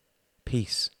thought,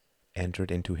 peace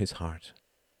entered into his heart.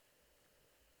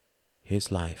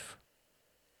 His life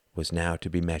was now to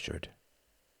be measured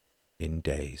in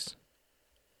days.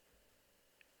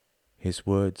 His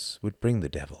words would bring the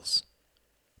devils,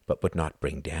 but would not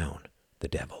bring down the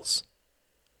devils.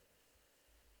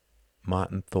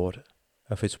 Martin thought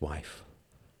of his wife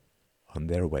on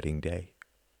their wedding day.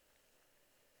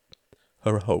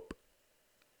 Her hope,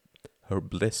 her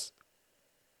bliss,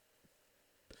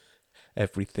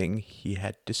 everything he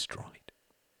had destroyed.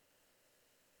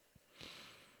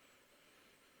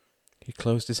 He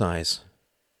closed his eyes,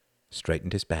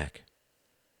 straightened his back,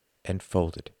 and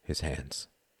folded his hands.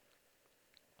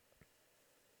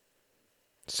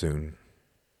 Soon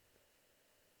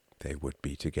they would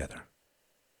be together.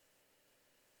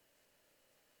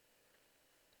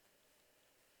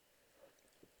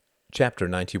 Chapter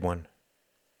 91.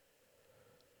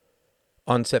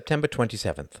 On September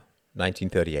 27th,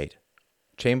 1938,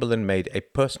 Chamberlain made a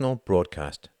personal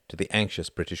broadcast to the anxious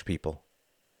British people.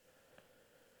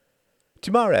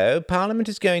 Tomorrow, Parliament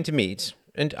is going to meet,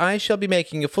 and I shall be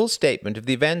making a full statement of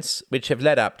the events which have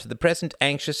led up to the present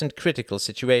anxious and critical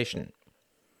situation.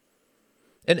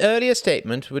 An earlier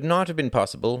statement would not have been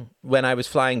possible when I was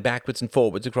flying backwards and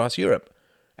forwards across Europe,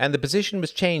 and the position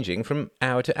was changing from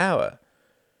hour to hour.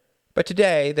 But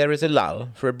today there is a lull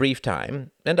for a brief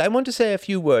time, and I want to say a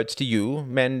few words to you,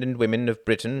 men and women of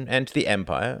Britain and to the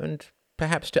Empire, and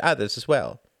perhaps to others as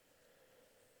well.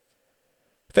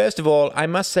 First of all, I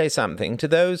must say something to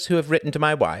those who have written to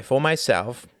my wife or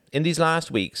myself in these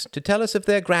last weeks to tell us of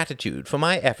their gratitude for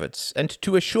my efforts and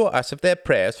to assure us of their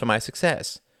prayers for my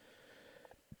success.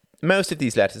 Most of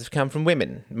these letters have come from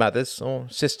women, mothers or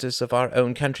sisters of our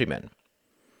own countrymen.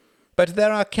 But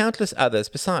there are countless others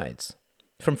besides,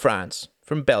 from France,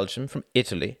 from Belgium, from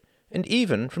Italy, and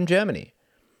even from Germany.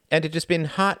 And it has been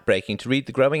heartbreaking to read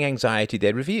the growing anxiety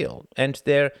they reveal, and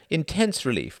their intense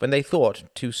relief when they thought,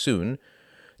 too soon,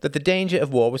 that the danger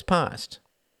of war was past.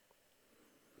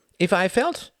 If I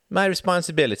felt my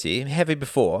responsibility heavy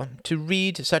before, to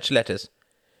read such letters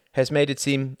has made it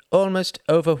seem almost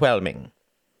overwhelming.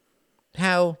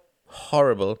 How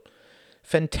horrible,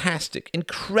 fantastic,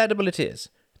 incredible it is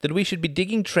that we should be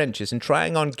digging trenches and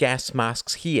trying on gas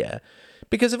masks here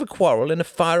because of a quarrel in a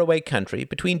faraway country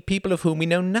between people of whom we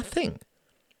know nothing.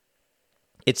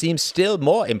 It seems still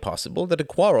more impossible that a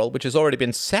quarrel which has already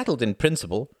been settled in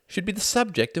principle should be the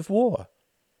subject of war.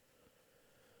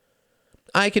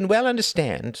 I can well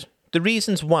understand the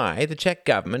reasons why the Czech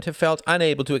government have felt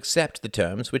unable to accept the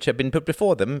terms which have been put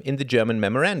before them in the German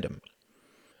memorandum.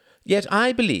 Yet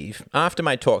I believe, after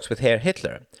my talks with Herr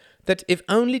Hitler, that if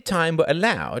only time were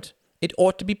allowed, it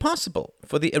ought to be possible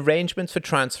for the arrangements for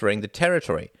transferring the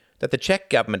territory that the Czech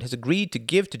government has agreed to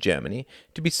give to Germany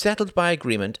to be settled by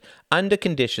agreement under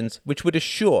conditions which would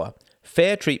assure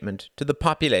fair treatment to the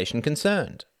population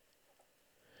concerned.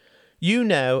 You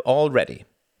know already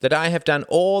that I have done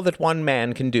all that one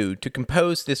man can do to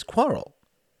compose this quarrel.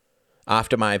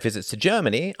 After my visits to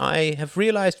Germany, I have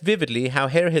realized vividly how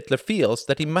Herr Hitler feels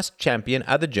that he must champion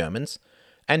other Germans,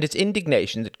 and his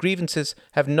indignation that grievances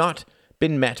have not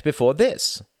been met before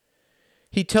this.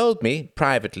 He told me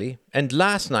privately, and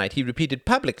last night he repeated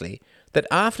publicly, that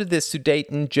after this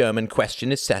Sudeten-German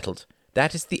question is settled,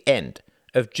 that is the end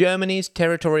of Germany's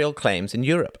territorial claims in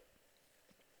Europe.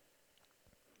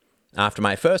 After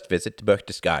my first visit to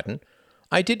Berchtesgaden,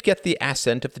 I did get the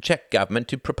assent of the Czech government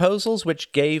to proposals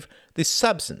which gave the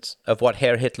substance of what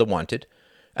Herr Hitler wanted,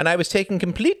 and I was taken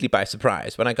completely by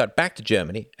surprise when I got back to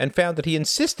Germany and found that he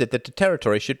insisted that the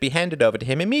territory should be handed over to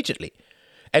him immediately,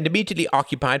 and immediately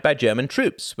occupied by German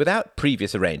troops, without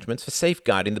previous arrangements for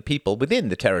safeguarding the people within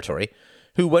the territory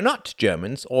who were not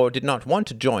Germans or did not want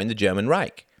to join the German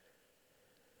Reich.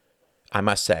 I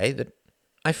must say that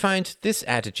I find this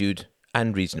attitude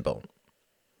unreasonable.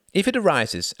 If it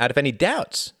arises out of any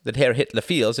doubts that Herr Hitler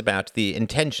feels about the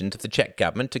intentions of the Czech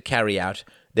government to carry out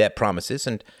their promises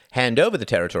and hand over the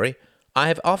territory, I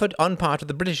have offered on part of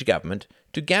the British government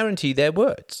to guarantee their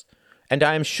words, and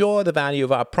I am sure the value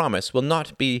of our promise will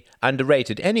not be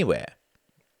underrated anywhere.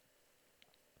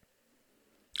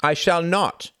 I shall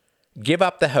not give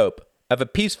up the hope of a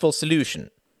peaceful solution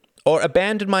or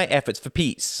abandon my efforts for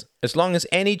peace as long as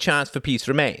any chance for peace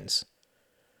remains.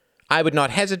 I would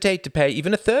not hesitate to pay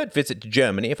even a third visit to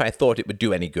Germany if I thought it would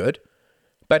do any good,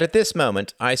 but at this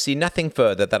moment I see nothing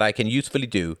further that I can usefully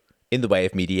do in the way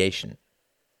of mediation.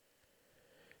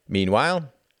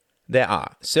 Meanwhile, there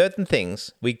are certain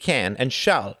things we can and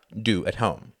shall do at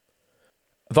home.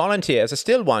 Volunteers are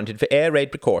still wanted for air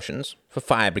raid precautions, for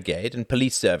fire brigade and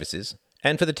police services,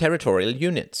 and for the territorial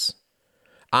units.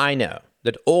 I know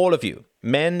that all of you,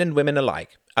 men and women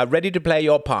alike, are ready to play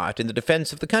your part in the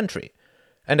defense of the country,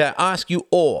 and I ask you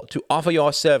all to offer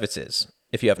your services,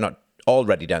 if you have not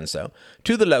already done so,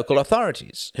 to the local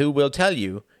authorities, who will tell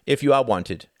you if you are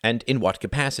wanted and in what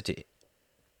capacity.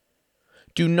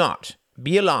 Do not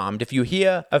be alarmed if you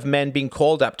hear of men being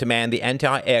called up to man the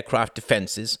anti-aircraft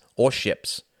defenses or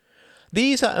ships.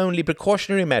 These are only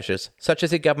precautionary measures such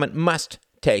as a government must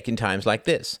take in times like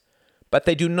this, but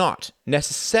they do not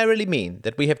necessarily mean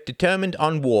that we have determined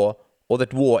on war or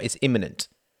that war is imminent.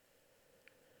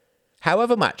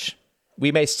 However much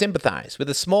we may sympathize with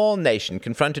a small nation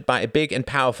confronted by a big and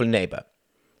powerful neighbor,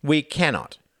 we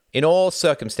cannot, in all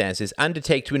circumstances,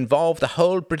 undertake to involve the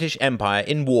whole British Empire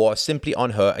in war simply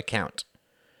on her account.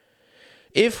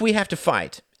 If we have to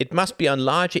fight, it must be on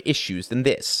larger issues than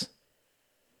this.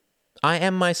 I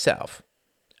am myself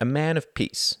a man of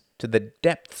peace to the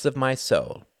depths of my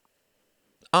soul.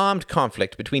 Armed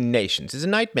conflict between nations is a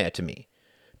nightmare to me.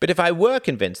 But if I were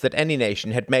convinced that any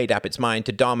nation had made up its mind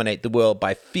to dominate the world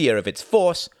by fear of its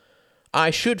force, I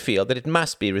should feel that it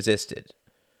must be resisted.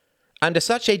 Under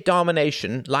such a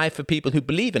domination, life for people who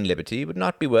believe in liberty would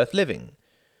not be worth living.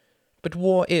 But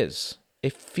war is a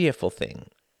fearful thing,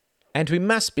 and we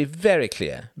must be very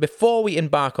clear, before we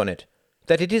embark on it,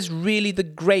 that it is really the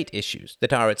great issues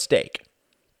that are at stake,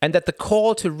 and that the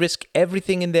call to risk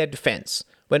everything in their defense,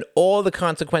 when all the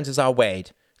consequences are weighed,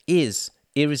 is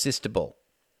irresistible.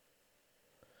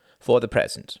 For the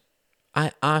present,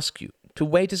 I ask you to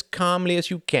wait as calmly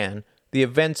as you can the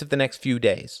events of the next few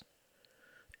days.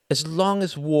 As long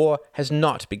as war has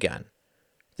not begun,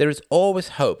 there is always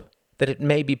hope that it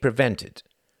may be prevented,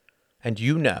 and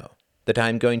you know that I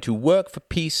am going to work for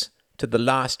peace to the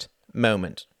last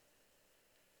moment.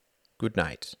 Good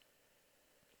night.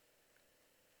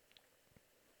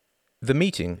 The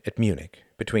meeting at Munich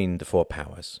between the four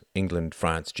powers, England,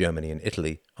 France, Germany, and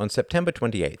Italy, on September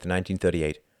 28,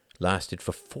 1938, lasted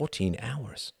for 14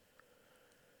 hours.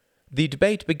 The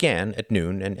debate began at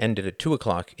noon and ended at 2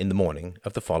 o'clock in the morning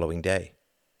of the following day.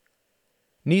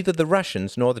 Neither the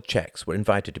Russians nor the Czechs were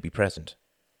invited to be present.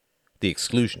 The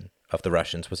exclusion of the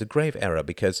Russians was a grave error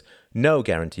because no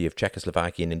guarantee of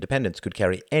Czechoslovakian independence could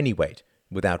carry any weight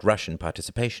without Russian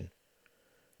participation.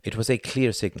 It was a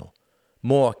clear signal,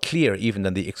 more clear even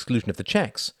than the exclusion of the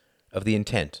Czechs, of the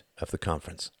intent of the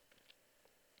conference.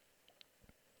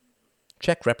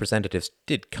 Czech representatives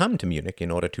did come to Munich in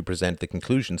order to present the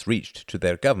conclusions reached to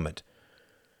their government.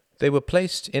 They were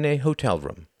placed in a hotel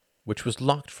room, which was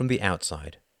locked from the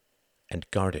outside and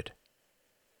guarded.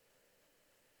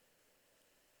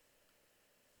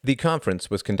 The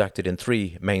conference was conducted in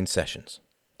 3 main sessions.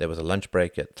 There was a lunch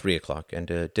break at 3 o'clock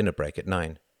and a dinner break at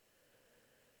 9.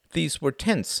 These were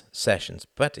tense sessions,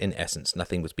 but in essence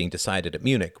nothing was being decided at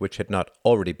Munich which had not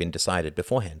already been decided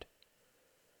beforehand.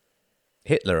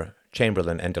 Hitler,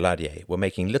 Chamberlain, and Daladier were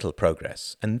making little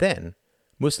progress, and then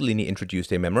Mussolini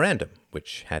introduced a memorandum,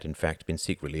 which had in fact been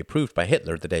secretly approved by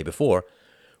Hitler the day before,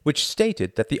 which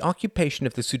stated that the occupation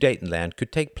of the Sudetenland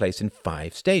could take place in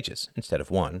 5 stages instead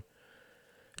of 1.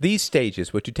 These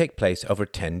stages were to take place over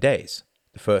 10 days,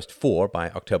 the first 4 by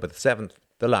October the 7th,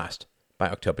 the last by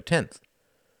October 10th.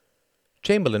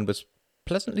 Chamberlain was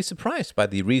pleasantly surprised by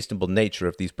the reasonable nature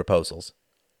of these proposals.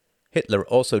 Hitler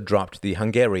also dropped the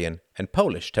Hungarian and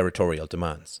Polish territorial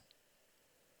demands.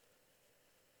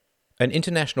 An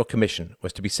international commission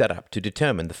was to be set up to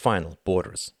determine the final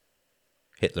borders.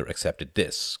 Hitler accepted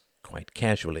this quite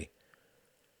casually.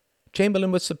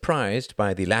 Chamberlain was surprised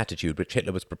by the latitude which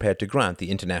Hitler was prepared to grant the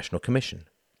international commission.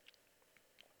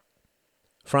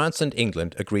 France and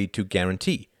England agreed to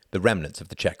guarantee the remnants of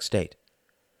the Czech state.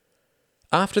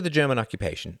 After the German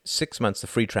occupation, 6 months of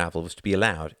free travel was to be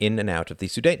allowed in and out of the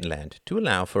Sudetenland to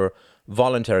allow for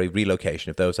voluntary relocation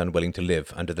of those unwilling to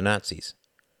live under the Nazis.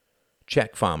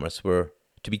 Czech farmers were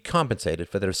to be compensated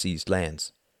for their seized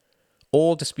lands.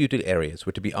 All disputed areas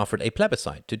were to be offered a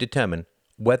plebiscite to determine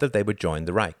whether they would join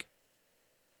the Reich.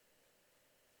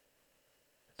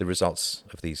 The results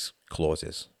of these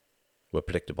clauses were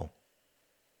predictable.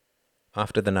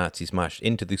 After the Nazis marched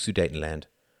into the Sudetenland,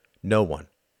 no one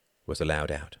was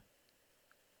allowed out.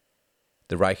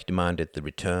 The Reich demanded the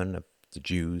return of the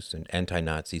Jews and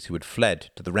anti-Nazis who had fled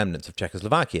to the remnants of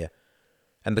Czechoslovakia,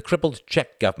 and the crippled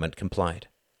Czech government complied.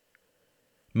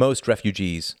 Most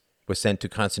refugees were sent to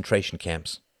concentration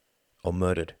camps or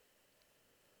murdered.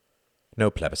 No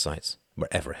plebiscites were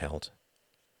ever held.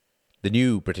 The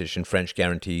new British and French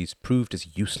guarantees proved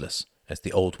as useless as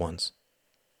the old ones.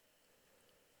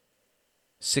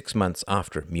 6 months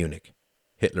after Munich,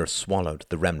 Hitler swallowed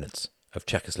the remnants of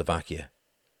Czechoslovakia.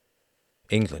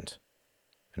 England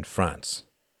and France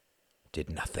did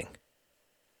nothing.